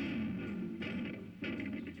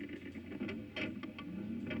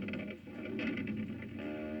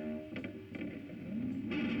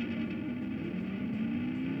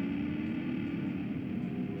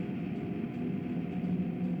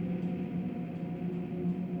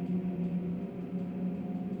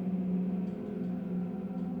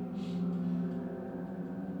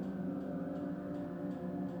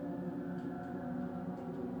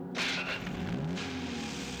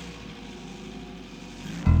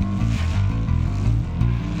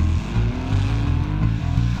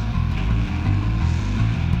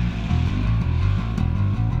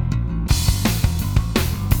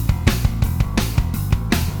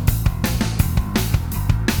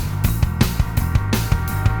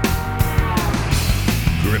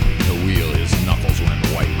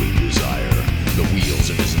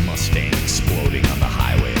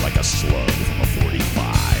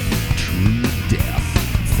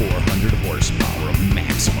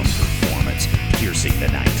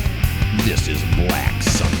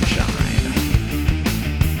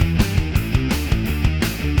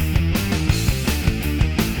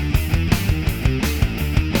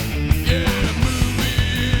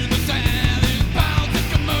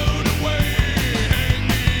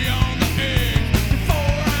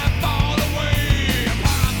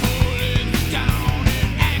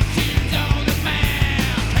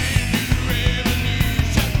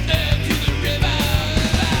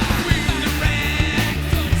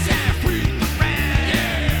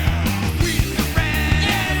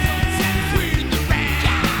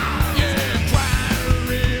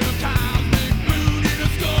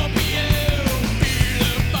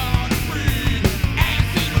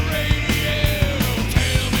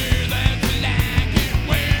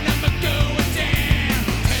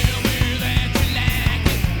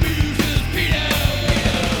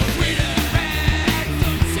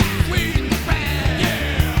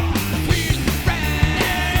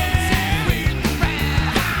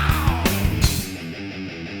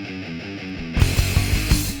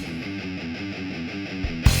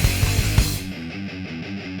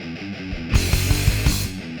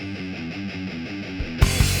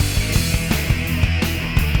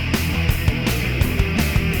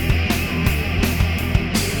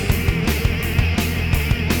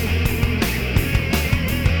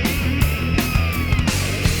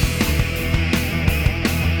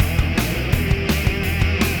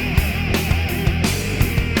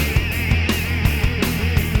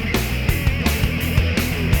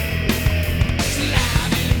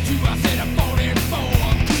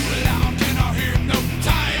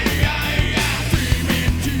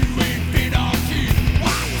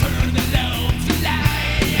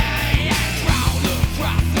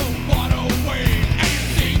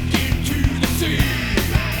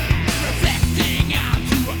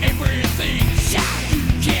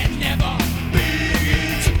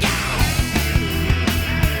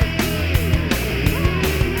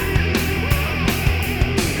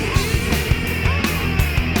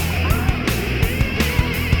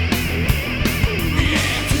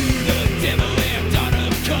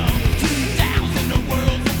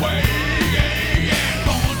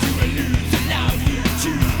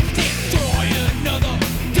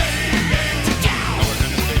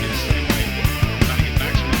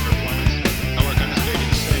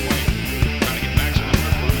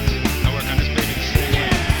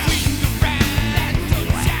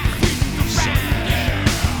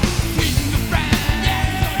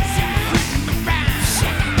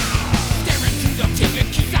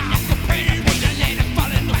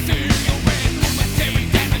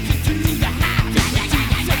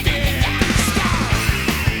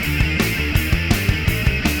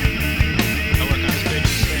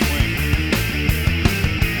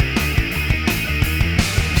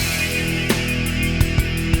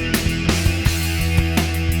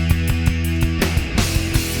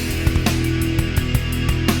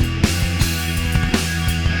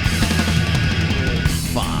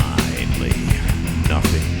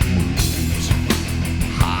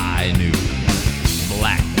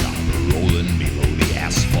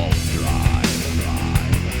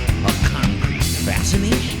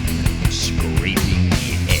 scraping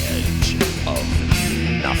the edge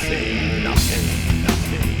of nothing.